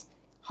see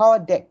how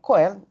that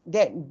coil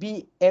that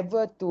be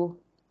able to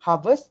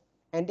harvest,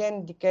 and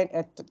then they can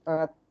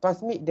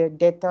transmit the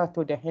data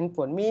to the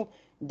handphone. Mean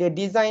the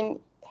design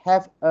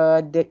have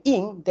the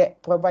ink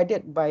that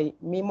provided by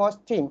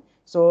MIMOS stream,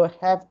 so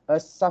have a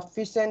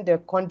sufficient the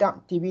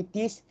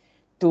conductivities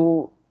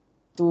to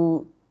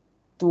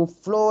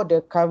flow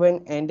the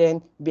current, and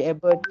then be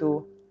able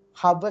to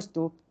harvest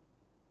to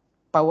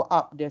power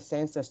up the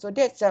sensor. So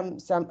that's some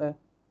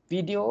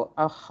video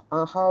of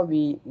how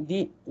we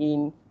did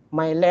in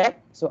my lab.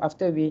 So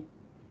after we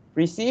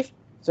receive,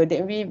 So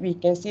that we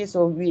can see,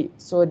 so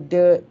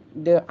the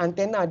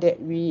antenna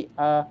that we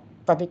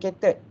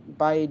fabricated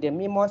by the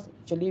MIMOS,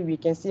 actually we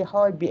can see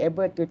how it be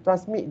able to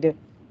transmit the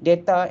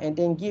data and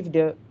then give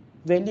the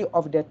value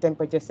of the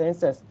temperature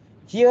sensors.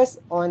 Here's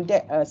on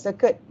that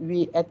circuit,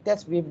 we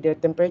attach with the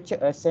temperature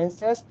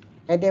sensors,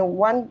 and then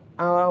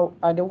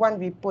the one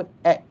we put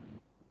at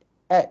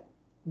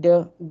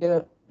the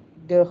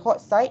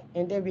hot side,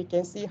 and then we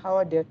can see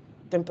how the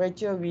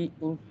temperature we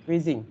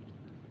increasing.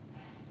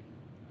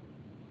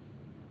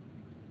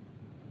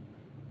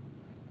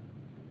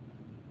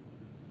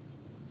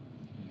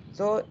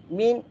 So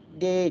mean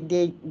they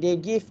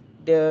give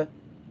the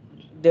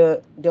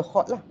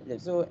hot lah.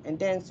 So and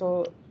then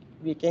so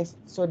we can,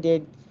 so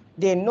they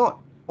not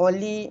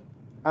only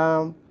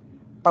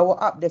power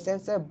up the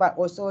sensor but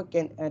also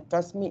can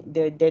transmit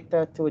the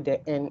data to the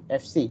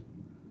NFC.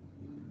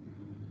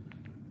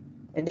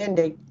 And then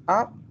they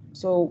up.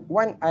 So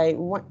one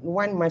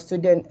my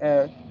student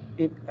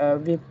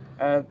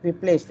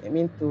replaced, I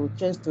mean to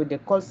change to the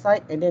cold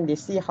side, and then they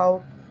see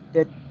how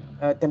the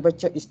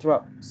temperature is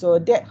dropped. So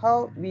that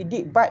how we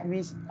did, but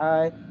with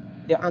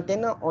the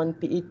antenna on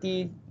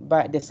PET,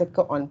 but the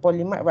circuit on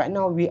polymer. Right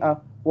now we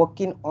are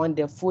working on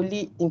the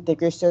fully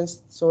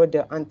integrations, so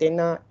the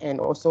antenna and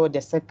also the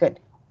circuit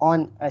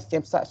on a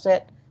same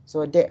substrate.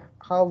 So that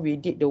how we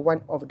did the one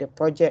of the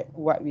project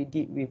what we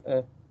did with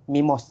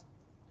MIMOS.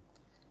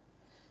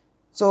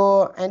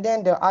 So, and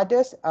then the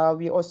others,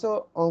 we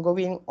also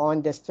ongoing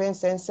on the strain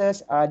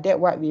sensors. That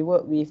what we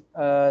work with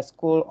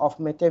School of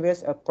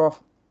Materials, Prof.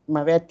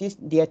 Mariatis,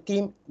 their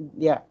team,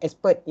 they are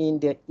expert in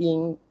the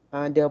ink,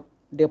 the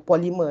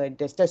polymer,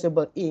 the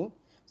stretchable ink.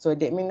 So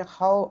that means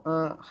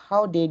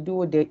how they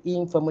do the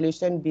ink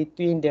formulation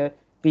between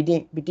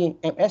between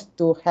MS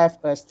to have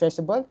a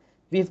stretchable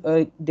with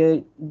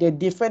the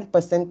different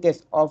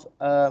percentage of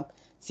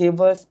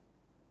silver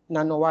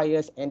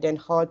nanowires, and then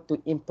how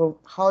to improve,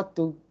 how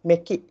to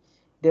make it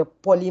the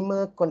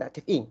polymer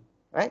conductive ink,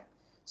 right?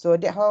 So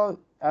that how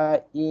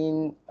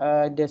in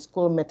the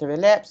school material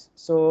labs,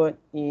 so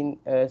in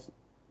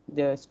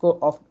the School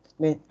of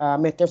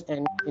Materials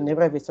and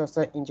Mineral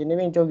Resources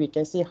Engineering, so we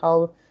can see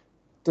how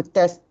to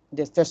test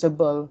the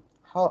stretchable,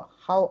 how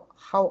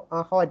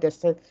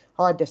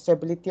the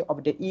stability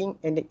of the ink,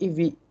 and if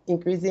we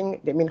increasing,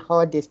 that means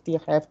how they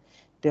still have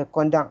the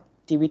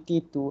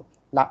conductivity to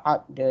light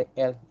up the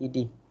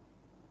LED.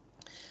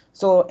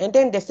 So, and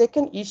then the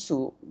second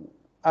issue,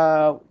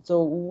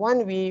 so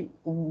when we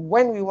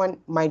want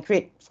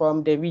migrate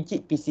from the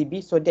rigid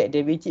PCB, so that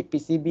the rigid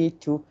PCB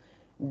to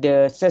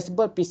the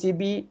stretchable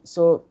PCB,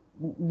 so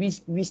we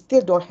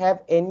still don't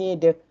have any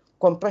the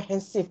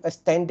comprehensive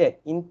standard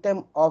in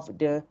terms of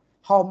the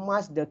how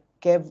much the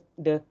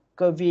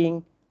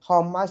curving,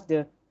 how much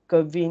the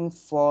curving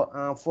for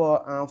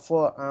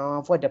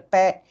the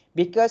pad,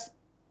 because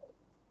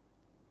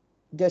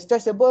the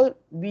stretchable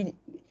we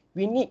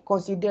need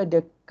consider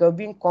the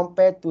curving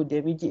compared to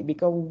the rigid,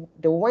 because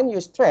the one you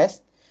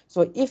stress,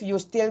 so if you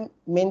still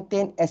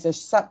maintain as a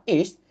sharp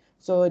edge,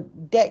 so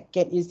that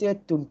can easier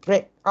to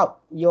break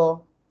out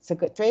your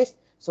circuit trace,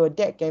 so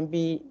that can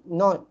be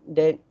not,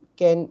 that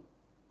can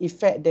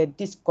affect the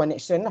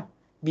disconnection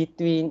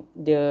between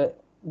the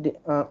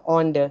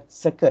on the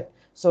circuit.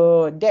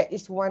 So that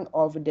is one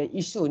of the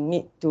issue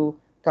need to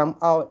come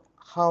out,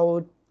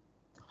 how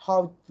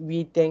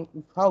we can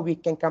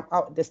come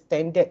out the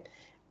standard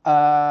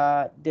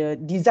the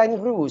design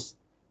rules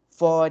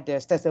for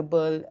the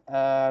stretchable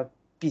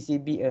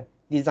PCB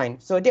design.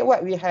 So that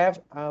what we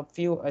have a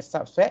few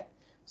substrate,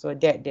 so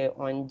that the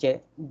on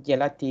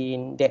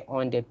gelatin, that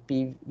on the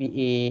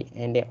PVA,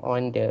 and that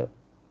on the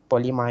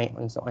polyamide,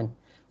 and so on.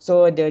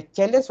 So the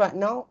challenge right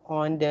now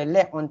on the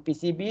lab on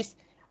PCBs,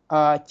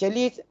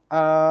 challenge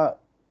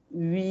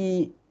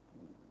we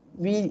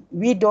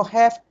don't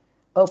have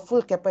a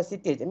full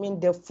capacity. I mean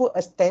the full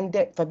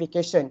standard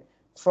fabrication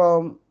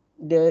from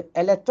the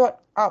electrode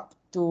up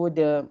to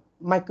the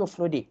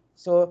microfluidic.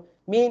 So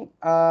mean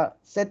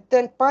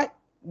certain part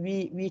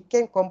we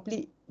can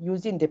complete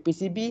using the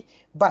PCB,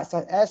 but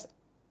such as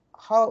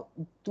how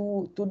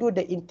to do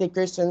the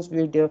integrations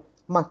with the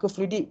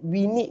microfluidic,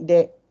 we need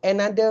the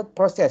another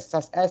process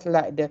such as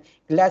like the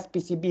glass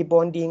PCB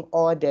bonding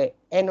or the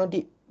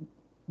anodic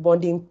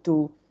bonding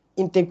to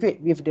integrate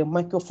with the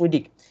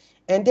microfluidic.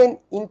 And then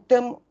in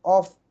terms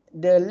of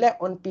the lab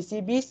on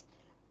PCBs,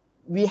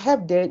 we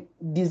have the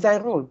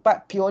design rule,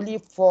 but purely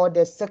for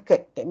the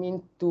circuit. That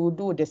means to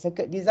do the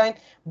circuit design,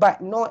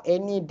 but not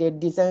any the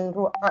design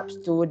rule up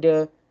to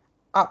the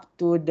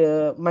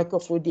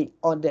microfluidic,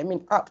 or that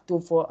means up to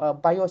for a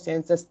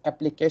biosensors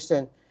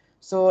application.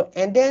 So,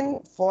 and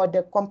then for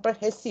the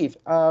comprehensive,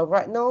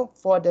 right now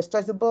for the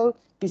stretchable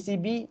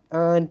PCB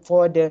and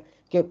for the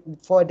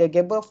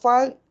Gerber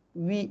file,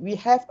 we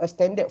have a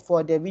standard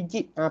for the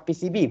rigid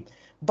PCB,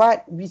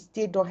 but we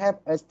still don't have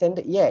a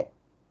standard yet.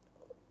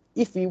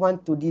 If we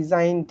want to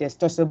design the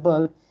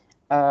stretchable,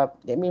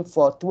 that means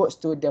for towards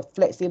to the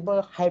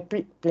flexible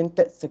hybrid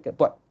printed circuit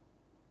board.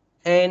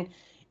 And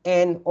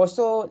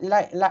also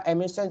like I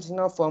mentioned just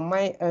now for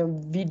my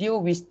video,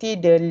 we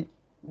still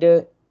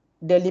the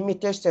the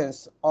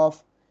limitations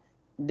of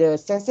the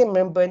sensing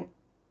membrane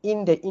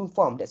in the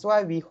inform. That's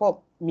why we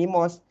hope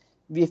MIMOS,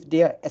 with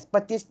their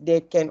expertise,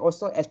 they can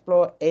also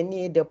explore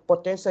any the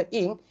potential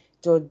ink,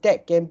 so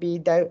that can be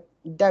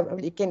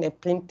directly can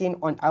printing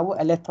on our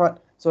electrode,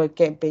 so it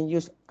can be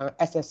used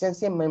as a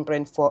sensing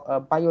membrane for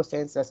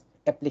biosensors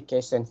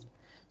applications.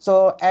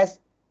 So as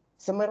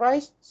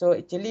summarized, so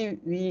actually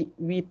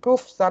we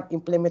prove some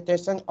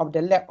implementation of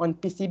the lab on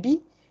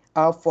PCB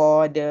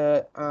for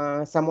the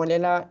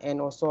salmonella, and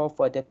also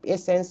for the pH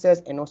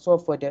sensors, and also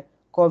for the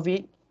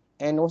COVID,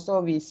 and also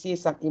we see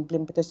some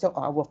implementation of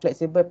our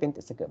flexible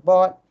printed circuit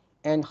board,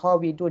 and how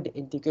we do the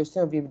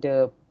integration with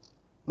the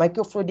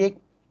microfluidic,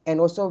 and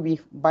also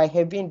with by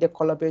having the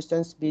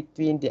collaborations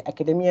between the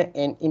academia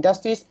and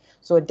industries,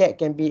 so that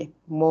can be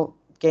more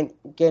can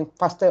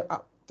faster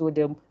up to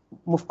the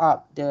move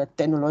up the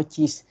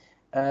technologies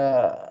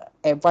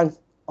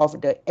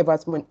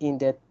advancement in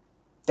the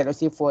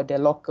technology for the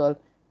local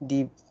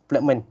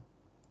development.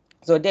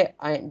 So that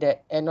the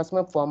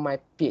announcement for my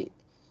PhD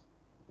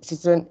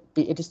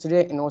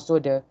student, and also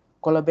the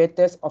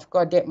collaborators. Of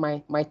course, that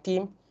my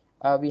team,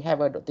 we have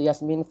Dr.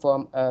 Yasmin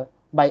from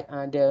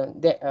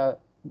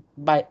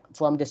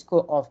from the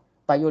School of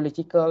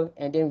Biological,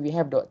 and then we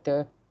have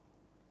Dr.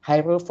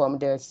 Hyrule from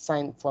the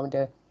science, from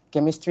the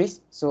chemistry.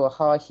 So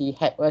how he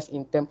helped us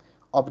in terms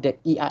of the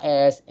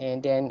EIS,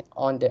 and then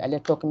on the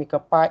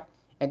electrochemical part.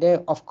 And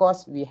then of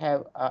course we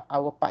have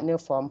our partner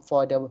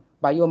for the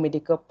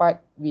biomedical part.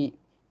 We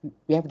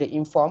have the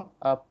Inform,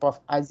 Prof.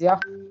 Azia,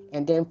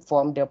 and then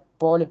from the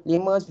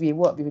polymers, we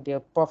work with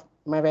the Prof.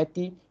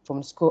 Marati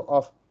from School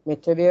of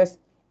Materials,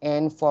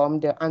 and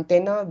from the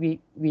antenna, we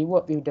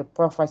work with the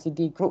Prof.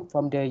 Rasidi group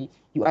from the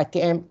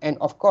UITM, and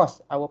of course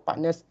our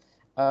partners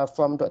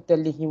from Dr.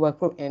 Lee Hiwa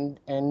group and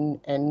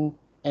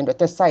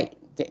Dr. Said,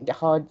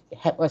 how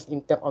help us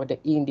in terms of the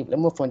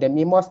development from the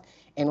MIMOS,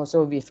 and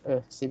also with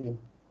CIVIM.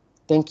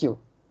 Thank you.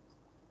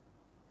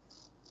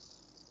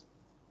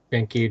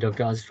 Thank you,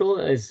 Dr. Azrul.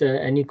 Is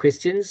there any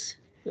questions?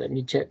 Let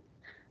me check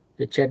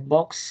the chat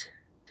box.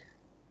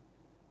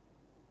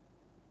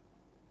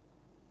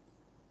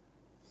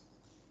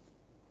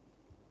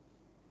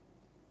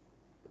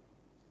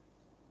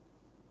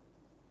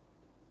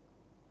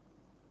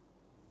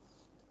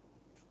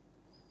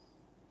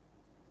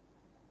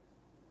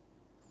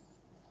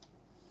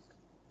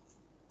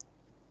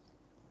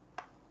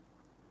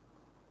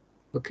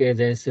 Okay,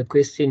 there's a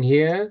question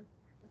here.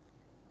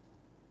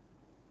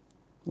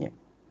 Yeah.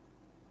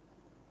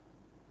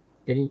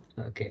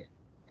 Okay.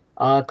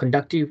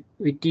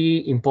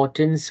 Conductivity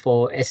importance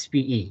for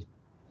SPE?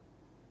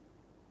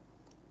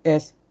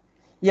 Yes.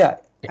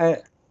 Yeah.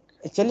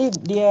 Actually,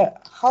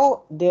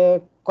 how the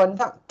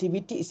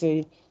conductivity is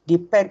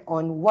depend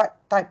on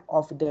what type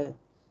of the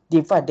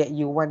device that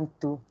you want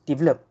to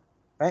develop,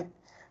 right?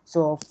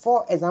 So,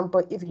 for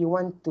example, if you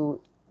want to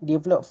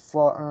develop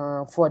for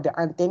the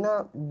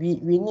antenna, we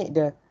need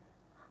the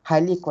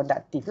highly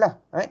conductive lah,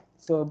 right?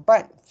 So,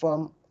 but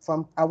from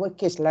our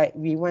case, like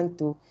we want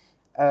to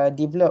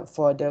develop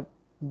for the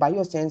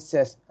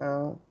biosensors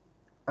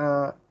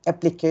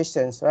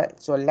applications, right?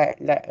 So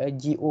like a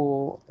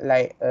GO,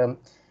 like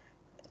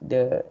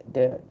the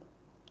the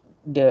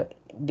the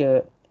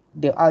the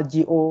the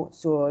RGO.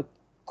 So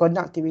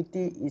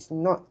conductivity is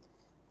not,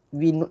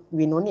 we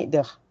no need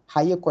the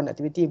higher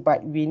conductivity,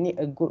 but we need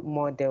a good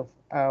model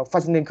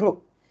fastener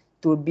group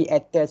to be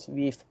attached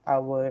with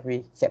our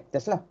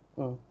receptors lah.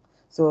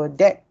 So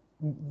that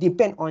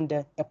depend on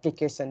the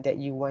application that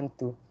you want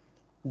to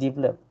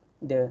develop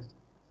the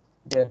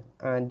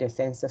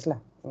sensors lah.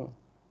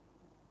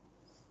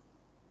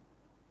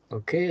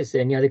 Okay, is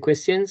there any other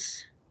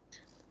questions?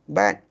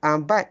 But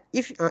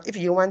if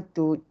you want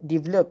to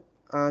develop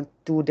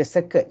to the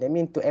circuit, that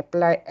means to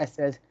apply as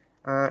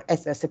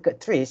a circuit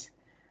trace,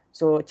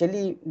 so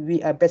actually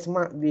we are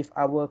benchmark with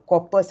our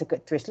copper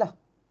circuit trace lah,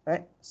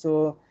 right?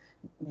 So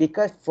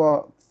because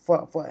for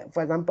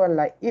example,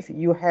 like if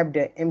you have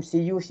the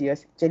MCUs here,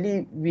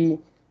 actually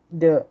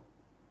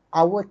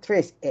our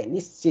trace at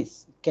least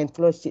can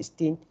flow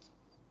 16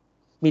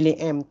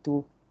 milliamp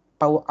to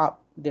power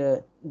up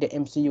the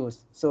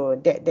MCUs. So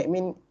that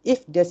means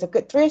if the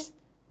circuit trace,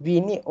 we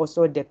need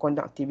also the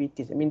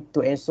conductivity. I mean,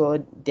 to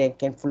ensure they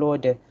can flow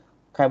the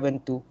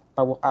current to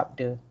power up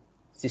the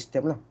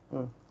system lah.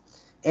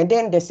 And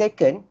then the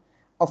second,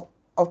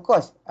 of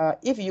course,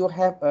 if you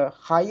have a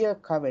higher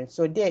current,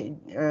 so they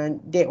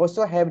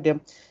also have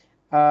the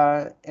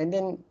and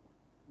then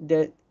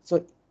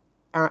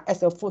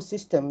as a full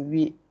system,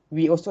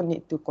 we also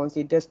need to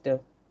consider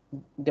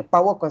the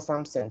power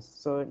consumption.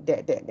 So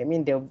that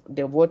means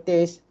the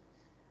voltage,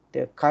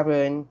 the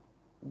current,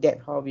 that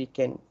how we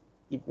can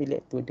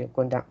relate to the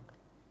conduct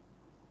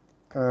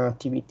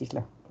activities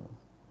lah.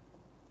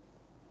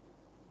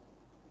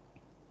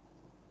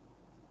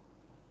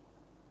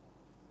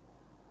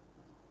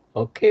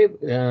 Okay,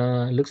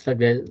 looks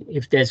like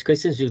if there's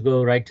questions, we'll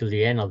go right to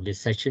the end of this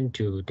session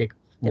to take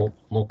more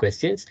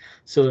questions.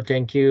 So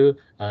thank you,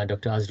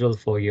 Dr. Azrul,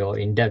 for your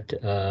in-depth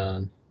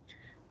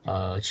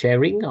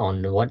sharing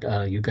on what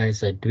you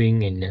guys are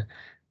doing in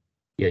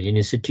your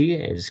university.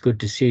 It's good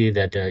to see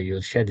that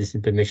you'll share this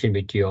information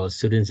with your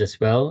students as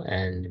well,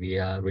 and we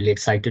are really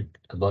excited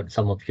about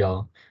some of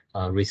your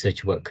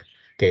research work.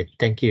 Okay,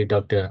 thank you,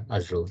 Dr.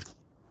 Azrul.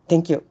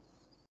 Thank you.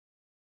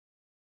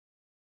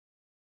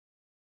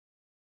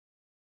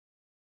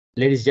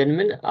 Ladies and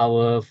gentlemen,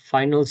 our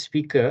final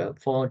speaker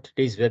for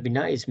today's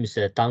webinar is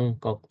Mr. Tang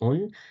Kok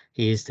Hoon.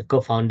 He is the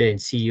co-founder and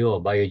CEO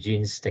of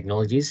Biogenes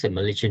Technologies, a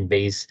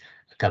Malaysian-based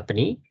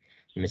company.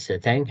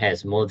 Mr. Tang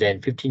has more than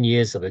 15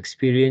 years of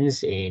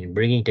experience in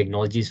bringing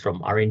technologies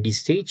from R&D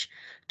stage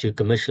to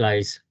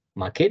commercialized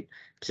market.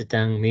 Mr.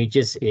 Tang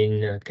majors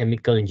in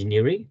chemical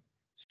engineering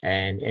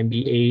and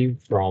MBA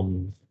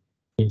from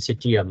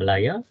University of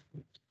Malaya,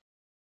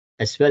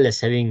 as well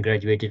as having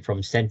graduated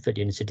from Stanford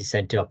University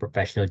Center of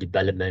Professional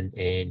Development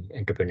and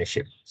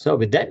Entrepreneurship. So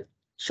with that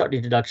short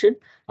introduction,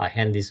 I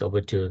hand this over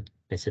to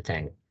Mr.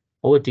 Tang.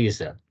 Over to you,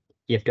 sir.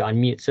 You have to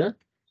unmute, sir.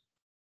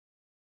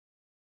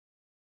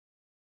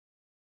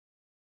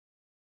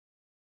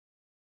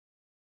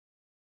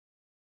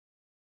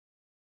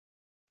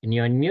 Can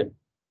you unmute?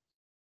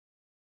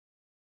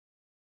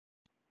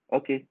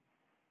 Okay.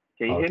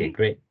 Can you hear Okay, me?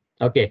 great.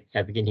 Okay,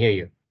 yeah, we can hear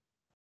you.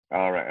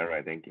 All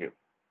right, thank you.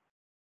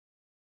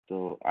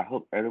 So I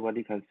hope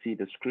everybody can see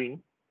the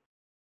screen.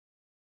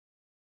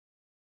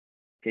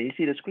 Can you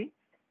see the screen?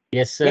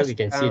 Yes, sir, Yes, we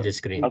can see the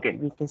screen. Okay.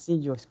 We can see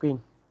your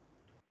screen.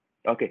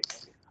 Okay.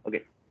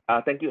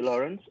 Thank you,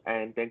 Lawrence,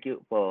 and thank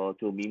you to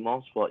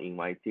Mimos for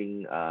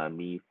inviting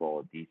me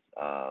for this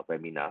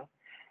webinar.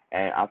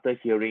 And after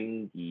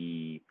hearing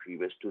the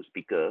previous two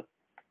speakers,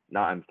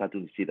 now I'm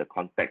starting to see the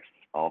context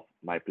of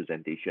my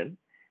presentation.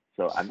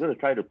 So I'm going to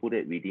try to put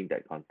it within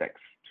that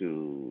context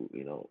to,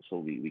 so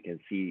we can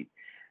see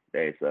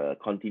there's a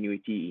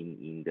continuity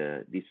in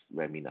this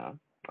webinar.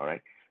 All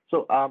right.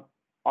 So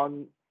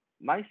on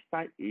my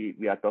side,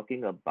 we are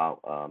talking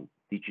about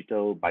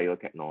digital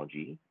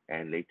biotechnology,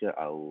 and later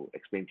I'll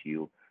explain to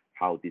you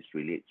how this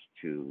relates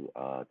to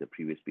the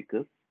previous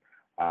speakers.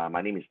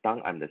 My name is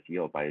Tang. I'm the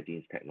CEO of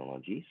Biogenes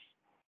Technologies.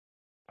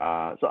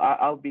 So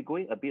I'll be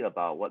going a bit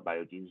about what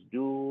Biogenes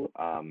do,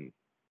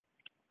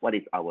 what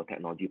is our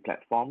technology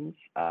platforms.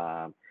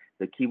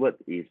 The keyword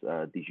is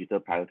digital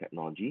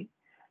biotechnology,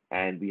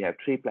 and we have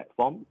three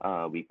platforms.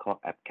 We call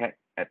AppCat,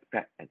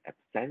 AppFab, and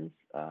AppSense.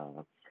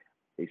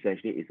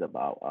 Essentially, it's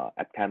about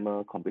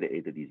aptamer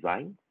computer-aided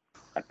design,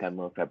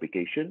 aptamer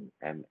fabrication,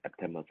 and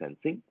aptamer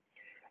sensing.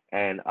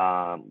 And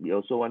we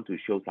also want to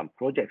show some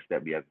projects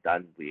that we have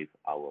done with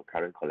our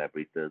current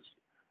collaborators,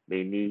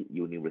 mainly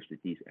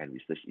universities and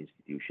research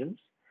institutions,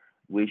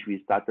 which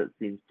we started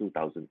since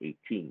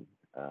 2018.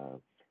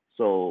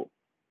 So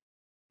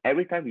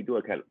every time we do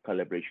a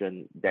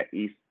collaboration, that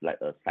is like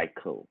a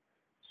cycle.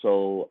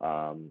 So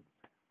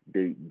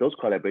those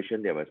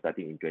collaborations that were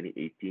starting in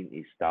 2018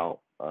 is now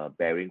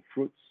bearing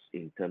fruits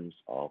in terms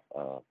of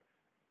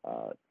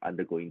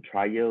undergoing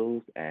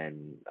trials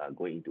and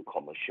going into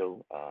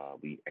commercial,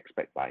 we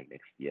expect by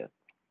next year.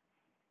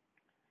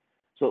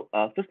 So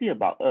firstly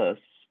about us,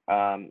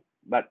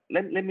 but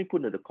let me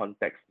put in the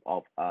context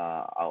of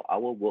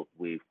our work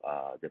with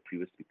the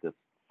previous speakers.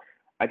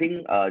 I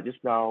think just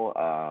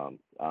now,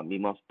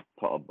 Mimos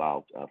talked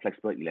about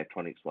flexible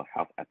electronics for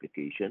health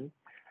application.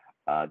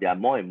 There are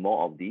more and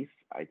more of these.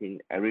 I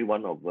think every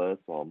one of us,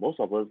 or most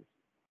of us,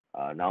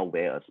 now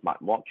wear a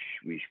smartwatch,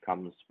 which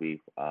comes with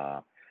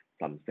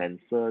some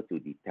sensor to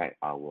detect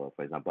our,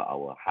 for example,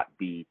 our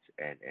heartbeat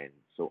and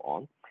so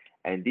on.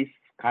 And this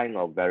kind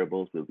of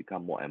variables will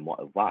become more and more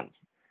advanced.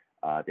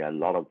 There are a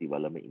lot of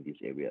development in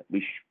this area,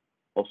 which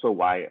also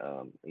why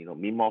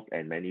Mimos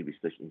and many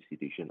research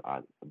institutions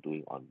are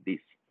doing on this.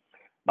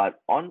 But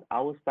on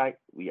our side,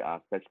 we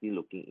are especially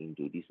looking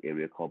into this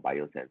area called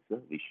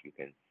biosensor, which you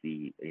can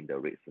see in the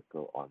red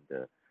circle on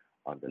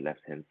the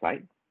left-hand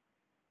side.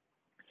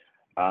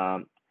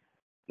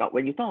 Now,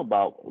 when you talk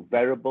about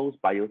variables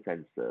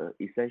biosensor,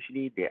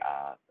 essentially there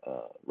are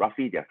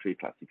roughly there are three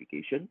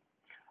classifications.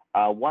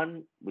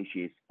 One which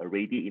is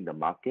already in the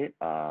market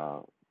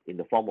in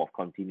the form of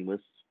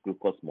continuous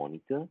glucose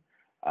monitor,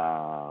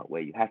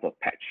 where you have a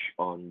patch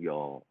on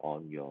your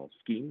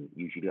skin,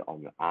 usually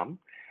on your arm,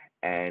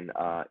 and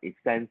it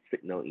sends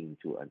signal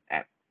into an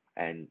app,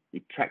 and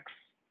it tracks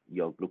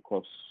your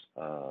glucose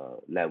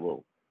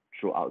level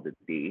throughout the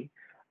day,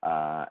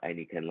 and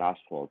it can last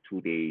for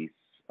 2 days,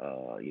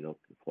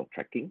 for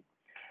tracking.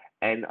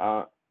 And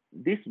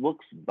this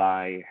works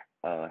by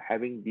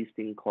having this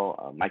thing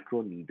called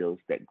micro needles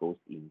that goes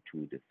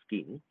into the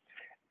skin,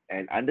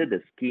 and under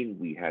the skin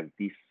we have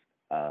this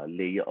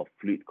layer of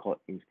fluid called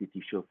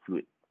interstitial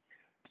fluid.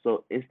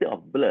 So instead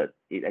of blood,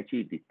 it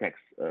actually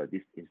detects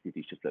this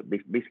interstitial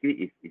fluid.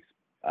 Basically, it's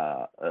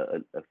a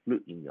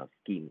fluid in your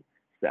skin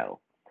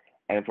cell,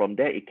 and from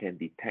there it can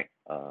detect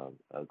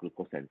a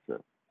glucose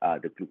sensor,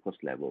 the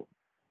glucose level.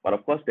 But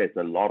of course, there's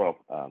a lot of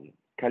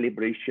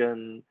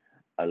calibration,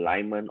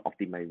 alignment,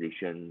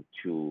 optimization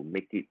to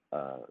make it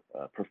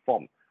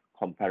perform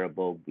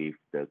comparable with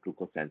the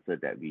glucose sensor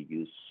that we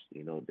use,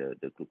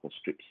 the glucose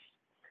strips.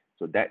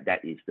 So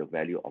that is the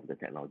value of the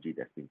technology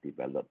that's been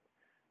developed.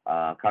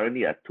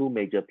 Currently, are two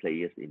major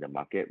players in the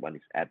market. One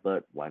is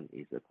Abbott, one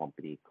is a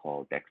company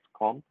called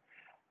Dexcom.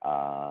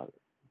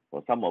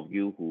 For some of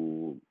you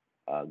who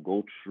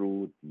go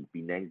through the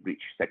Penang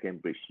Bridge,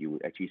 second bridge, you will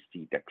actually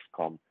see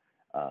Dexcom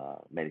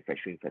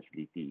manufacturing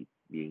facility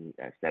being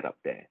set up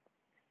there.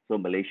 So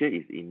Malaysia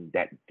is in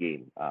that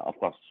game, of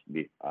course,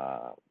 with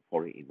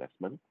foreign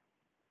investment.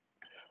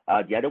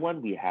 The other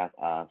one, we have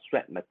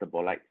sweat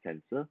metabolite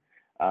sensor.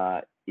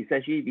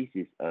 Essentially, this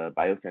is a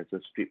biosensor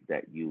strip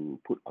that you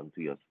put onto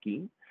your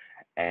skin,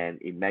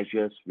 and it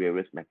measures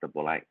various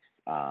metabolites,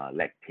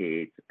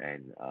 lactate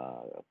and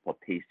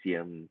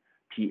potassium,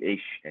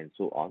 pH, and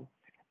so on.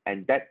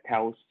 And that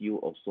tells you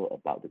also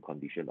about the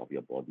condition of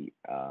your body.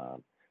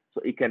 So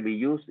it can be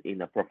used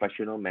in a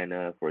professional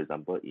manner, for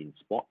example, in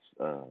sports,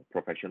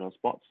 professional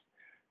sports,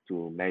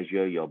 to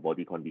measure your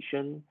body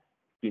condition,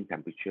 skin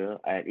temperature.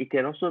 And it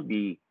can also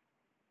be,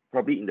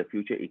 probably in the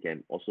future, it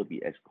can also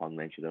be as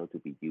conventional to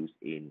be used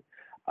in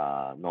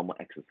normal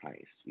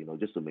exercise,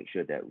 just to make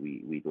sure that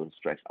we don't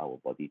stress our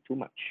body too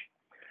much.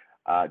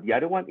 The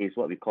other one is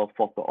what we call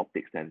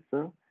photo-optic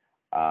sensor.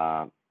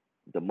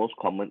 The most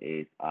common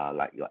is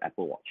like your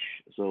Apple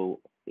Watch. So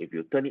if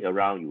you turn it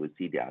around, you will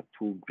see there are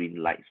two green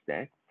lights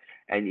there.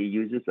 And it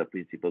uses a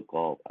principle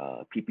called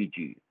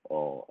PPG,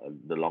 or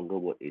the longer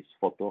word is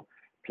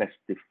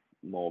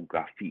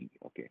photoplethysmography.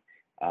 Okay.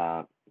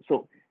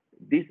 So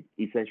this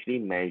essentially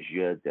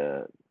measures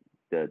the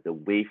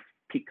wave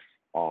peaks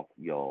of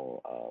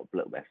your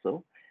blood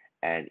vessel,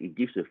 and it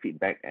gives a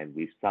feedback, and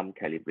with some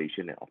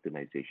calibration and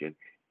optimization,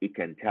 it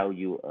can tell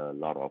you a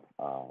lot of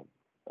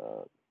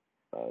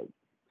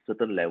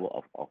certain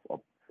level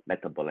of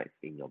metabolites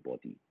in your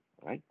body,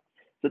 right?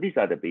 So these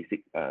are the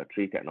basic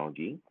three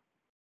technology.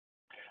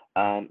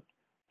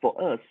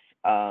 For us,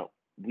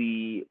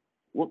 we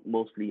work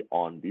mostly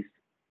on this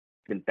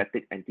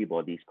synthetic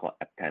antibodies called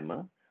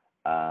aptamer,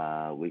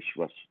 which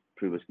was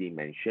previously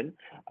mentioned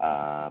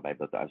by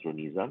Dr.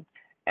 Azrul.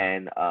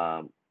 And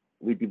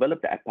we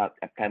developed the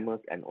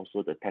aptamers and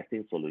also the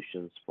testing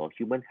solutions for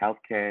human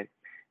healthcare,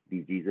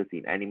 diseases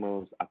in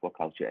animals,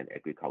 aquaculture, and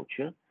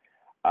agriculture.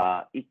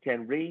 It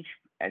can range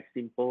as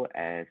simple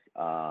as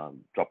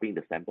dropping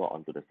the sample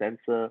onto the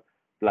sensor,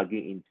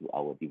 plugging into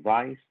our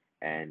device,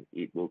 and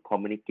it will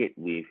communicate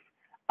with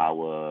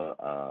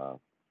our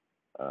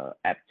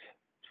app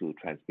to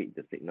transmit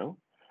the signal.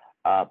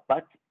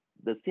 But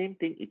the same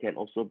thing, it can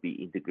also be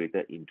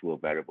integrated into a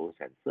wearable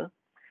sensor.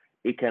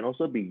 It can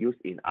also be used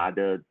in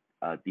other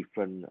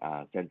different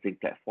sensing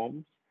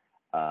platforms,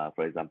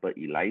 for example,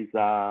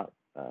 ELISA,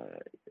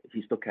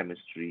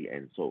 histochemistry,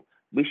 and so,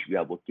 which we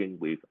are working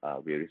with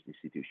various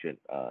institutions,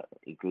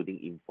 including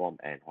Inform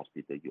and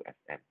Hospital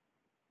USM.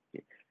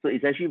 Okay. So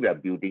essentially, we are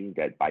building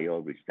that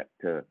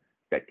bioreceptor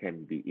that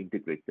can be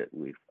integrated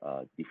with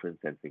different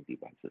sensing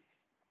devices.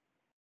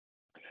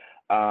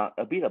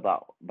 A bit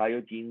about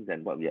Biogenes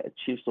and what we have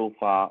achieved so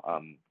far.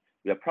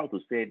 We are proud to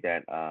say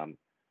that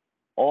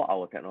all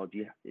our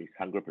technology is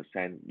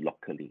 100%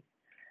 locally.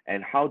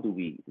 And how do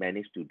we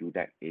manage to do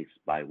that is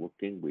by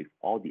working with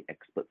all the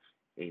experts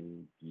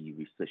in the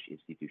research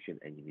institution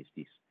and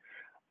universities.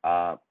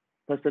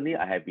 Personally,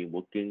 I have been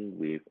working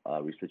with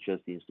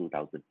researchers since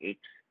 2008.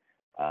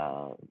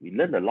 We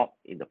learned a lot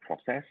in the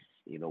process,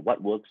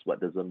 what works, what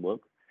doesn't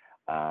work,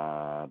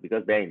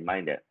 because bear in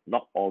mind that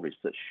not all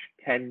research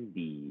can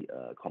be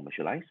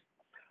commercialized.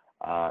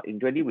 In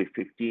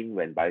 2015,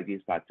 when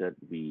Biogen started,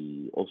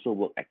 we also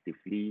work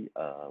actively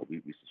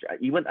with research,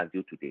 even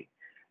until today.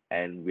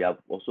 And we are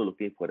also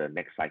looking for the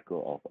next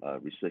cycle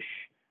of research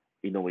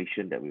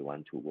innovation that we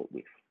want to work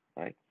with,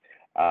 right?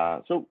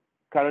 So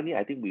currently,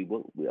 I think we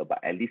work with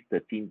about at least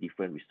 13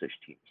 different research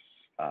teams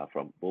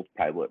from both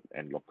private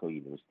and local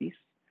universities.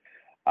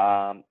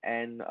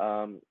 And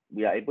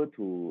we are able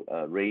to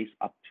raise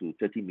up to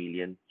 30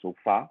 million so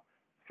far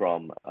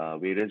from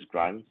various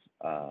grants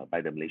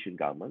by the Malaysian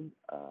government.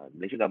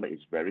 Malaysian government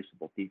is very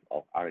supportive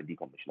of R&D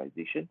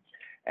commercialization,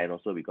 and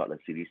also we got a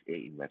Series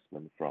A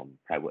investment from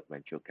private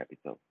venture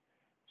capital.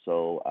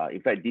 So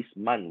in fact, this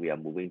month we are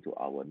moving to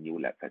our new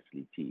lab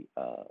facility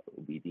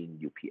within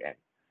UPM.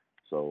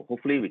 So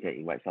hopefully we can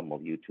invite some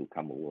of you to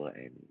come over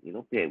and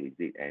pay a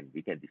visit, and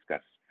we can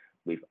discuss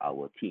with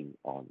our team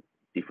on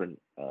different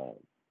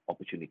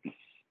opportunities.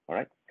 All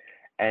right.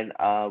 And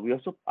we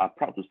also are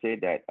proud to say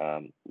that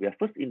we are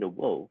first in the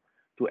world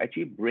to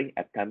actually bring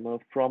aptamer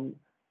from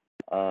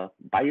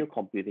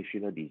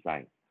biocomputational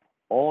design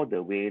all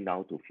the way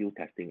now to field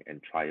testing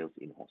and trials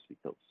in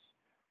hospitals.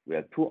 We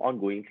have two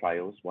ongoing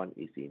trials. One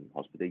is in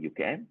Hospital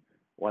UKM,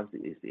 one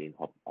is in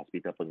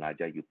Hospital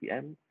Pengajar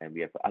UPM, and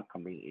we have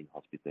upcoming in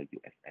Hospital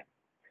USM.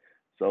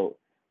 So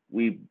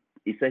we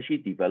essentially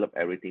develop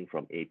everything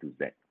from A to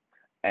Z.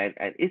 And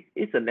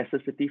it's a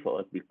necessity for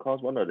us,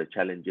 because one of the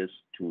challenges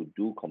to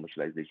do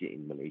commercialization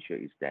in Malaysia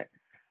is that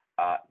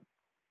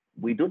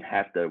we don't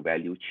have the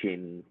value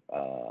chain,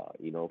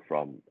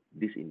 from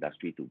this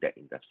industry to that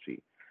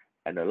industry.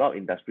 And a lot of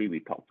industry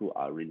we talk to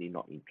are really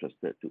not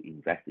interested to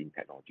invest in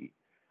technology.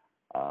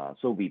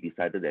 So we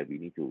decided that we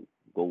need to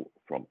go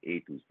from A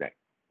to Z.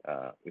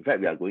 In fact,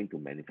 we are going to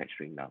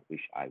manufacturing now,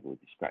 which I will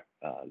describe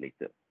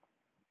later.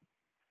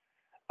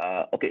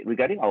 Okay,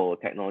 regarding our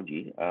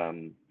technology,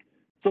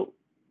 so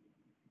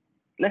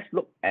let's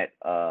look at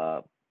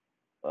the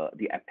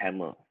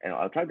aptamer, and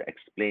I'll try to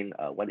explain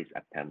what is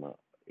aptamer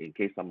in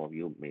case some of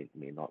you may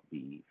not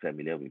be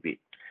familiar with it.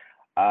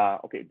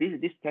 Okay,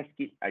 this test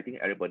kit, I think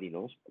everybody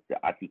knows the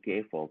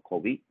RTK for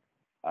COVID.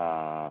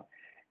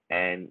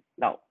 And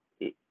now,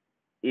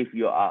 if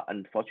you are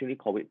unfortunately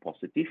COVID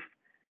positive,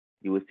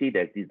 you will see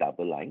there's this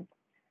double line.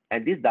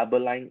 And this double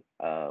line,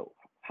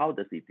 how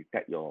does it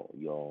detect your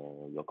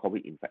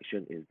COVID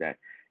infection is that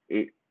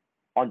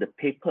on the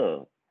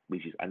paper,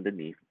 which is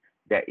underneath,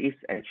 there is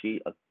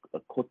actually a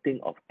coating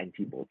of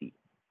antibody,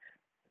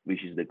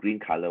 which is the green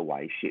color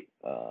Y-shaped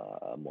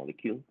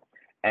molecule.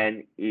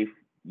 And if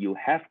you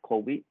have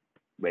COVID,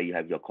 where you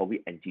have your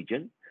COVID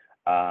antigen,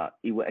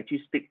 it will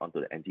actually stick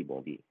onto the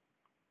antibody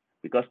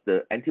because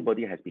the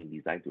antibody has been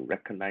designed to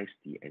recognize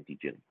the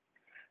antigen.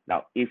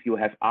 Now, if you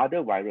have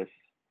other virus,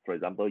 for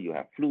example, you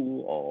have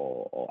flu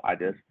or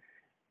others,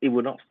 it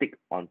will not stick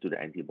onto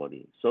the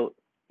antibody. So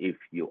if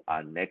you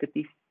are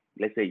negative,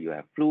 let's say you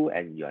have flu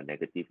and you are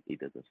negative, it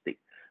doesn't stick.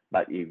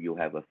 But if you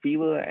have a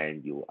fever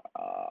and you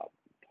are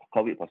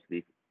COVID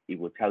positive, it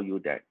will tell you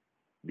that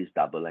this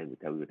double line will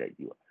tell you that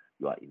you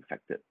are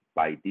infected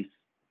by this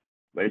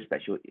very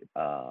special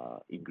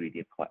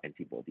ingredient called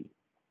antibody.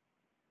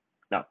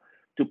 Now,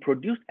 to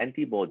produce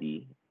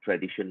antibody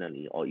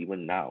traditionally or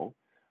even now,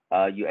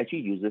 you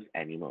actually uses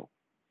animal.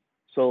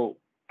 So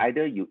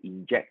either you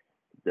inject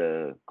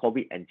the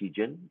COVID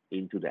antigen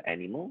into the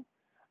animal,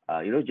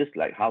 just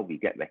like how we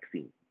get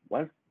vaccine.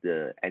 Once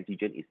the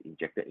antigen is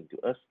injected into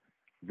us,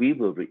 we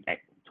will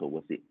react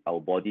towards it. Our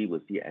body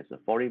will see it as a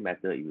foreign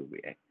matter, it will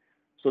react.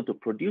 So to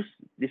produce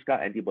this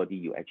kind of antibody,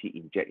 you actually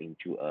inject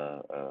into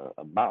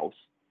a mouse,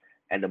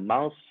 and the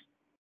mouse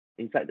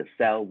inside the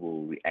cell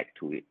will react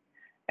to it.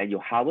 And you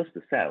harvest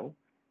the cell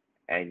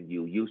and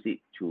you use it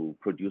to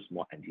produce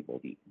more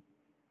antibody.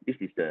 This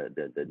is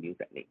the new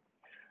technique.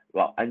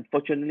 Well,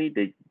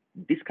 unfortunately,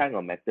 this kind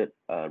of method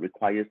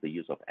requires the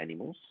use of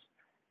animals,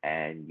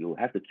 and you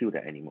have to kill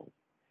the animal.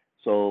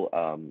 So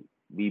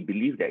we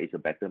believe there is a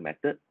better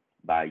method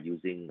by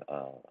using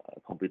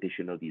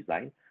computational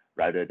design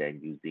rather than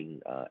using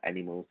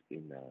animals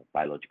in a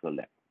biological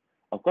lab.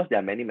 Of course, there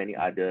are many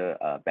other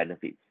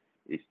benefits.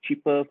 It's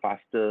cheaper,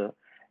 faster,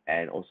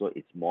 and also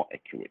it's more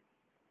accurate.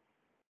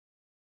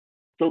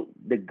 So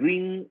the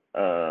green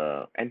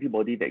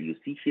antibody that you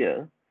see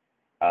here,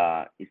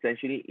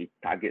 essentially it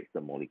targets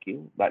the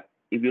molecule. But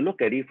if you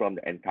look at it from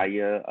the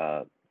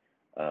entire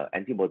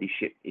antibody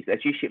shape, it's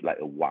actually shaped like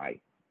a Y.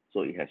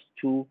 So it has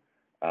two,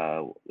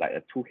 like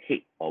a two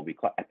head, or we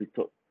call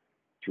epitope,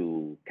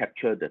 to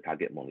capture the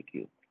target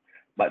molecule.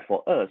 But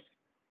for us,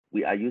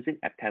 we are using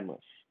aptamers,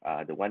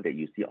 the one that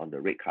you see on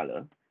the red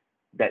color,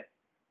 that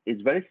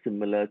is very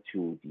similar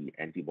to the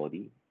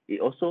antibody.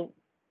 It also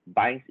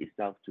binds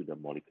itself to the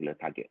molecular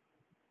target,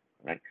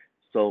 right?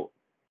 So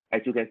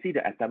as you can see,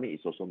 the aptamer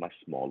is also much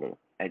smaller,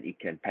 and it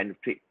can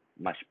penetrate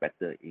much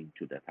better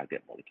into the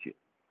target molecule.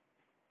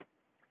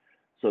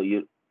 So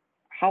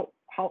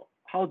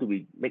how do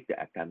we make the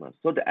aptamers?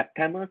 So the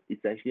aptamers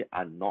essentially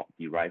are not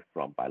derived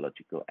from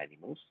biological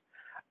animals.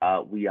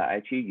 We are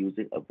actually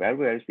using a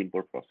very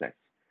simple process.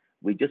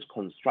 We just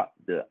construct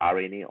the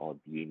RNA or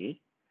DNA,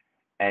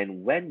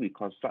 and when we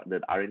construct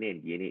the RNA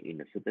and DNA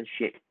in a certain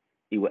shape,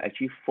 it will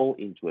actually fold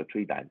into a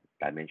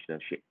three-dimensional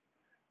shape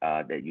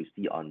that you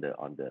see on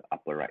the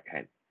upper right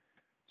hand.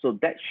 So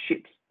that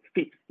shape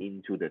fits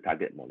into the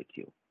target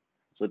molecule.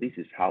 So this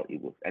is how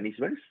it works, and it's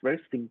very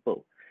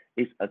simple.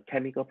 It's a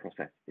chemical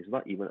process. It's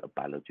not even a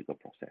biological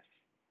process.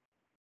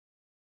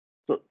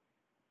 So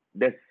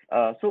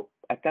so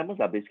aptamers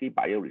are basically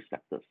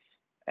bioreceptors,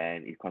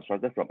 and it's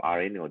constructed from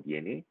RNA or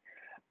DNA.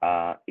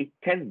 It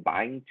can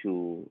bind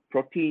to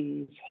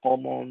proteins,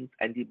 hormones,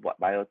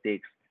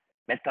 antibiotics,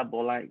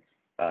 metabolites.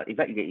 In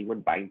fact, it can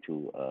even bind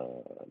to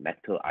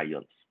metal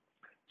ions.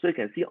 So you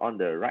can see on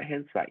the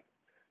right-hand side,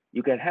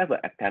 you can have an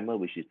aptamer,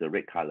 which is the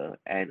red color,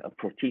 and a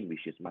protein,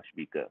 which is much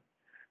bigger.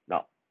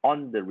 Now,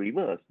 on the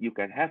reverse, you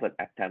can have an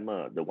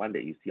aptamer, the one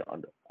that you see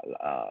on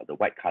the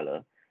white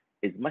color,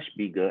 is much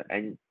bigger,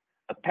 and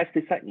a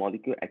pesticide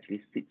molecule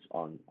actually sits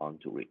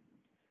onto it.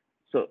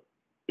 So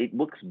it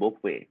works both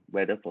ways,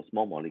 whether for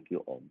small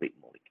molecule or big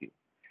molecule.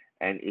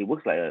 And it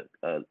works like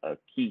a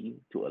key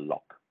to a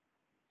lock.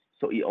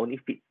 So it only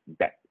fits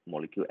that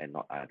molecule and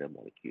not other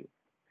molecule.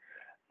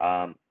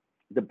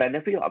 The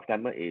benefit of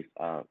aptamer is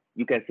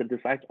you can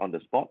synthesize on the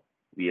spot.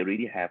 We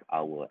already have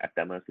our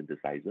aptamer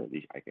synthesizer,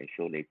 which I can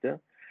show later.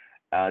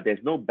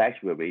 There's no batch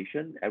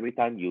variation. Every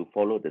time you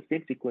follow the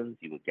same sequence,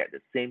 you will get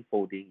the same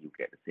folding, you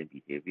get the same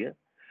behavior.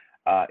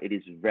 It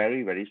is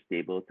very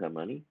stable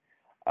thermally.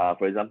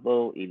 For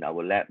example, in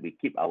our lab, we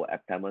keep our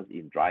aptamers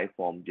in dry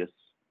form, just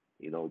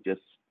in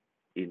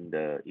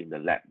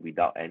the lab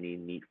without any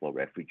need for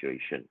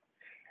refrigeration.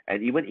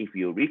 And even if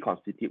you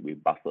reconstitute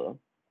with buffer,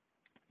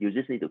 you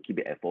just need to keep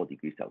it at 4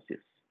 degrees Celsius.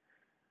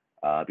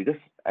 Because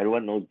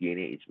everyone knows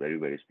DNA is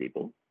very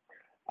stable.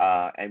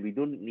 And we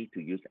don't need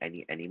to use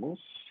any animals,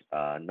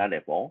 none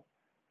at all.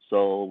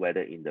 So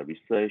whether in the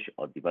research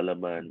or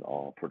development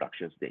or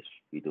production stage,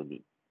 we don't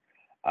need.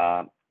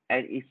 And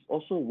it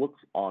also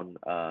works on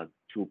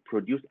to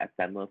produce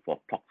aptamer for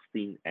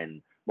toxin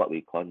and what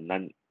we call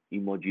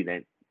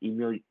non-immunogenic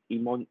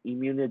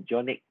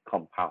immunogenic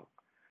compound.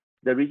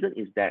 The reason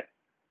is that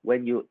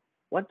when you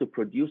want to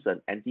produce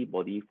an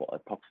antibody for a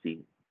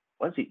toxin,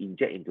 once you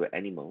inject into an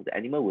animal, the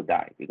animal will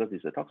die because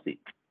it's a toxin.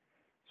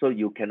 So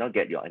you cannot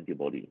get your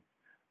antibody.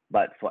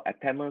 But for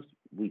aptamers,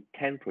 we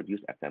can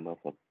produce aptamer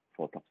for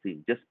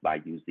toxin just by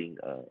using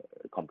a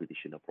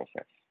computational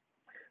process.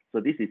 So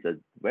this is a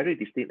very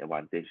distinct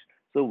advantage.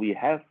 So we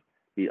have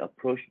the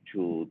approach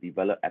to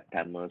develop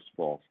aptamers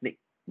for snake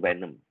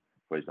venom,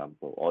 for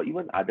example, or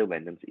even other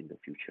venoms in the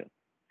future.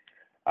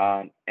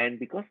 And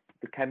because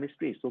the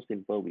chemistry is so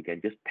simple, we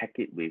can just pack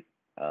it with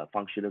a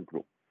functional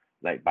group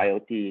like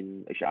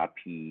biotin,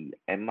 HRP,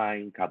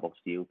 amine,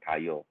 carboxyl,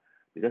 thiol,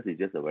 because it's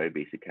just a very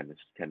basic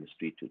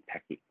chemistry to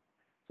pack it.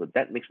 So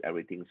that makes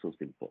everything so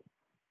simple.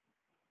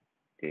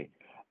 Okay,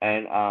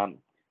 and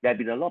there have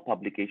been a lot of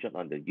publication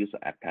on the use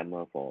of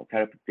aptamer for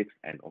therapeutics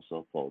and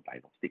also for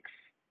diagnostics.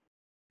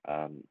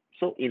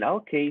 So in our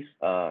case,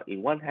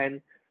 in one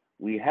hand,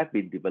 we have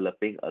been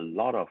developing a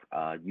lot of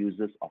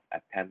uses of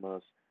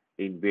aptamers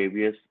in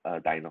various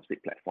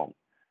diagnostic platforms,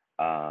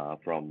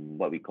 from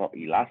what we call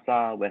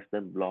ELISA,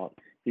 Western blot,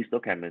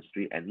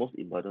 histochemistry, and most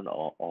important,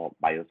 or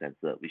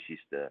biosensor, which is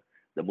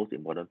the most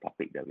important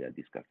topic that we are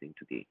discussing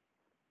today.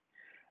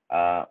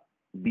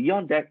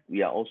 Beyond that,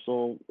 we are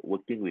also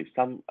working with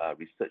some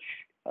research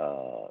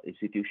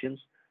institutions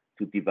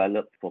to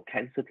develop for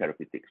cancer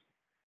therapeutics.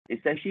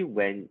 Essentially,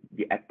 when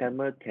the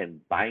aptamer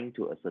can bind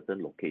to a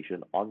certain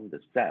location on the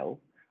cell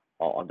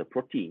or on the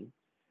protein,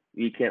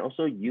 we can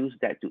also use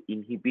that to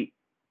inhibit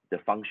the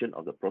function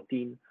of the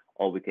protein,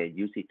 or we can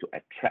use it to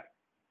attract,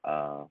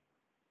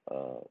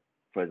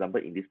 for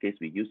example, in this case,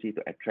 we use it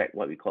to attract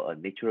what we call a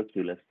natural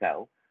killer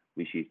cell,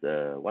 which is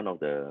one of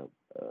the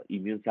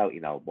immune cell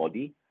in our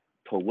body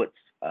towards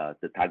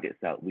the target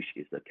cell, which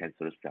is the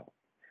cancerous cell.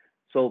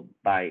 So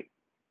by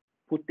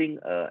putting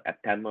a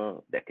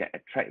aptamer that can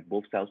attract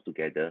both cells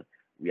together,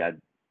 we are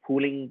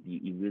pulling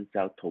the immune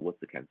cell towards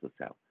the cancer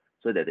cell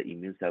so that the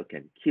immune cell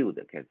can kill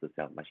the cancer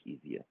cell much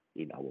easier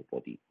in our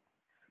body.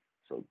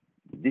 So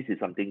this is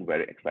something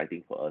very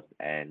exciting for us,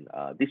 and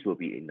this will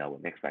be in our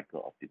next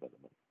cycle of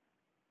development.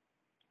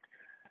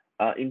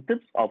 In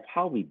terms of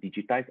how we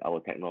digitize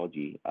our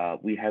technology,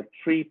 we have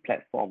three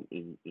platforms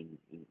in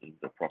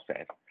the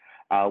process.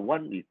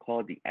 One we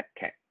call the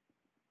AppCAD,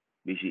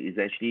 which is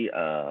actually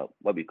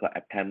what we call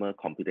aptamer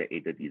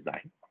computer-aided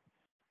design.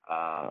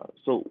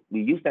 So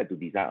we use that to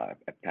design our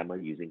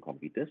aptamer using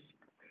computers.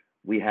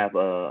 We have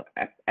a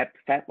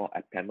AppFab or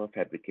aptamer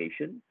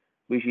fabrication,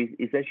 which is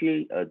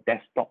essentially a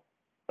desktop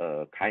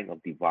kind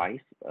of device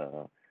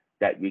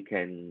that we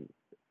can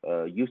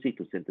use it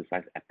to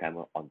synthesize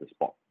aptamer on the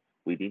spot.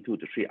 Within 2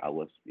 to 3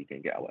 hours, we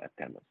can get our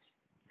aptamers.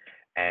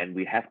 And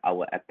we have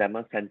our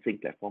aptamer sensing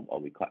platform,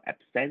 or we call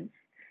AppSense,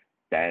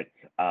 that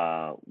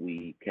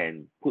we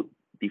can put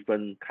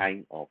different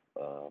kind of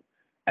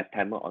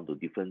aptamer onto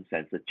different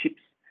sensor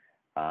chips,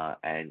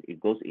 and it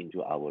goes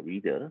into our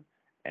reader,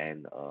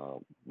 and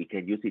we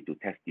can use it to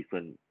test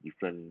different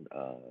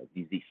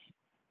disease.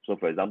 So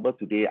for example,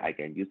 today I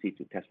can use it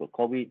to test for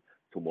COVID.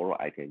 Tomorrow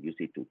I can use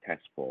it to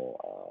test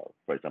for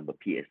example,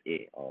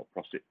 PSA or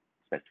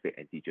prostate-specific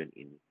antigen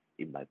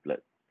in my blood.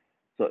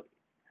 So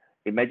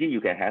imagine you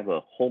can have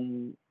a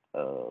home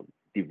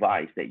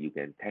device that you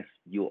can test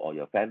you or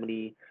your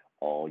family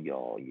or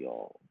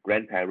your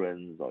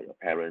grandparents or your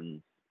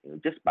parents,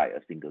 just by a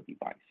single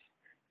device.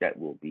 That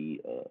will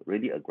be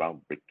really a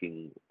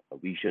groundbreaking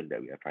vision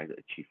that we are trying to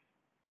achieve.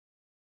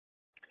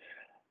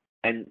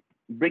 And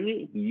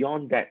bringing it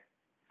beyond that,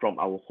 from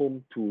our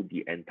home to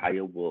the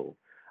entire world.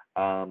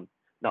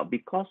 Now,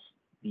 because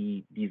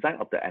the design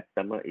of the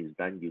aptamer is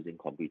done using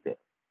computer,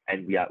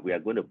 and we are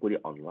going to put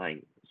it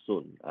online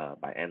soon,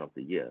 by end of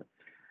the year,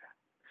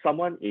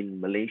 someone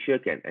in Malaysia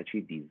can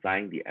actually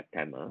design the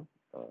aptamer,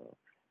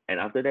 and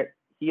after that,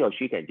 he or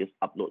she can just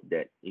upload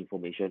that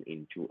information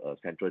into a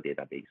central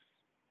database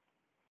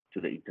to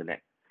the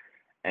internet.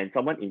 And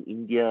someone in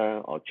India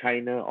or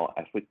China or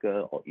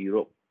Africa or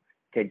Europe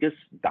can just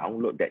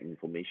download that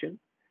information.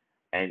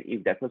 And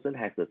if that person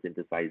has a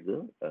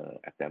synthesizer,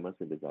 aptamer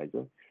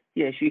synthesizer,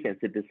 he or she can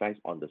synthesize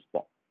on the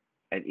spot,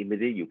 and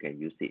immediately you can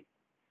use it.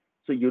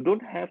 So you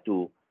don't have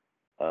to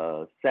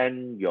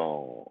send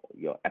your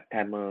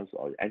aptamers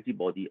or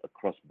antibody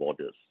across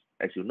borders.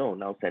 As you know,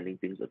 now sending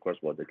things across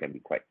border can be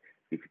quite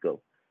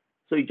difficult.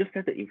 So you just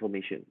have the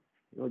information,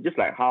 just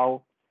like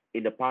how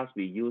in the past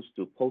we used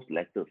to post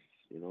letters,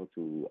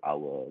 to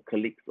our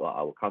colleagues or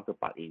our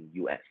counterpart in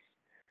US.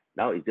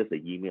 Now it's just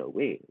an email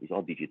away. It's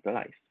all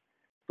digitalized.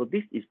 So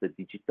this is the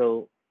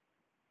digital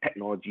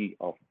technology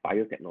of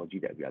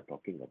biotechnology that we are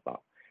talking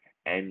about.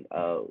 And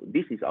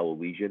this is our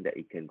vision, that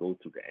it can go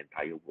to the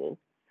entire world.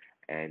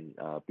 And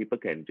people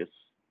can just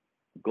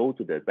go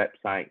to the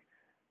website,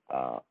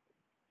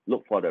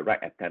 look for the right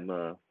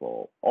aptamer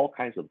for all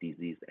kinds of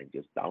disease and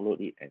just download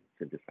it and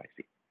synthesize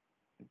it.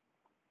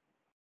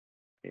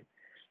 Okay.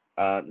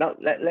 Now,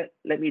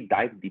 let me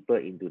dive deeper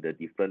into the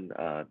different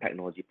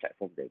technology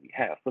platforms that we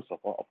have. First of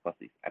all, of course,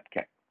 is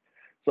AppCat.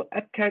 So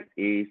AppCat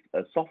is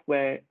a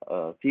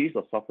series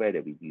of software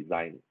that we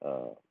design,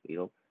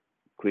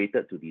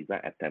 created to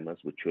design aptamers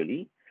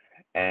virtually.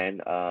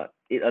 And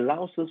it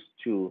allows us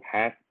to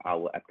have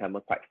our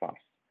aptamer quite fast,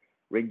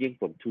 ranging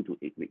from 2 to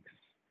 8 weeks,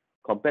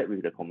 compared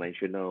with the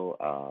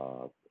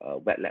conventional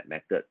wet lab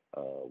method,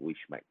 which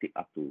might take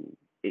up to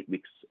 8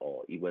 weeks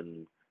or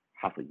even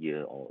half a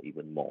year or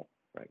even more,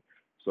 right?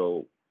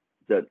 So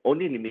the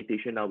only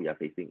limitation now we are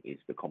facing is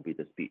the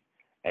computer speed.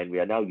 And we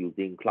are now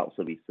using cloud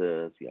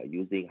services, we are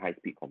using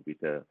high-speed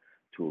computer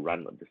to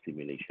run the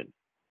simulation.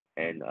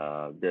 And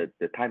the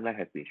timeline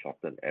has been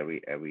shortened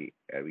every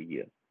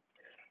year.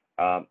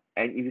 And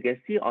if you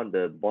can see on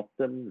the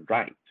bottom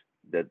right,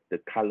 the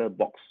color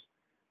box,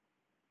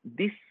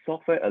 this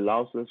software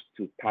allows us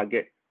to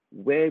target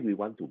where we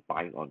want to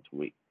bind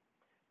onto it.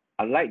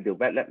 Unlike the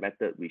wet lab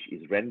method, which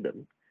is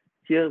random,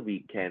 here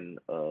we can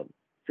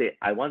say,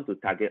 I want to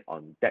target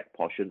on that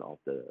portion of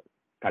the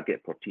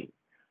target protein.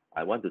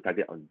 I want to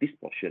target on this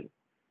portion.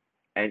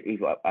 And if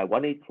I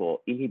want it for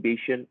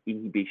inhibition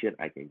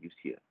I can use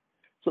here.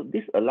 So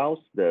this allows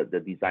the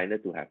designer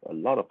to have a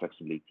lot of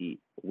flexibility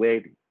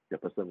where the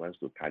person wants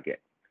to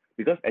target.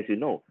 Because as you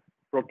know,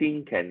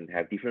 protein can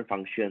have different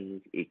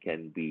functions. It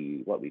can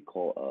be what we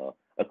call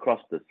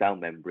across the cell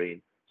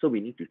membrane. So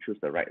we need to choose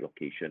the right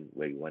location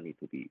where you want it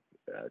to be,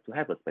 to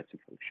have a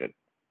specific function,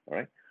 all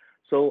right?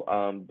 So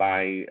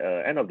by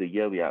end of the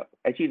year, we are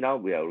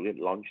already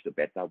launched the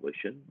beta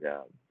version. We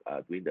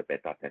are doing the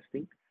beta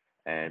testing.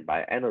 And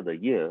by end of the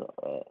year,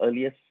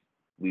 earliest,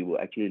 we will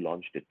actually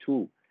launch the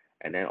tool.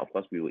 And then, of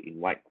course, we will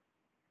invite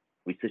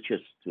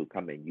researchers to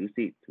come and use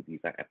it to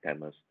design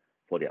aptamers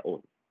for their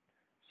own.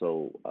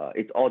 So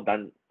it's all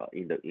done on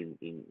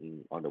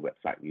the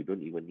website. You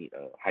don't even need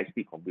a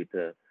high-speed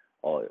computer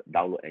or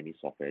download any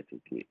software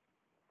to do it.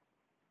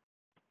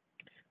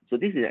 So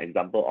this is an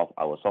example of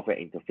our software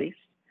interface.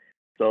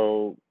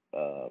 So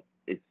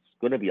it's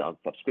going to be on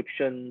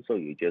subscription. So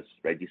you just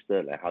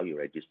register like how you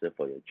register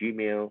for your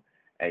Gmail,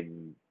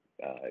 and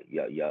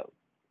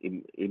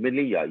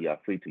immediately you're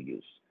free to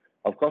use.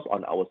 Of course,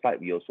 on our site,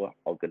 we also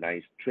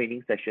organize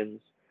training sessions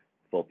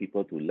for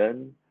people to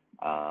learn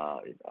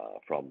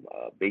from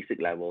basic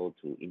level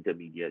to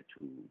intermediate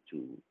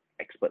to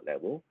expert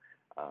level.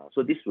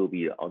 So this will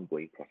be an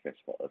ongoing process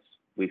for us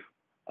with,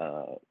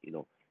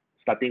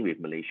 starting with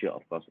Malaysia,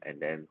 of course, and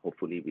then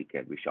hopefully we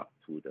can reach out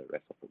to the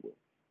rest of the world.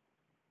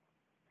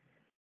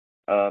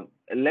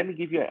 Let me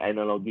give you an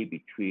analogy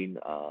between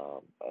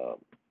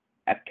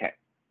AppCat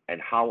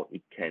and how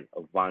it can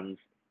advance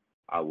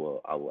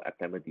our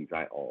aptamer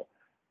design or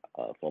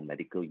for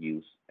medical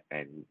use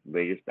and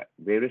various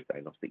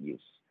diagnostic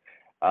use.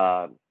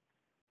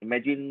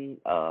 Imagine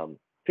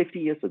 50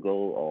 years ago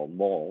or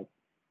more,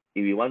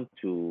 if we want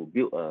to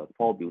build a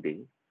tall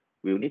building,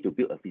 we will need to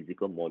build a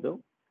physical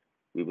model.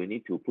 We will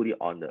need to put it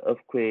on the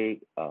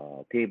earthquake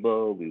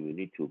table. We will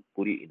need to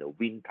put it in a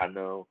wind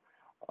tunnel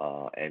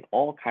and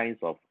all kinds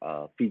of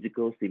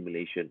physical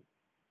simulation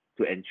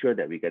to ensure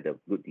that we get a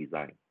good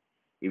design.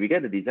 If we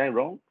get the design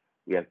wrong,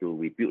 we have to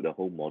rebuild the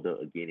whole model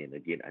again and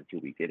again until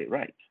we get it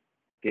right.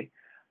 Okay,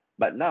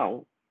 but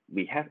now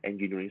we have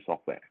engineering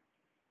software.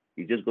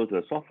 You just go to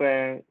the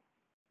software,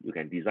 you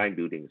can design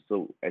buildings.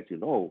 So as you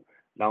know,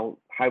 now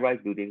high-rise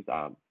buildings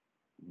are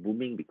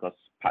booming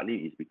partly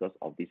is because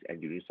of this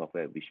engineering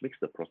software, which makes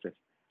the process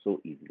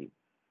so easily.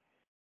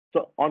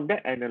 So on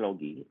that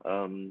analogy,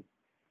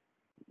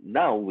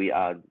 now we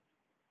are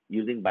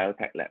using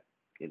biotech lab,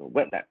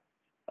 wet lab,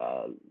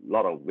 a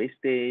lot of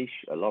wastage,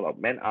 a lot of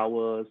man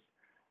hours,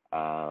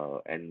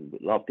 and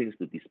a lot of things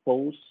to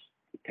dispose,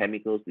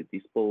 chemicals to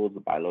dispose,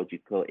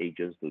 biological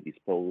agents to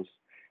dispose,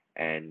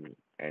 and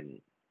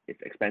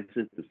it's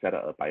expensive to set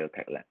up a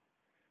biotech lab.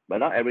 But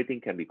now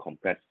everything can be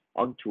compressed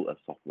onto a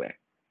software,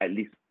 at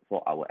least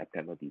for our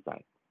aptamer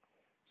design.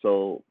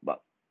 So,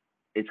 but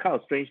it's kind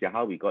of strange that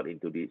how we got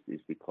into this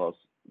is because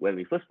when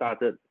we first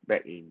started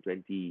back in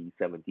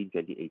 2017,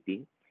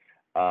 2018,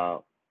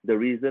 the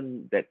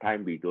reason that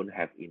time we don't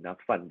have enough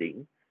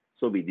funding,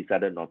 so we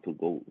decided not to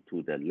go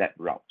to the lab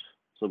route.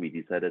 So we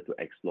decided to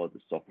explore the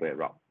software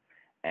route.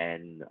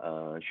 And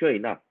sure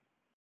enough,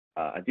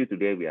 until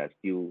today, we are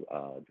still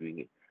doing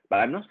it. But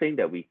I'm not saying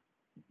that we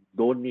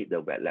don't need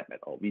the wet lab at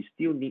all. We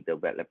still need the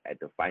wet lab at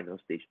the final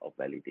stage of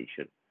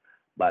validation.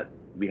 But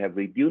we have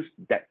reduced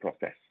that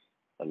process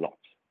a lot.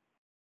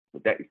 So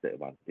that is the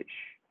advantage.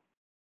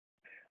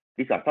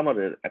 These are some of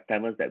the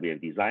aptamers that we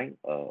have designed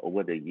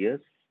over the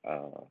years,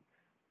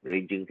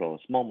 ranging from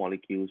small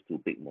molecules to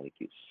big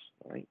molecules.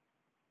 All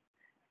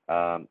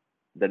right.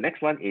 The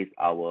next one is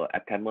our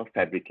aptamer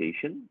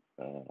fabrication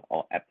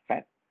or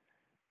AppFab.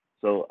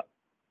 So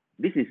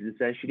this is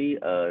essentially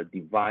a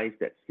device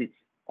that sits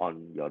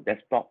on your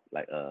desktop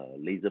like a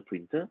laser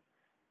printer.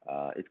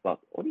 It's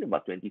only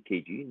about 20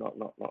 kg,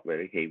 not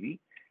very heavy.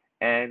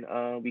 And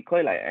we call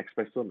it like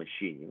espresso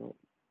machine,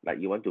 like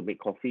you want to make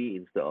coffee,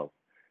 instead of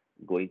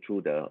going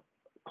through the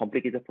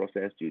complicated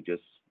process, you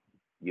just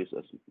use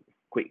a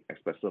quick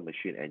espresso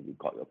machine and you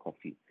got your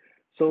coffee.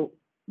 So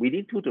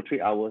within 2 to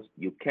 3 hours,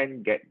 you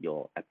can get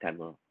your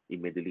aptamer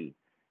immediately.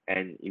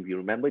 And if you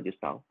remember just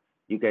now,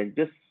 you can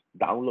just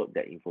download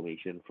that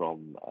information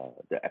from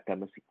the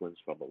aptamer sequence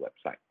from a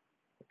website.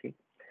 Okay.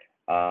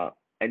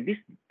 And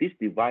this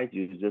device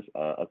uses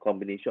a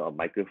combination of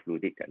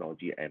microfluidic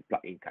technology and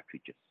plug-in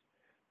cartridges.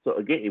 So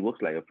again, it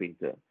works like a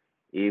printer.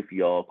 If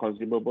your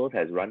consumables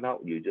has run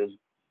out, you just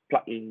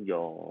plug in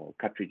your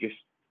cartridges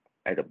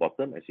at the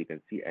bottom, as you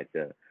can see at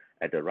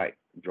the right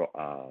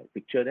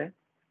picture there,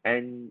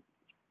 and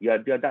you're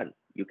done.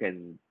 You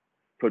can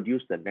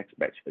produce the next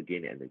batch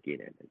again and again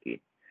and again.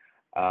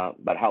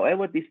 But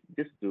however,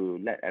 just to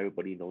let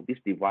everybody know, this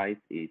device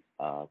is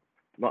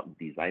not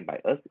designed by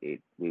us.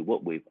 We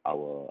work with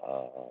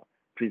our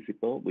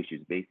principal, which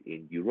is based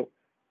in Europe,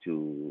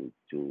 to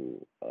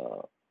sort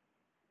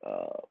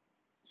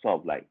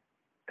of like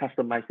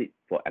customize it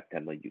for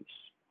aptamer use.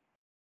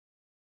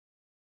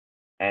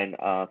 And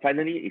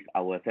finally, is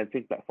our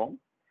sensing platform.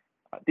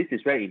 This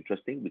is very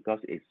interesting because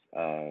it's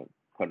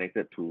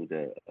connected to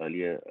the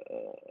earlier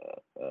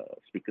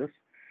speakers.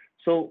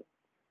 So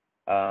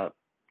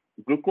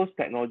glucose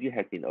technology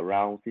has been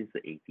around since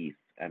the 80s.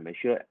 I'm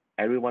sure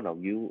every one of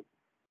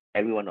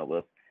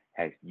us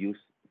has used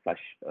such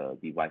a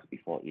device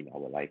before in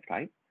our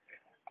lifetime.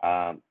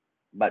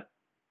 But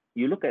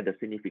you look at the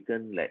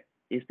significance, like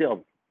instead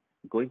of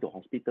going to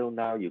hospital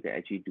now, you can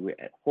actually do it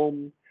at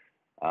home.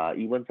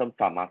 Even some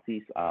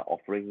pharmacies are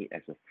offering it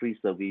as a free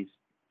service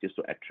just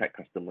to attract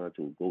customers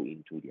to go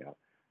into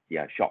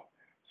their shop.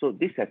 So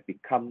this has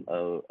become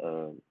a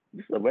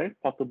very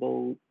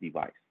portable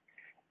device.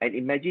 And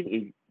imagine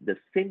if the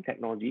same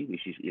technology,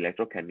 which is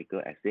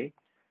electrochemical assay,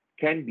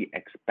 can be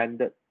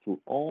expanded to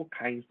all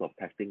kinds of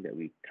testing that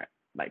we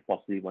might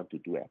possibly want to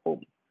do at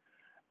home.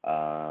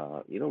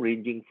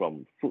 Ranging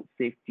from food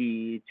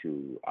safety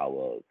to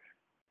our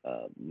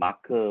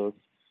markers,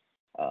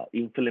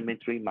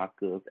 inflammatory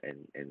markers,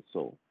 and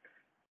so.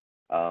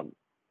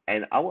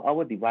 And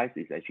our device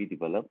is actually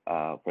developed.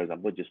 For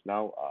example, just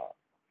now,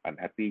 I'm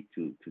happy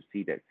to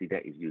see that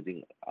CDEC is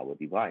using our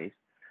device.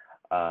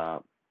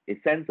 It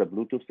sends a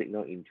Bluetooth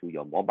signal into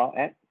your mobile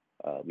app,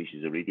 which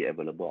is already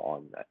available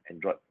on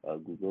Android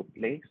Google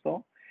Play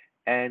Store.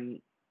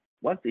 And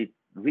once it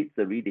reads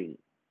the reading,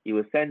 it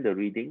will send the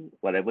reading,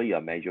 whatever you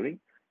are measuring.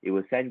 It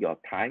will send your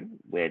time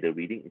where the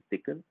reading is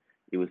taken.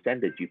 It will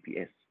send the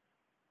GPS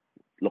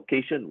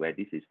location where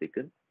this is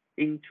taken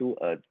into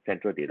a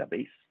central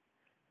database.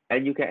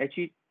 And you can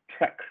actually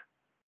track,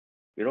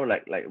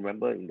 like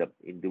remember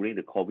during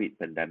the COVID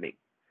pandemic,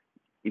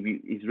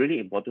 it's really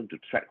important to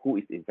track who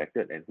is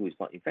infected and who is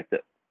not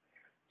infected.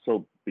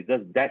 So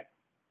because that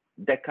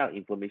kind of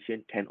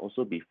information can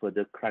also be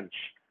further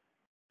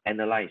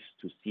analyzed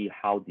to see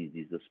how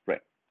diseases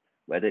spread,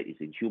 whether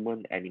it's in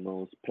human,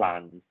 animals,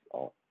 plants,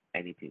 or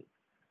anything.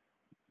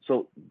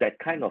 So that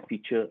kind of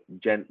feature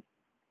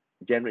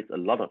generates a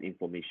lot of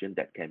information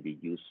that can be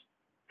used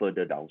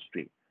further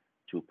downstream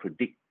to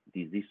predict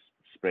disease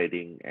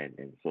spreading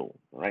and so on.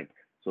 All right.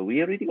 So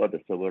we already got the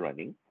server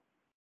running.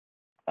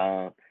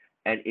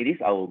 And it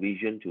is our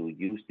vision to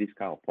use this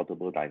kind of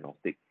portable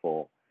diagnostic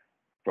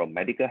from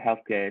medical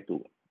healthcare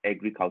to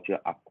agriculture,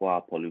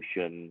 aqua,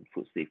 pollution,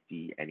 food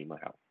safety, animal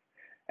health.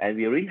 And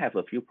we already have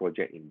a few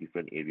projects in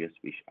different areas,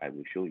 which I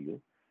will show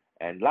you.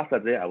 And last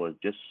Saturday, I was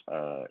just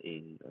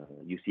in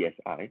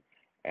UCSI,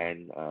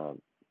 and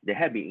there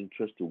had been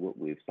interest to work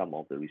with some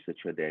of the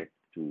researchers there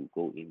to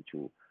go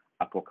into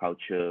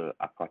aquaculture,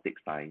 aquatic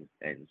science,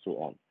 and so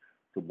on,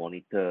 to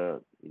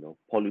monitor,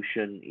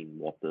 pollution in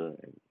water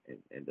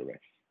and the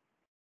rest.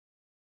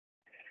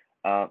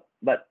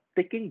 But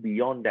taking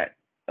beyond that,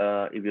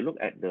 if you look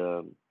at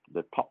the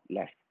top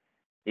left,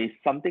 is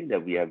something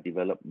that we have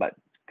developed, but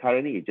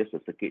currently it's just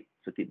a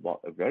circuit board,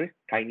 a very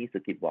tiny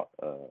circuit board,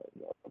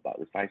 about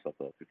the size of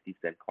a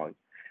 50-cent coin,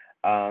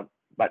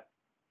 but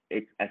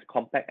it's as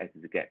compact as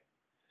it gets.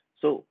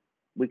 So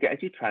we can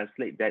actually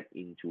translate that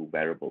into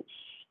wearables.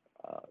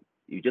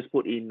 You just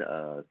put in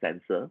a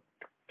sensor,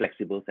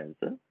 flexible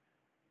sensor,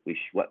 which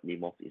what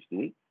Mimos is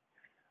doing.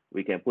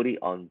 We can put it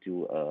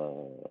onto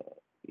a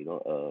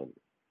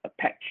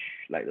patch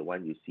like the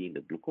one you see in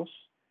the glucose,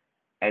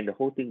 and the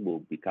whole thing will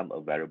become a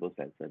wearable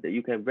sensor that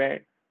you can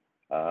wear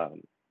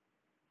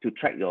to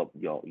track your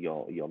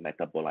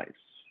metabolites.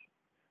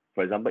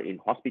 For example, in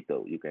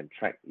hospital, you can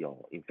track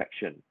your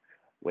infection.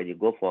 When you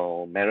go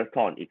for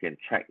marathon, you can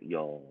track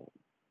your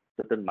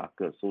certain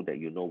markers so that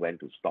you know when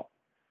to stop.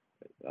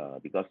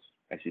 Because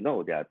as you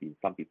know, there have been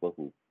some people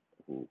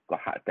who got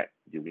heart attack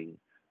during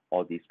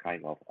all these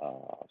kind of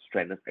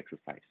strenuous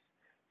exercise.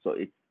 So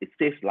it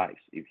saves lives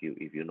if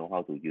you know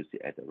how to use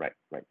it at the right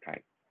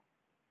time.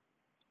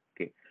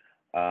 Okay.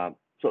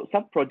 So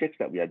some projects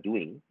that we are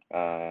doing,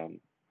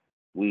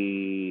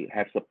 we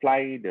have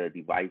supplied the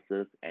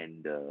devices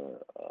and the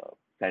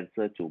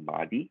sensor to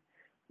Madi,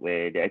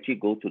 where they actually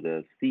go to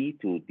the sea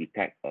to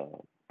detect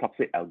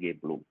toxic algae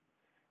bloom.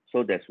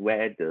 So that's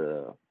where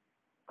the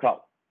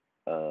cloud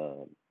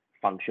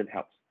function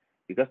helps,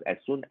 because as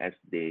soon as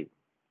they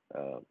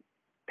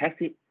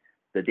test it,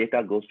 the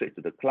data goes straight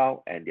to the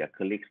cloud, and their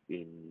colleagues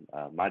in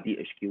Madi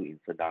HQ in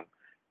Sedang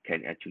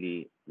can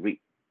actually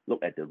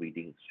look at the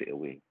reading straight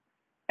away.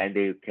 And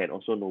they can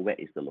also know where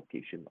is the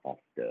location of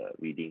the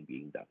reading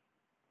being done.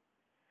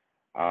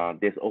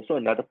 There's also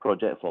another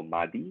project for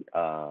Madi,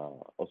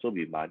 also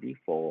with Madi,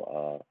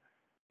 for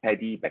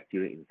paddy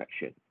bacterial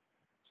infection.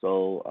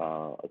 So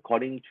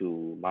according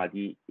to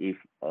Madi, if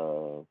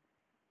a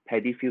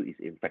paddy field is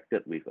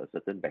infected with a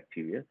certain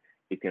bacteria,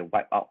 it can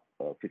wipe out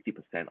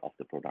 50% of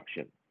the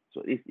production.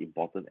 So it's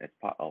important as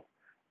part of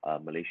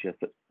Malaysia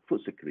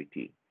food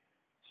security.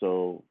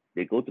 So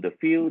they go to the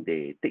field,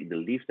 they take the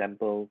leaf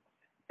sample,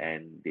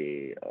 and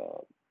they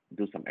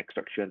do some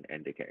extraction,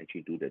 and they can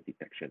actually do the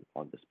detection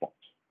on the spot.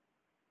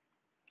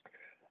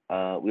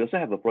 We also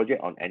have a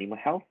project on animal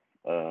health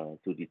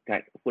to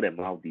detect foot and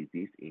mouth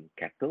disease in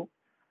cattle.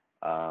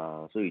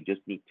 So you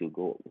just need to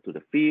go to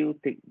the field,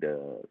 take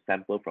the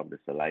sample from the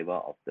saliva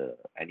of the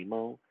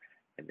animal,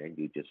 and then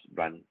you just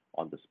run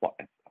on the spot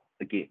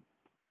again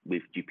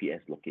with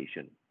GPS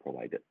location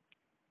provided.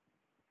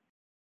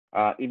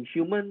 In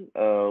human,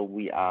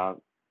 we are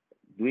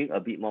doing a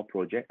bit more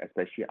project,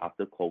 especially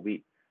after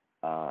COVID.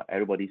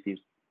 Everybody seems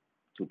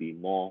to be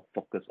more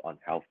focused on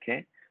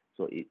healthcare,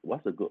 so it was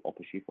a good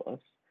opportunity for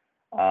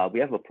us. We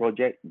have a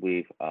project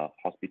with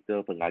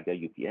Hospital Pengajar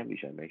UPM,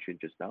 which I mentioned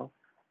just now,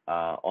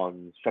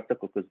 on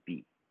Streptococcus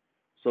B.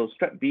 So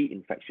Strep B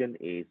infection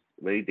is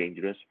very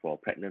dangerous for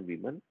pregnant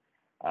women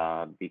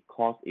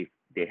because if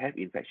they have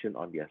infection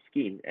on their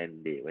skin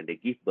and when they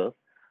give birth,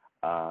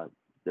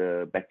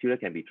 the bacteria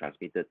can be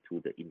transmitted to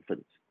the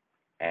infant.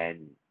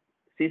 And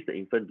since the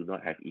infant do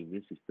not have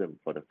immune system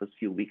for the first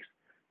few weeks,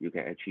 you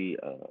can actually,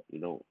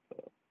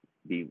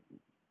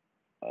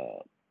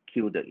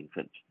 kill the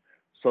infant.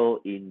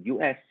 So in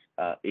US,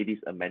 it is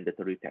a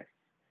mandatory test.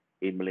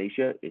 In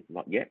Malaysia, it's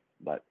not yet,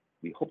 but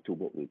we hope to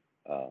work with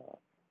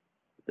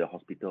the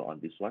hospital on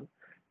this one.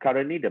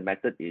 Currently, the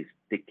method is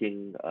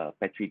taking a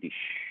petri dish,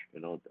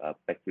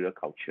 bacterial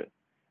culture,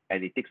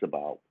 and it takes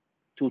about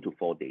 2 to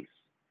 4 days.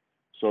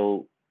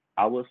 So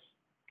hours,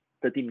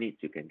 30 minutes,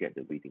 you can get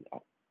the reading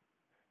out.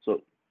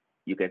 So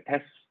you can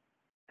test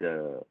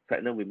the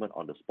pregnant women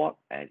on the spot,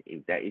 and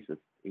if there is an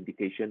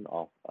indication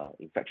of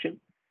infection,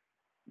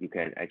 you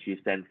can actually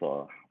send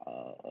for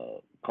a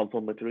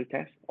confirmatory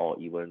test or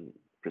even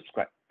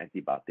prescribe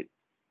antibiotic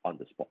on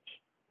the spot.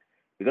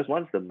 Because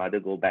once the mother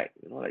go back,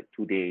 like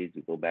 2 days,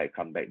 you go back,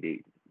 come back,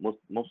 they most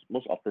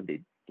often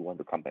they don't want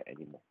to come back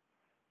anymore.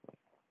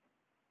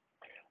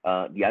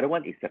 The other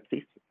one is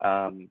sepsis.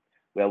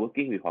 We are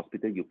working with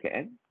Hospital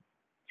UKM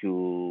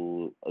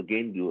to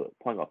again do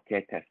a point of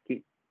care test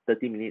kit.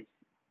 30 minutes,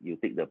 you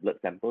take the blood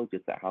sample,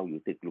 just like how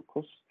you take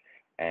glucose,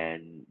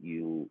 and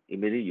you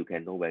immediately you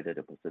can know whether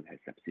the person has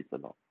sepsis or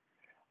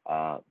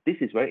not. This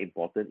is very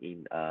important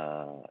in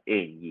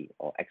A&E,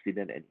 or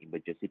accident and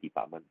emergency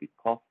department,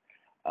 because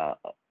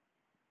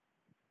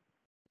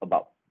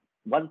about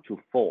 1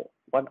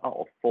 out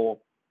of 4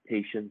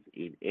 patients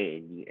in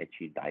A&E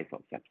actually die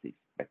from sepsis,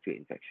 bacterial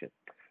infection,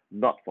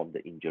 not from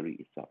the injury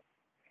itself.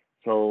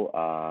 So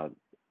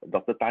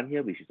Dr. Tan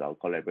here, which is our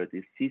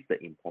collaborator, sees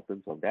the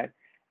importance of that,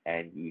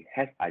 and he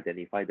has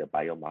identified the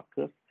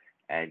biomarkers,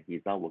 and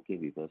he's now working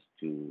with us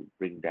to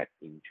bring that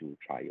into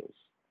trials.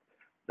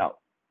 Now,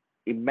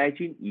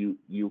 imagine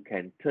you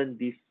can turn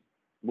this,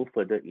 move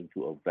further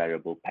into a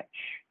wearable patch,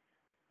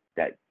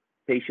 that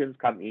patients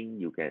come in,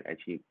 you can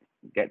actually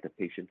get the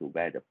patient to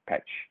wear the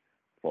patch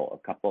for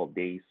a couple of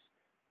days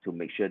to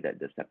make sure that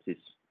the sepsis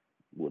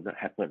will not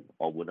happen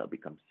or will not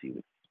become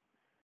serious.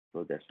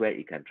 So that's where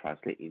it can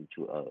translate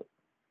into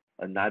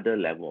another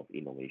level of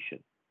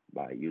innovation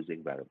by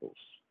using wearables.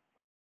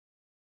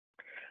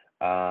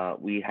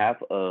 We have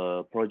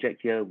a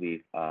project here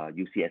with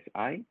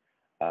UCSI,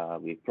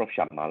 with Prof.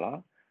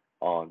 Shamala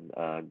on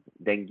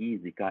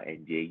dengue, Zika,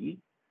 and JE.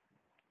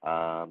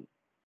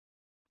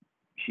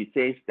 She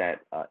says that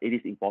it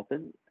is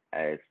important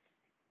as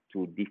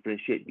to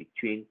differentiate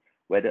between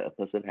whether a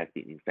person has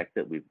been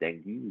infected with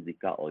dengue,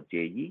 Zika, or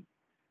JE,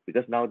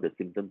 because now the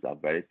symptoms are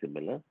very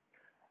similar.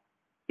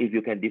 If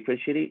you can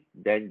differentiate it,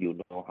 then you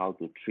know how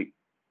to treat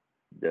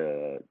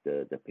the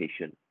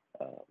patient.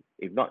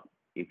 If not,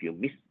 if you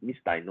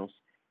misdiagnose,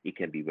 it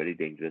can be very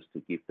dangerous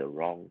to give the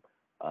wrong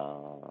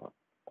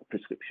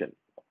prescription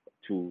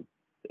to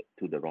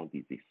the wrong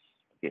disease.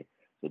 Okay,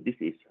 so this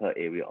is her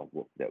area of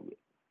work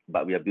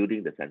but we are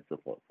building the sensor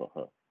for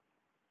her.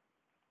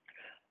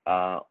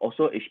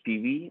 Also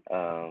HPV,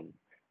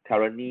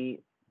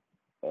 currently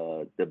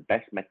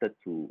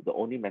the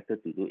only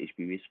method to do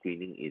HPV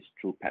screening is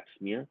through pap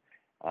smear.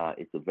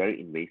 It's a very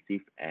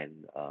invasive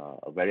and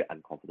a very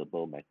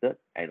uncomfortable method,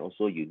 and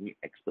also you need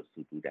experts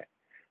to do that.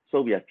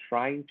 So we are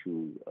trying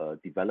to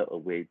develop a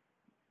way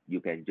you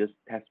can just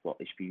test for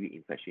HPV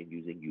infection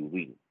using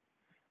urine.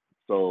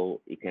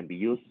 So it can be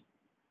used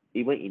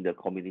even in the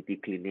community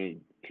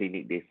clinic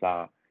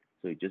desa.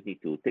 So you just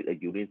need to take a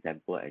urine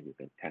sample and you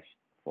can test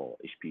for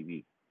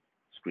HPV.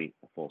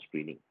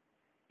 screening.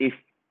 If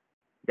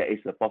there is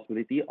a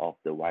possibility of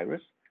the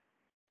virus,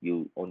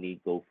 you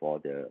only go for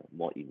the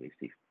more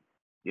invasive.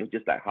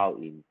 Just like how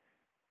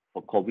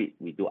for COVID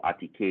we do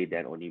RTK,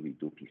 then only we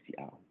do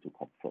PCR to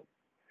confirm.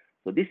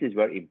 So this is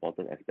very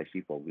important,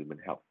 especially for women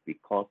health,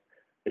 because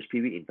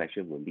HPV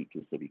infection will lead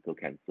to cervical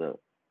cancer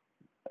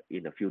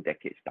in a few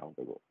decades down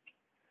the road.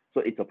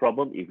 So it's a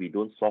problem. If we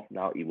don't solve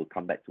now, it will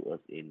come back to us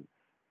in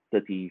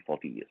 30,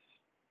 40 years.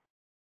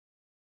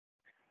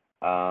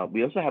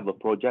 We also have a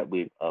project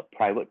with a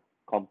private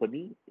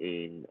company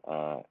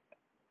to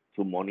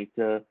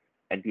monitor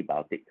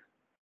antibiotics.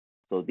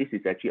 So this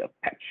is actually a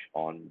patch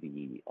on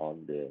the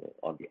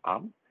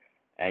arm,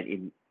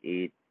 and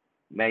it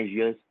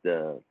measures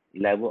the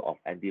level of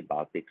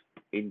antibiotics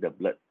in the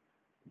blood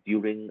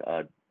during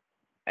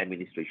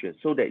administration,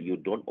 so that you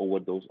don't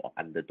overdose or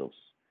underdose,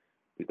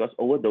 because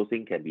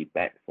overdosing can be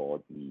bad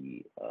for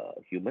the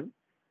human,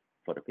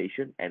 for the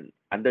patient, and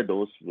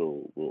underdose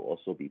will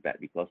also be bad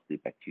because the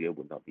bacteria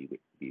will not be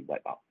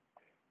wiped out.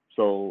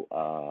 So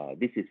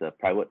this is a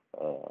private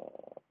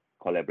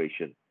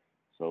collaboration.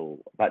 So,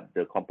 but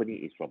the company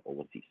is from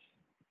overseas.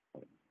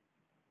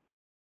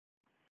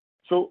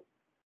 So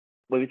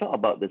when we talk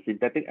about the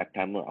synthetic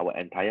aptamer, our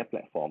entire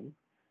platform,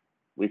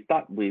 we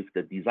start with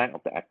the design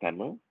of the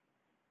aptamer.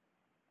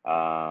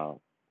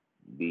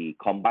 We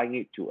combine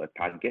it to a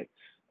target,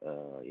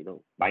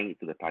 bind it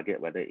to the target,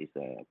 whether it's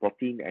a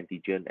protein,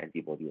 antigen,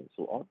 antibody, and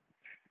so on.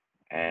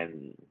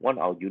 And one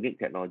of our unique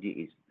technology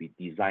is we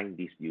design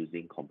this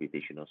using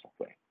computational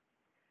software.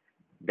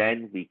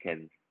 Then we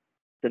can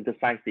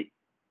synthesize it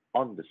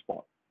on the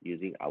spot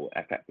using our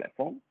FAT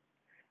platform.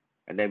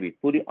 And then we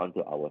put it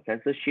onto our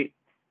sensor sheet,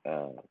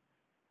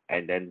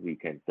 and then we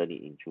can turn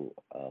it into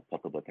a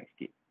portable test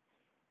kit.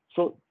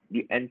 So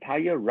the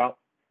entire route,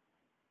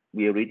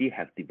 we already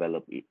have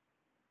developed it.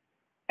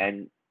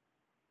 And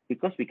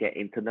because we can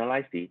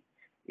internalize it,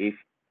 if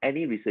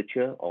any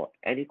researcher or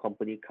any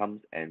company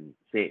comes and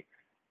say,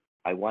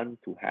 I want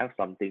to have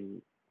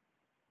something,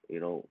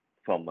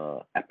 from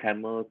a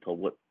aptamer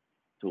toward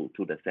to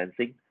the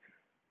sensing,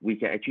 we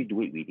can actually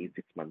do it within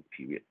 6 month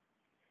period.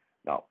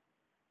 Now,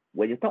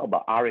 when you talk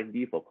about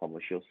R&D for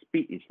commercial,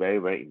 speed is very,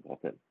 very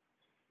important,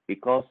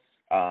 because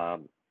I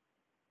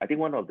think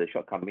one of the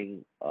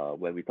shortcomings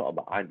when we talk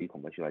about R&D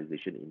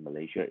commercialization in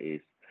Malaysia is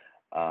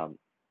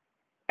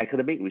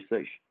academic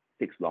research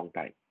takes a long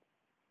time.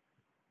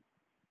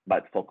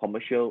 But for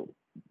commercial,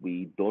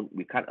 we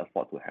can't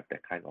afford to have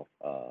that kind of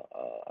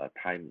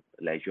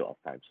leisure of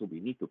time. So we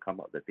need to come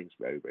up with things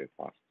very, very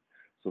fast.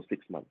 So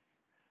 6 months.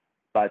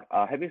 But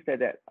having said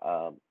that,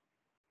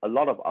 a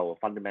lot of our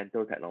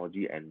fundamental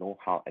technology and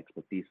know-how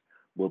expertise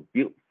were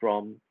built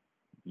from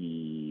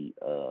the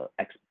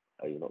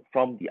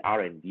from the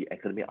R&D,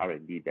 academic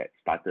R&D that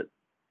started,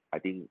 I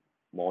think,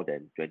 more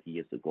than 20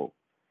 years ago.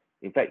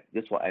 In fact,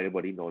 just for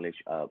everybody's knowledge,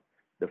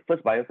 the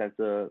first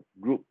biosensor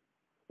group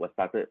was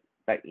started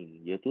back in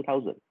year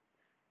 2000.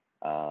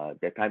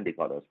 That time they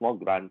got a small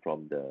grant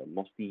from the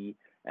MOSTI,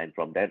 and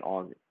from then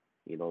on,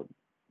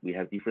 we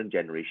have different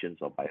generations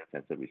of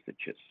biosensor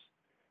researchers.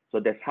 So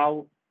that's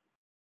how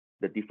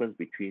the difference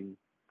between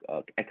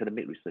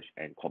academic research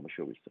and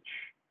commercial research.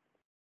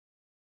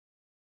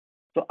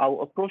 So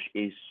our approach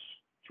is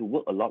to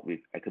work a lot with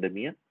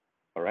academia,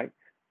 all right?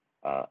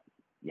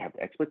 You have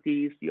the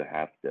expertise, you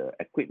have the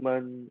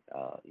equipment,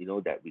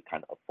 that we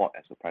can't afford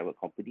as a private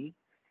company.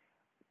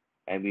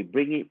 And we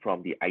bring it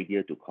from the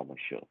idea to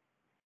commercial.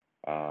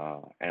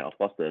 And of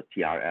course, the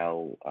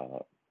TRL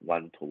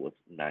 1 towards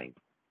 9.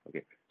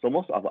 Okay, so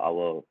most of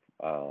our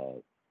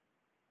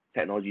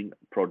technology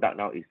product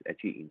now is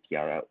actually in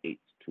TRL 8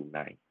 to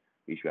 9,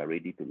 which we are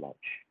ready to launch.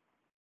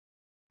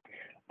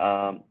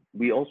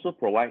 We also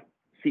provide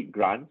seed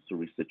grants to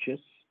researchers.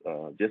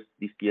 Just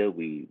this year,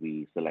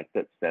 we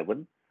selected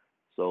 7.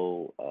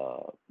 So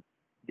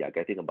they are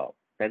getting about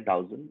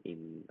 10,000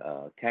 in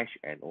cash,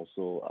 and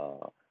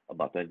also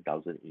about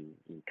 20,000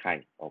 in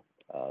kind of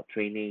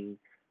training,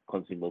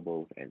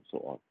 consumables, and so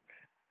on.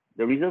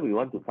 The reason we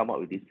want to come up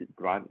with this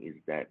grant is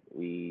that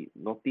we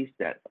noticed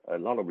that a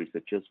lot of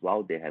researchers,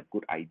 while they have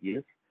good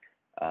ideas,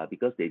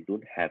 because they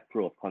don't have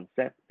proof of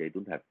concept, they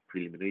don't have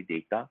preliminary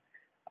data,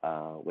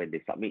 when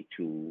they submit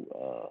to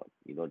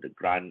the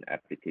grant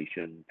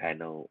application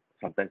panel,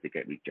 sometimes they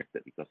get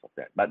rejected because of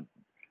that. But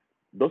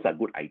those are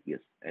good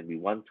ideas, and we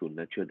want to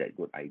nurture that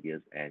good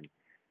ideas and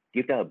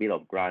give them a bit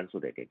of grant so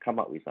they can come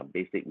up with some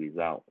basic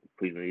result,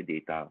 preliminary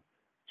data,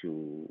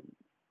 to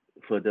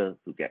further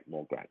to get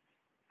more grants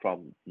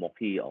from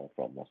MOPI or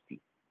from MOSTI.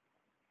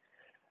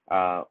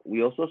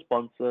 We also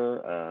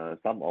sponsor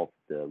some of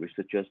the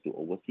researchers to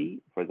oversee.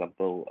 For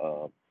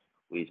example,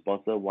 we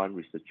sponsor one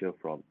researcher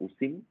from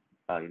USIM,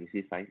 University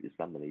of Science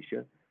Islam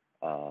Malaysia.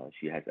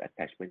 She has an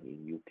attachment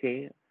in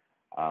UK.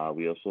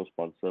 We also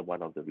sponsor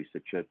one of the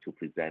researchers to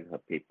present her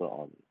paper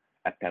on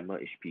aptamer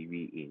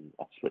HPV in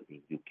Oxford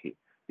in UK.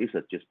 This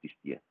is just this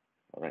year,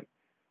 all right?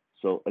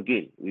 So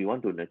again, we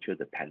want to nurture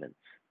the talents,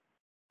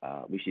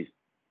 which is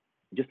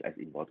just as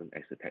important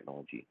as the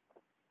technology.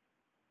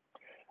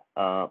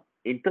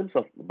 In terms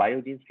of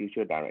Biogene's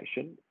future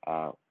direction,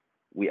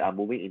 we are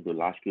moving into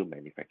large-scale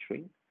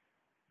manufacturing.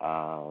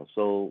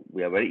 So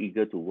we are very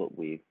eager to work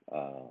with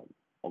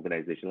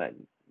organizations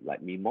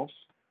like MIMOS,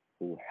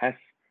 who has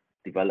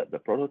developed the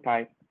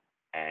prototype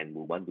and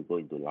we want to go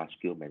into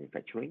large-scale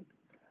manufacturing.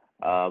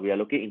 We are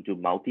looking into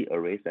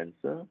multi-array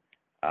sensor.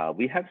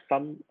 We have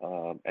some,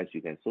 as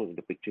you can see in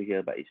the picture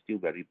here, but it's still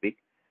very big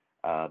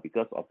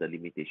because of the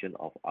limitation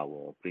of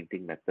our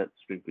printing method,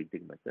 screen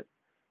printing method.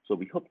 So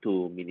we hope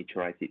to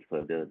miniaturize it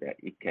further that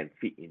it can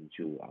fit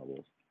into our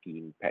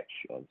skin patch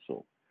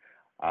also.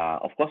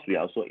 Of course, we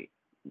are also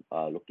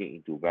looking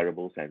into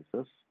wearable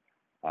sensors.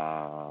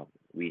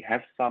 We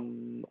have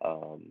some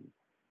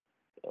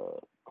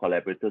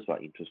collaborators who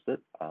are interested,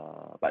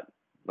 but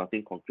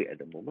nothing concrete at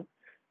the moment.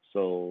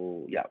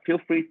 So yeah, feel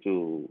free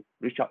to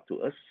reach out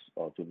to us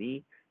or to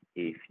me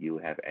if you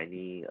have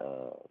any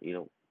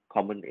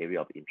common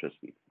area of interest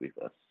with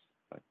us.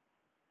 Right?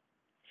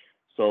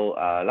 So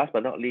last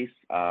but not least,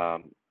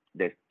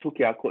 there's 2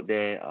 QR code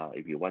there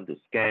if you want to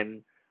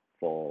scan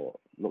for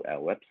look at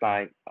our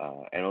website,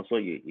 and also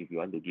if you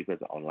want to give us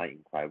an online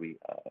inquiry,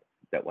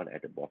 that one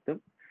at the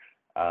bottom.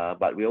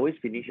 But we always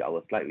finish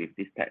our slide with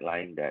this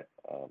tagline that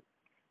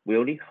we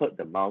only hurt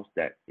the mouse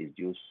that is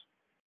used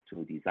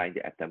to design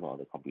the atom on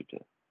the computer.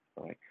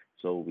 All right,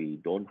 so we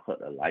don't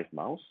hurt a live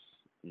mouse,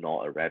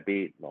 nor a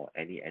rabbit, nor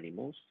any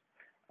animals,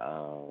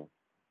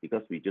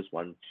 because we just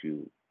want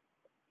to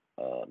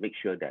make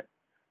sure that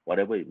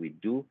whatever we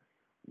do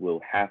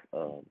will have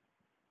an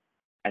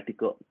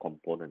ethical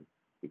component,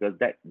 because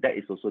that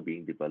is also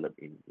being developed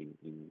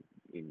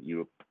in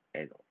Europe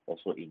and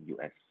also in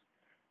US.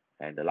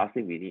 And the last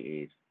thing we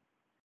need is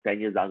 10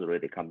 years down the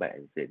road, they come back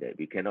and say that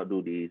we cannot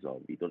do this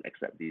or we don't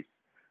accept this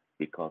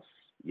because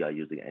you are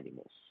using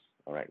animals.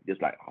 All right,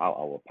 just like how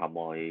our palm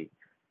oil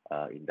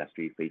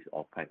industry face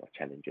all kinds of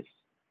challenges.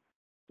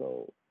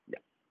 So yeah,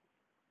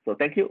 so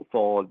thank you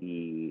for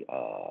the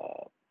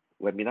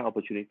webinar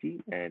opportunity,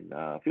 and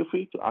feel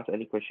free to ask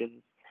any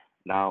questions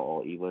now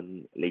or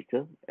even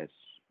later as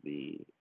we